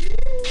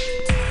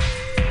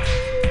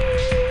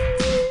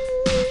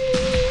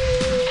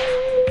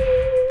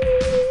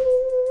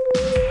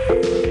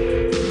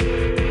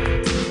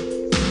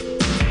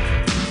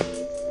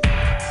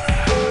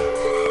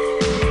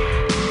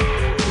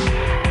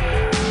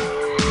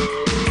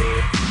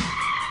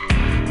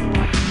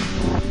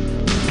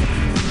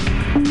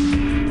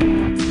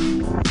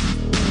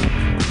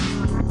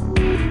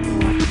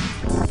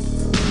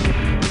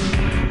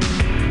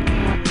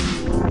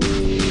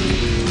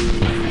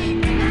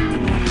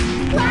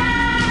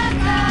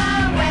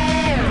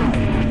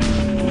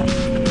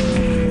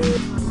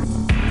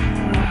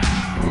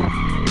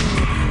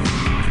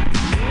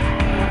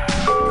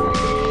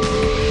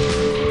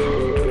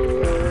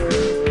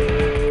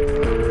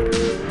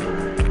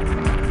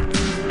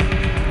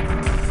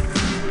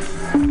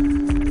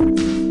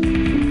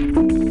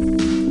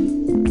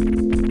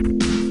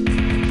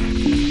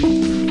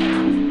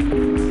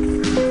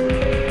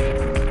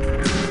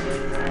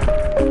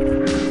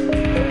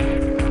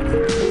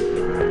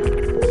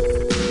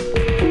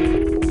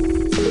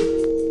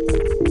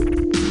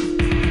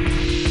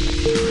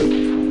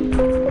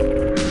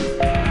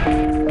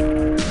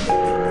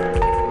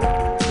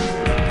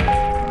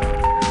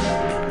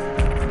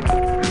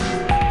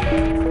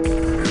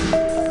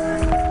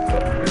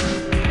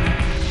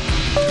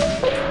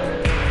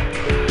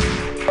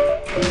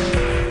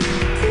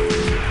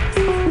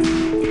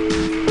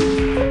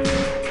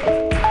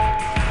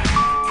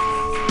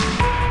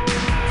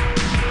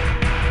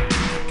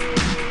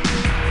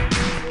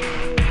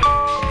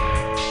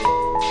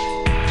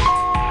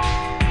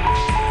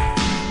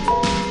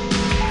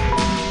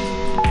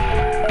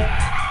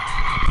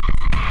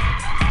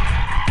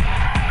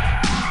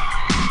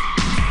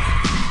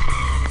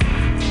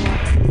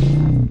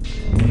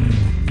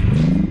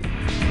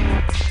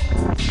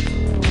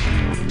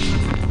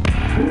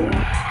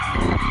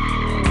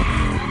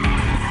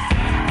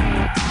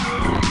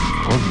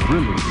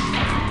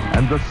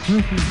 The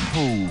sniffy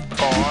toad,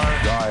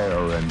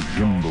 gyre and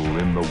gimble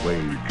in the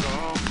waves.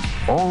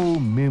 All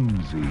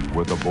mimsy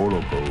were the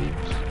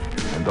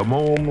borogos, and the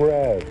mome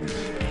rags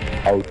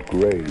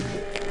outgrade.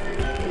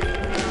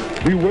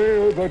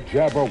 Beware the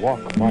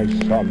jabberwock, my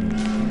son,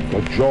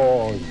 the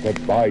jaws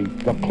that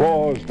bite, the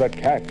claws that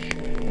catch.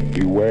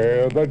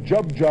 Beware the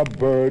jub-jub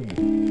bird,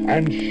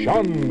 and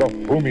shun the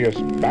frumious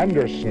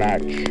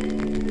bandersnatch.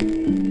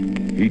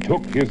 He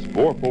took his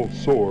vorpal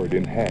sword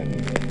in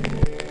hand.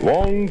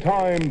 Long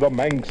time the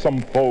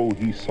manxome foe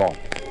he sought.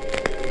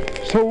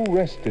 So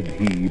rested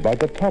he by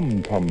the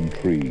tum-tum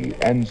tree,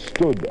 and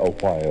stood a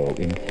while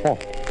in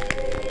thought.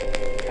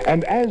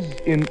 And as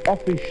in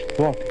uffish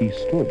thought he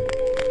stood,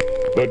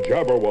 the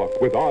jabberwock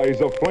with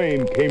eyes of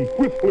flame came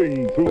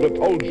whiffling through the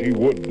tulgey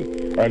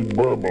wood, and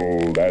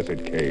burbled as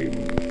it came.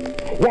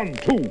 1,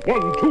 2,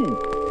 1,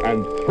 2,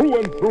 and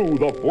through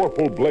the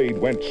vorpal blade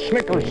went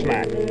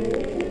snicker-snack.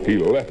 He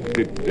left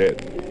it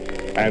dead,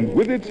 and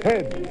with its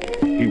head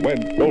he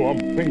went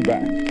galumphing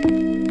back.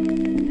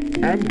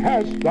 And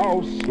hast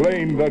thou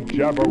slain the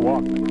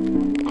jabberwock?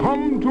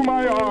 Come to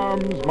my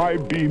arms, my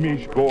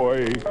beamish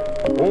boy.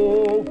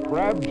 Oh,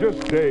 Frab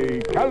just stay,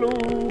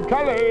 Calloo,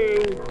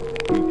 Calais,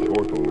 he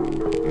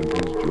chortled in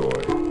his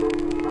joy.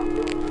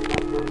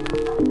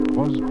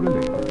 'Twas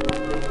brilliant,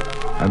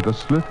 and the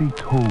slithy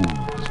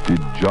toads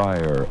did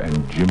gyre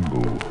and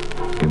gimble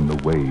in the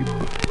wabe.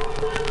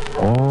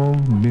 All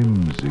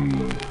mimsy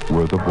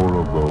were the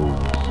borogos,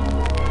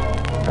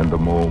 and the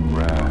mome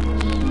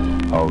rats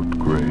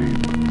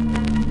outgrabe.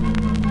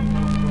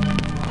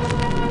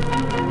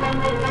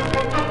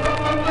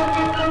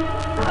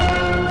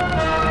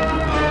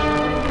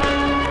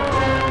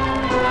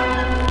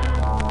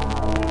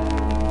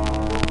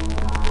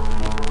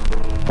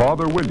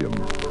 Father William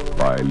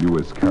by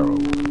Lewis Carroll.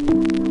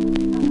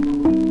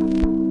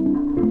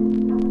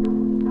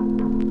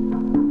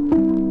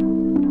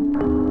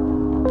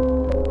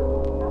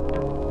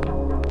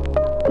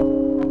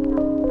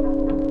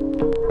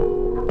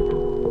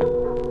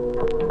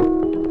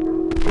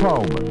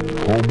 Plowman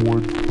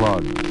homeward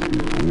plods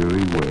his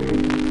weary way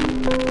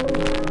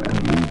and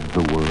leaves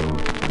the world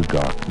to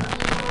darkness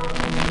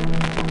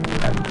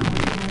and to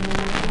me.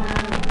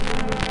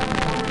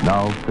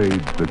 Now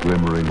fades the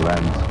glimmering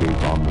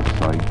landscape on the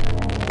sight,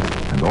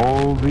 and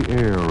all the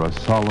air a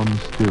solemn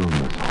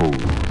stillness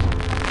holds,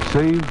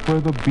 save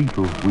where the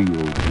beetle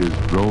wheels his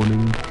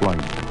droning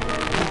flight,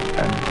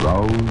 and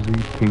drowsy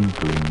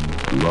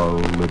tinklings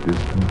lull the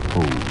distant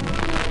folds.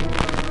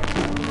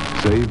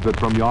 save that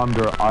from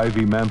yonder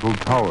ivy-mantled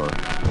tower,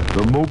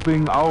 the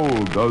moping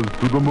owl does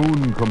to the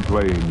moon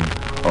complain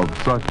of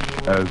such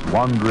as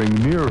wandering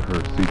near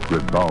her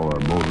secret bower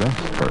molest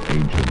her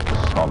ancient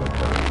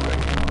solitary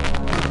reign.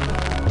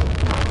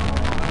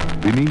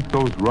 Beneath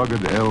those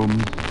rugged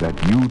elms that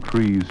yew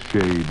trees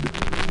shade,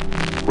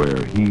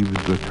 where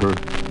heaves the turf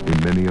in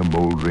many a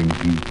moldering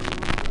heap,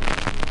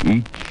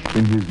 each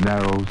in his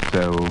narrow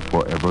cell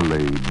forever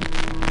laid,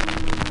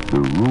 the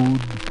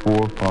rude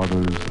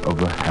forefathers of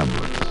the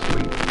hamlet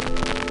sleep.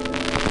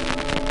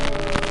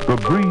 The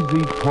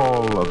breezy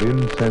call of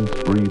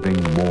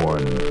incense-breathing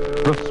morn,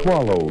 the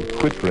swallow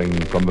twittering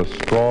from the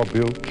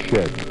straw-built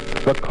shed,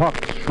 the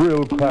cock's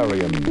shrill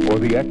clarion or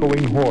the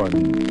echoing horn,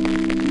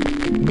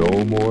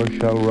 no more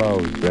shall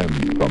rouse them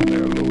from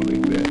their lowly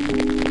bed.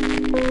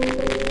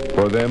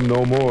 For them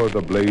no more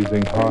the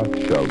blazing hearth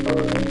shall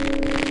burn,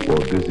 or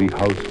busy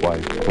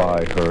housewife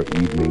ply her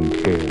evening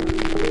care.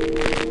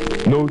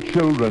 No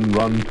children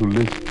run to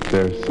lisp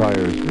their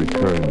sire's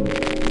return,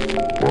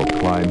 or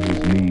climb his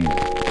knees,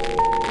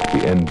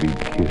 the envied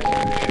kiss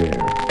to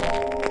share.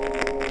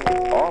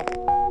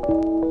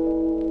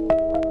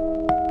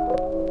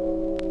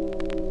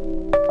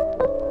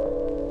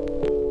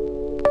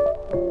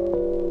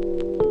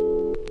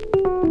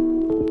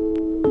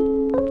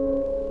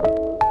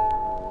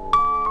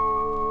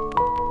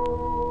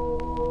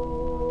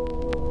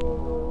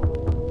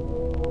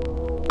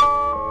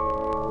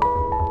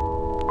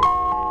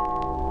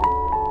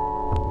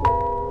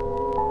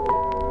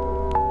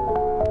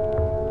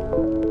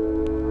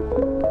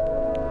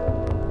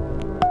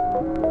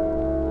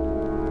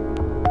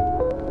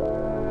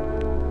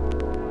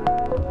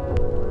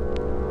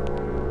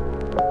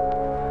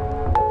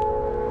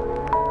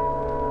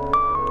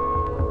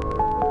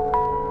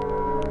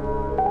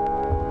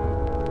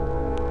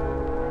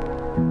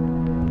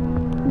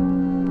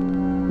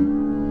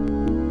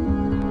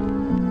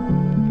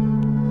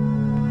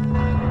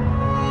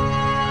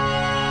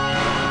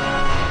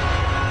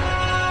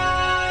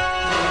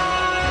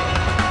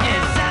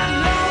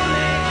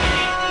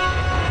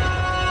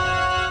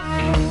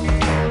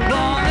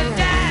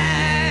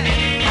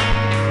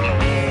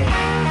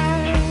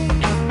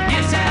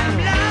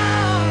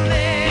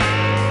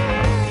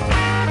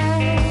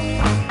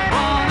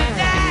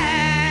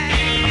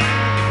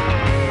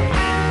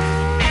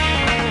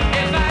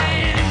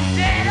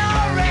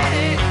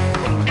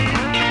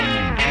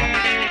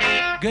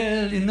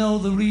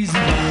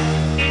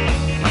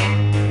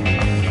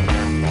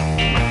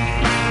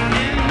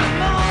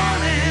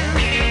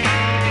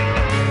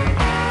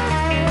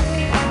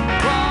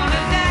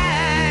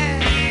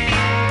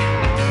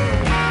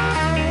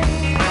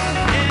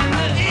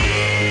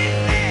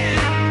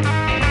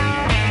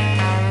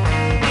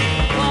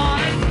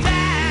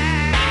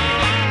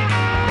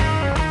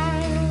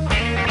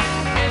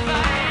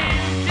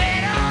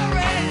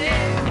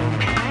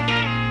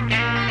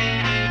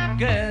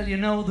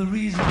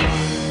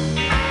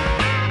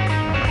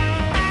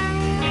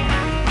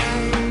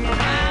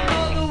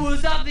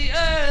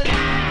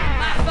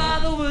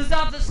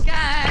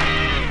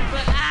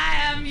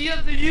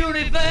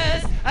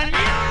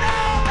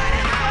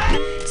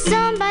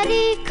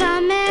 Somebody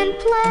come and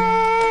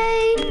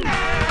play.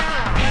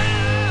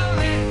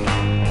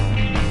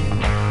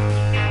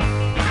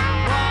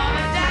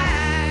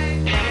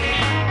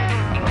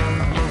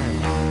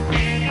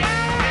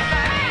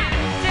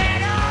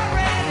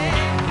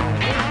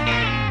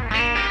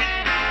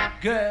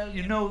 Girl,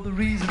 you know the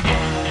reason.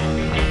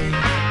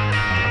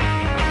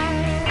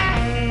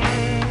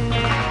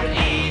 The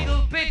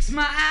eagle picks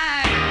my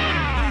eye,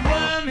 the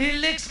worm he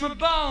licks my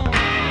bone.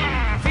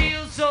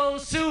 Feel so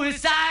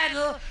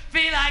suicidal,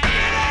 feel like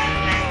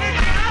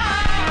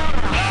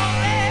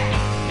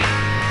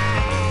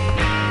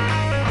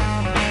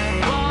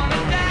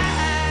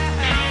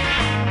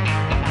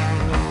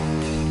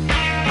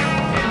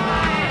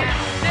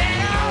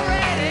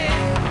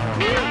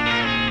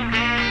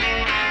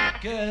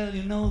girl,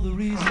 you know the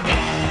reason.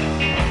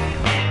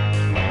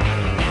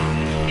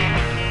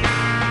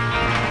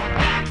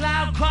 That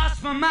cloud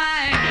crossed my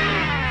mind,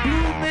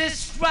 blue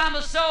mist round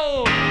my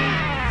soul.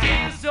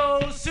 Feel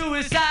so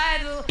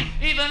suicidal,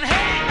 even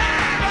hate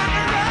my rock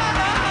and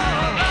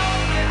roll.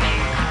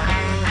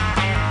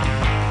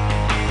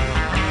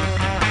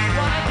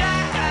 Wanna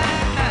die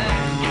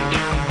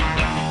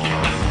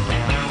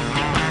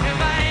if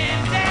I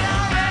ain't dead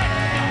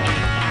already.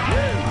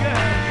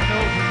 Girl, you know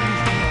the reason.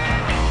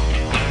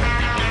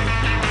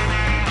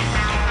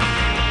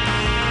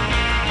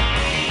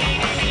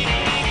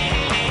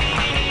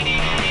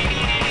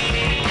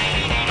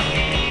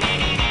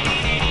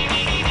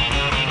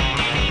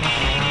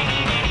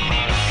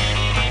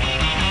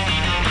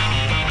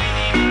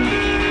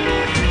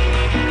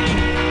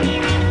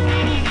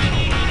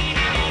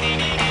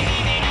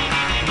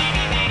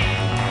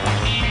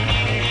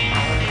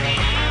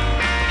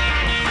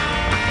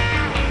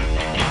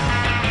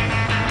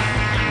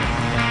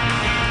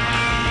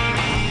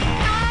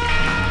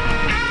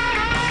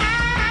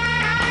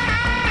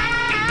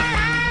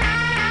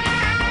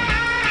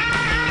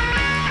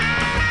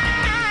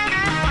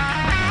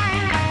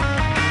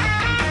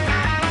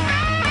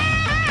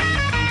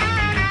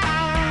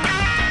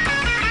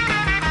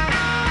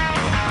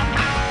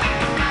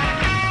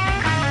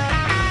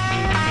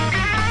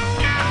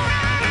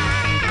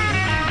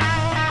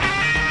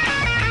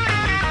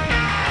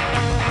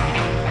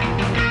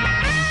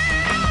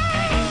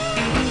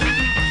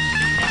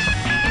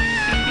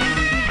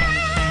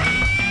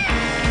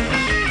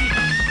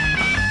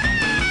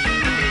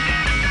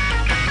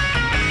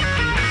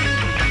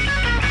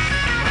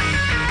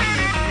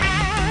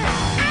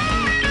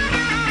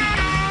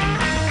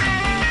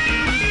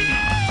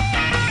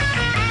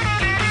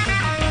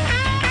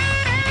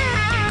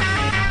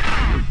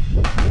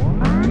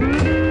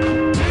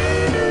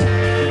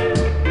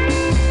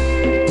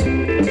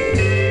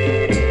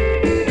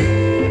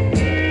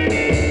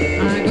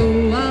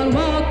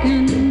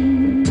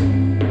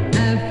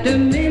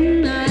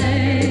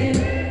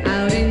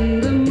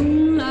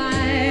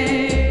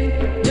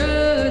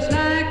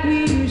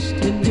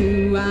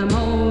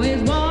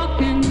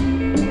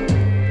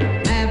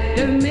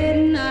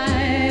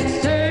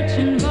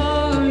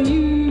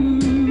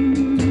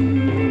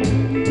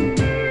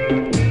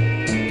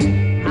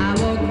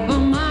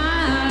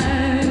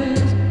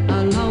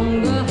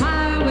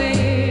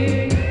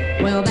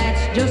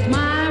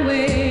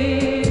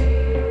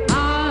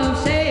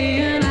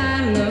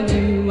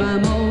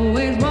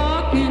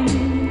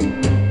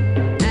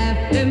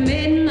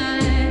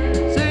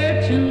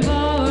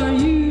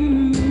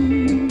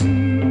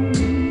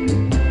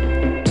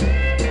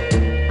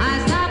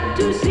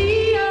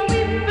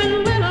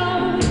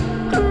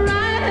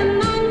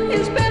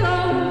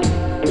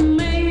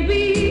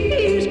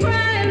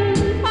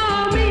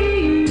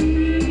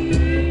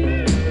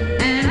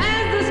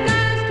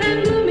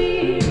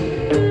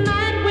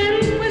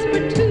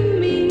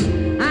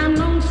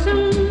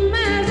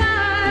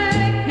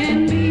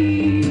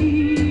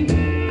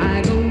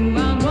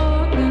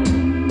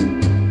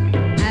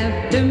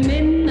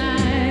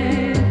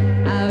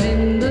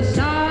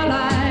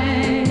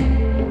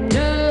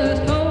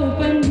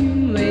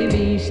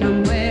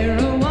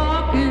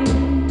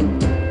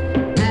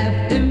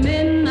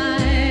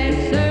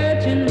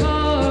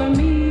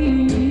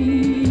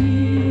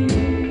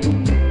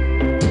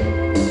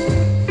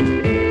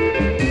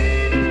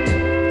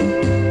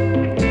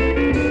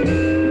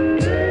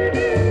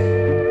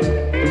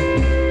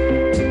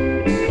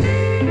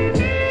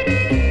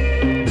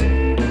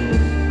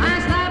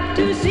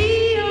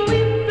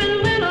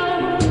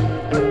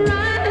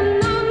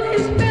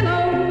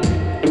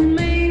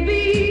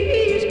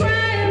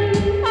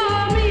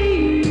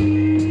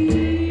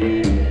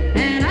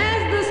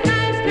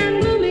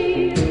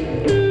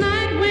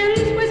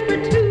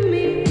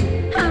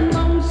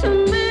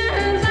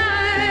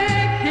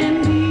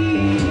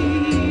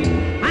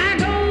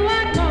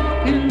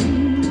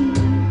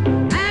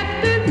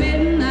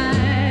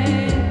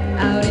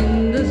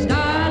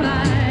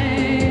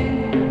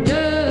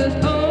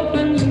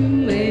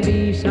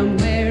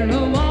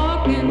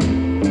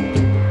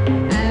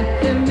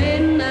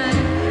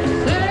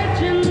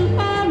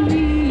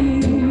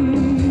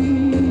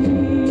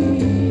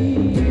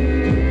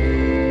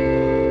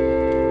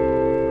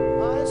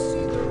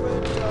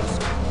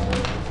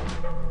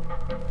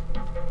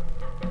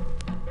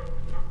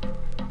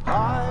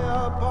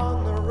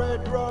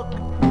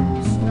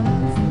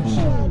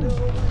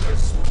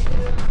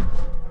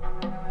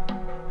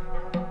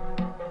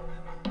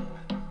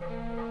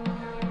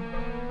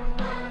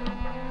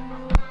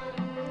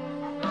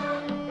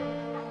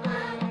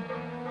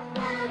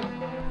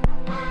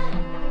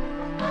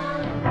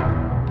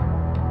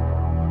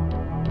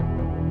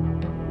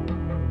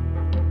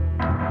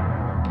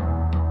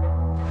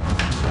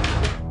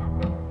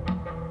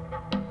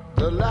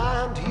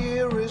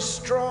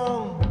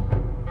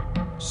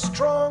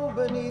 strong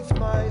beneath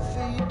my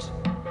feet.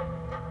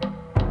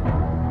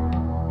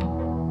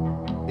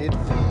 It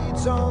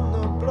feeds on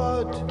the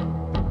blood,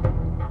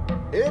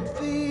 it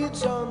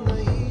feeds on the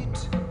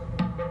heat.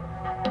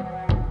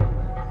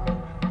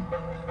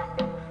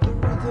 The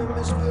rhythm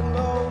is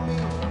below me,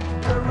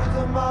 the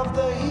rhythm of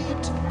the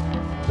heat.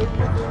 The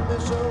rhythm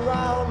is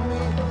around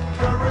me,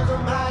 the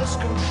rhythm has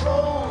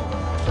control.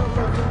 The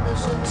rhythm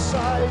is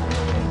inside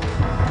me,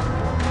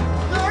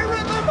 the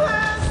rhythm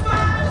has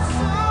my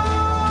soul.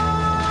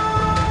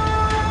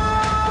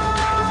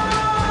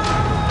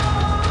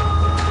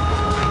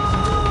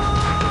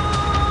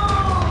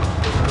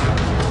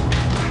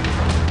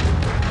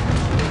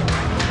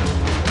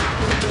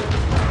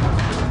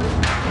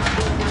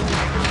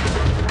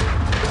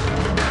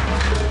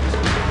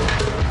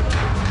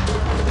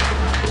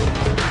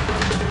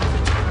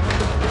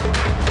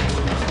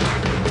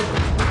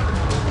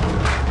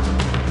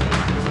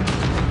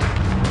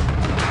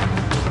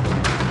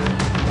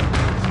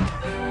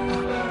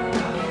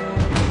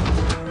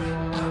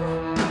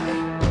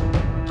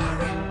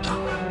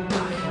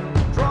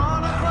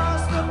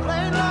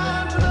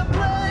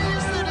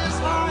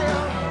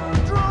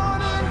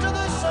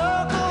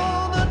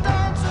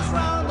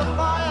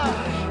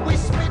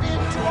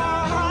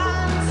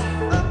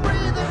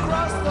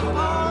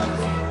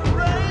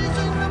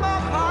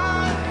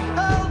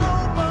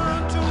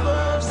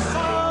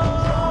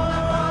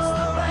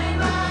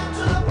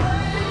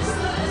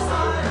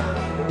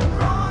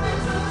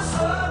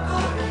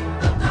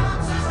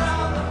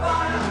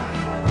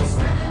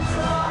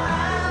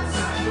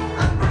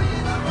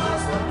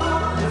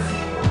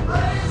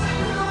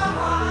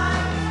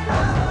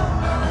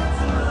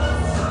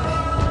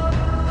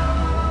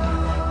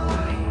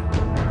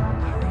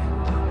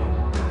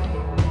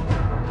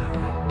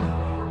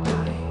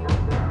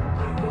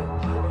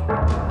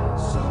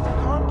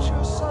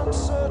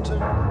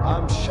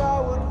 I'm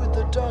showered with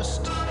the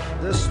dust,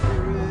 the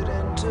spirit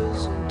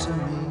enters into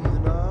me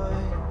and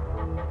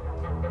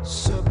I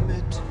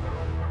submit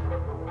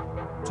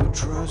to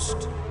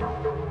trust.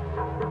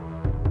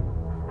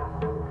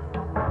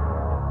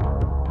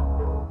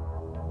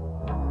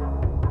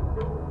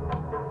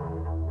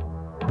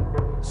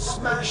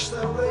 Smash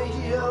the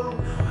radio,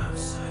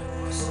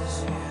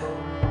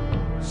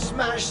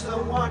 smash the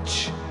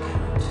watch,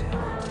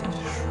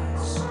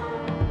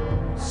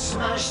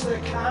 smash the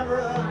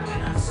camera.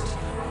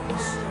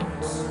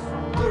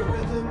 The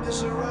rhythm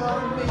is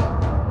around me,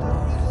 the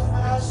rhythm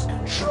has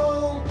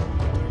control,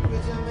 the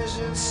rhythm is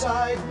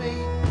inside me,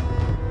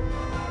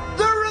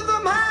 the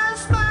rhythm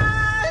has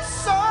my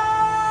soul.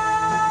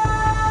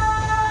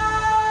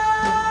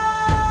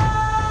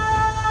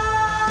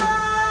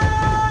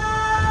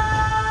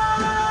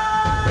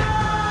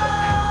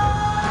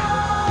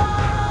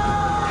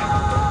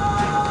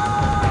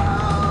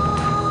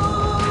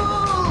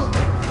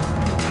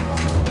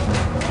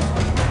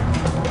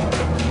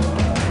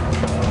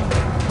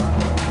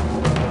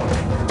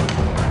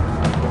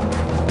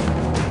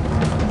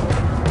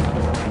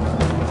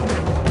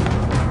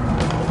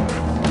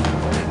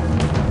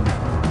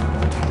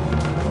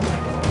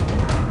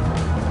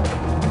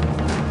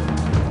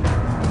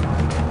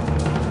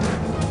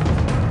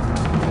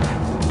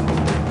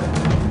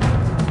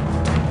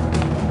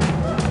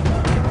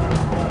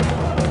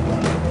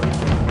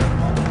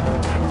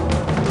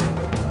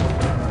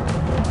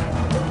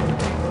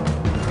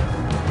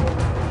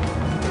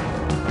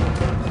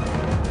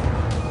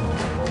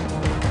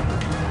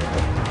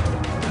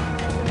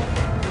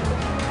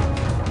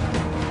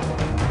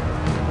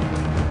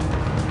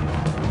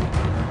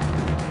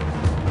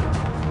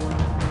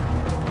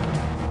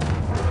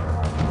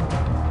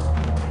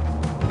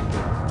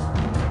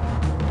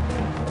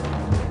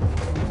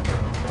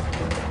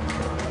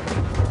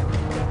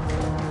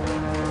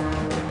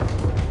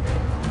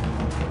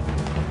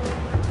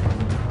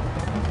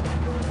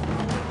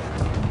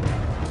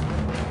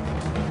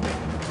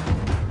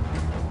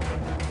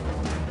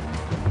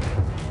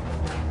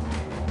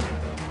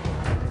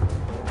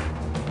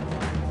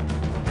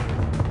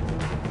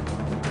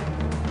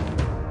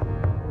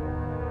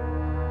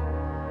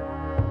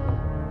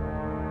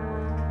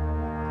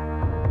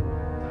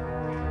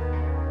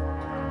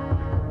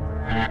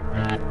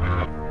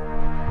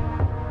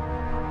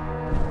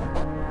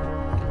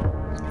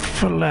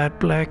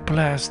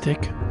 FlatBlackPlastic.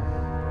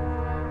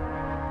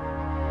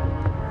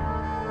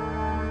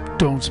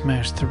 Don't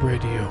smash the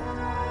radio.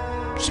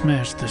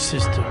 Smash the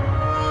system.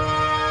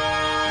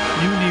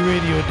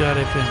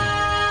 MutinyRadio.fm.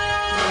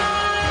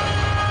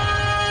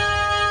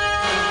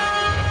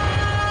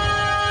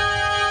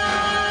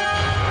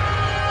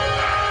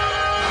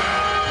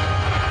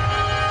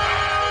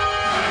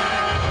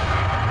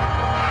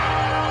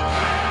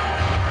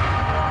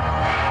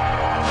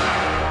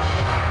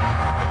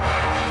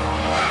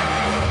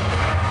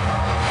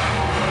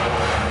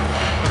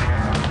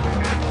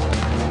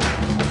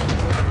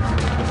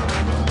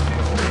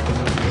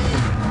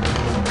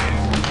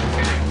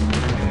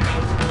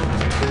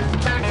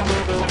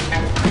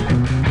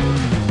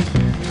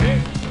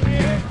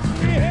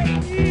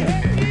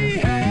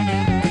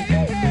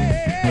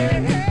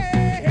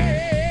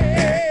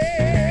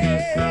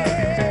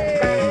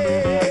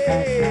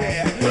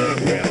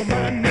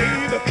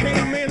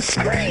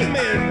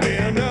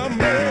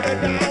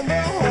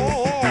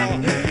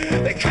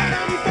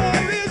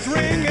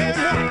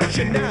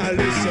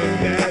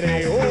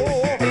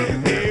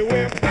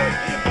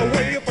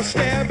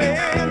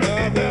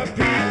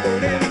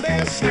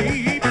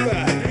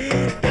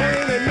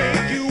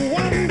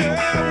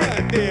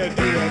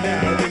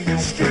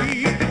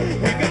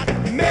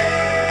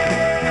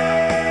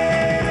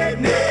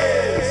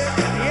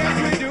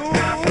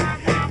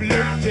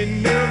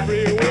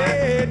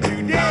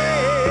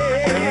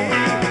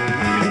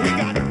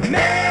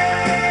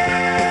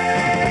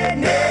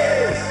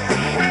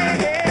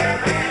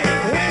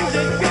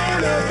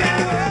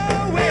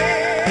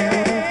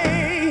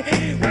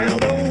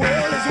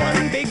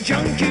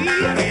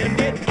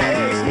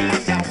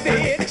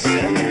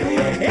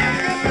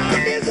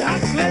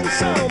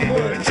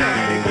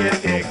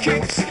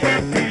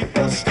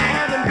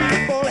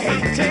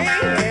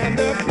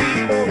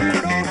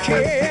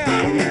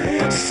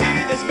 care.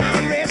 See this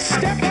boundary,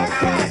 step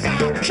across,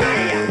 I'll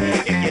kill you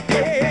if you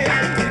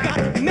dare. We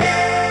got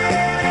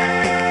madness,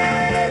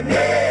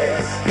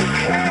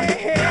 hey,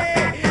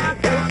 hey,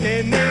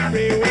 floating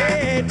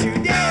everywhere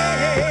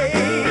today.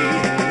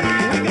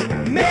 We got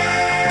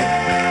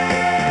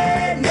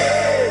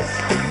madness,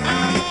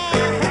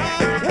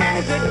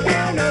 when's it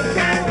gonna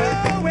go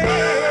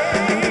away?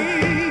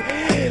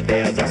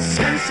 There's a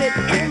sunset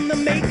in the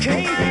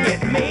making,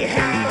 it may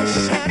happen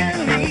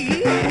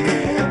suddenly.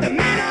 There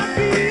may not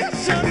be a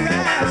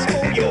sunrise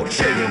for your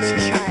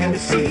children's child to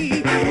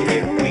see.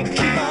 If we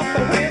keep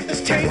up with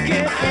this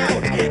taking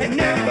out and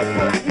never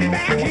putting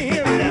back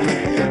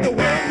in, the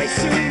world may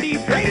soon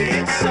degrade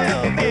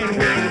itself and we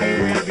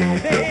will be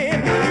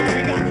then. We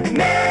got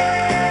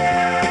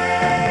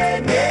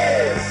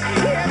madness,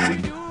 yes we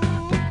do,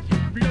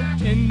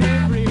 floating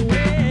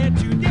everywhere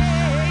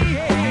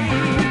today.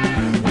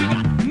 We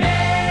got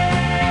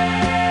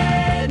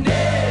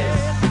madness,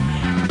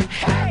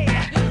 hey,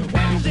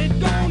 when's it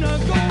gonna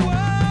go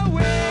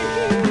away?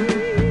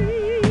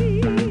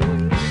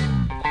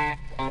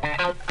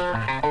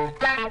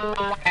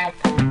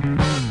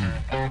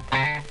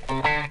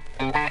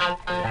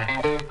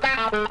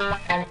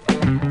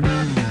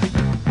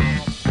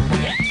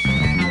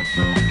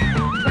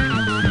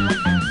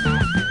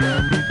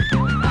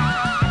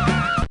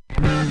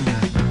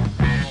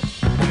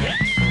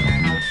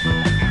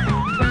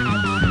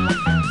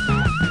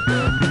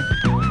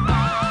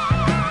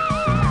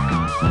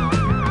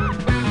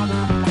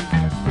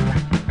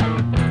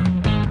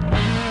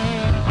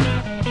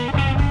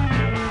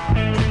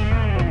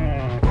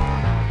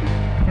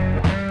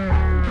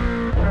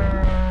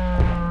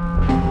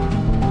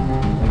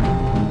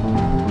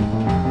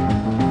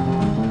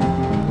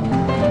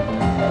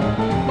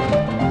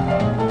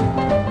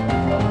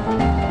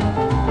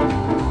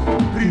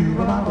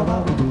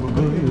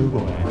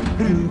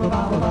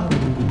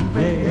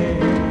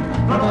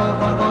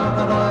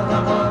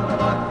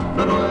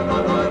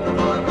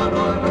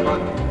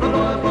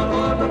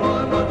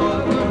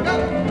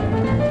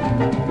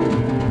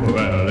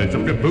 Well, lace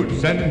up your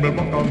boots and we'll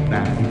walk on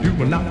down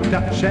to a knocked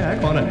out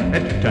shack on the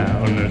edge of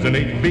town. There's an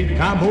 8-beat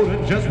combo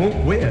that just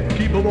won't quit.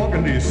 Keep a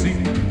walking till you see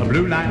a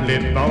blue light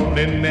lit all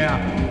in there.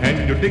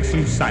 And your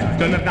Dixon sight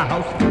done at the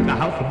house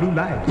of blue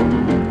lights.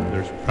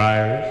 There's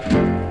Priors,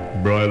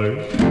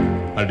 broilers,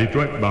 a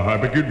Detroit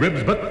barbecued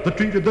ribs, but the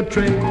treat of the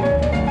trade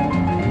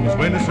is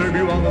when they serve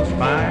you all those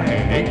fine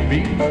 8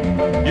 beats.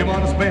 You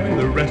want to spend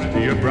the rest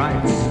of your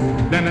brights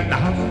then at the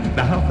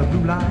house of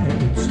blue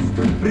lights.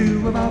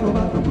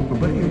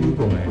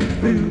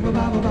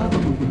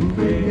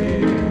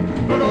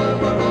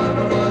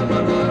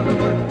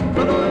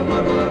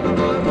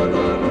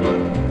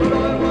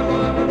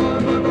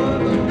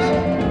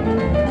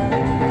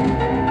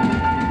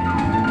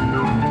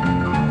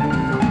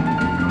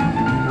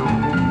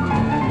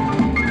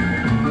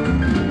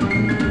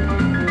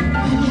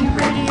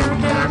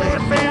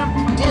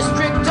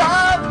 District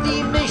of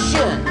the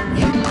Mission,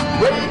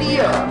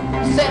 Radio,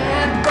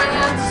 San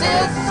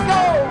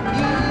Francisco,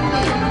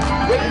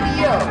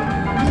 Radio.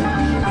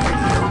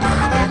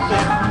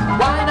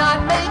 Why not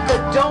make a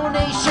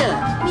donation?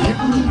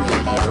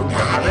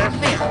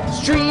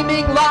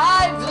 Streaming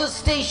live the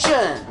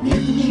station.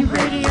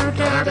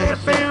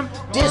 MutinyRadio.fm.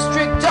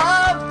 District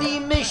of the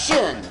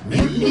Mission,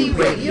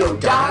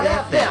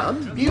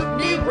 MutinyRadio.fm.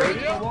 Mutiny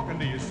Radio.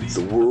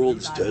 The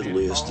world's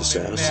deadliest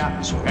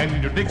assassins are already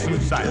dead.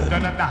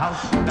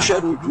 The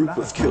shadowy group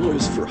of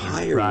killers for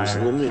hire was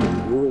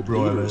eliminating world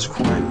leaders,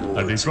 crime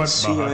lords, and CIA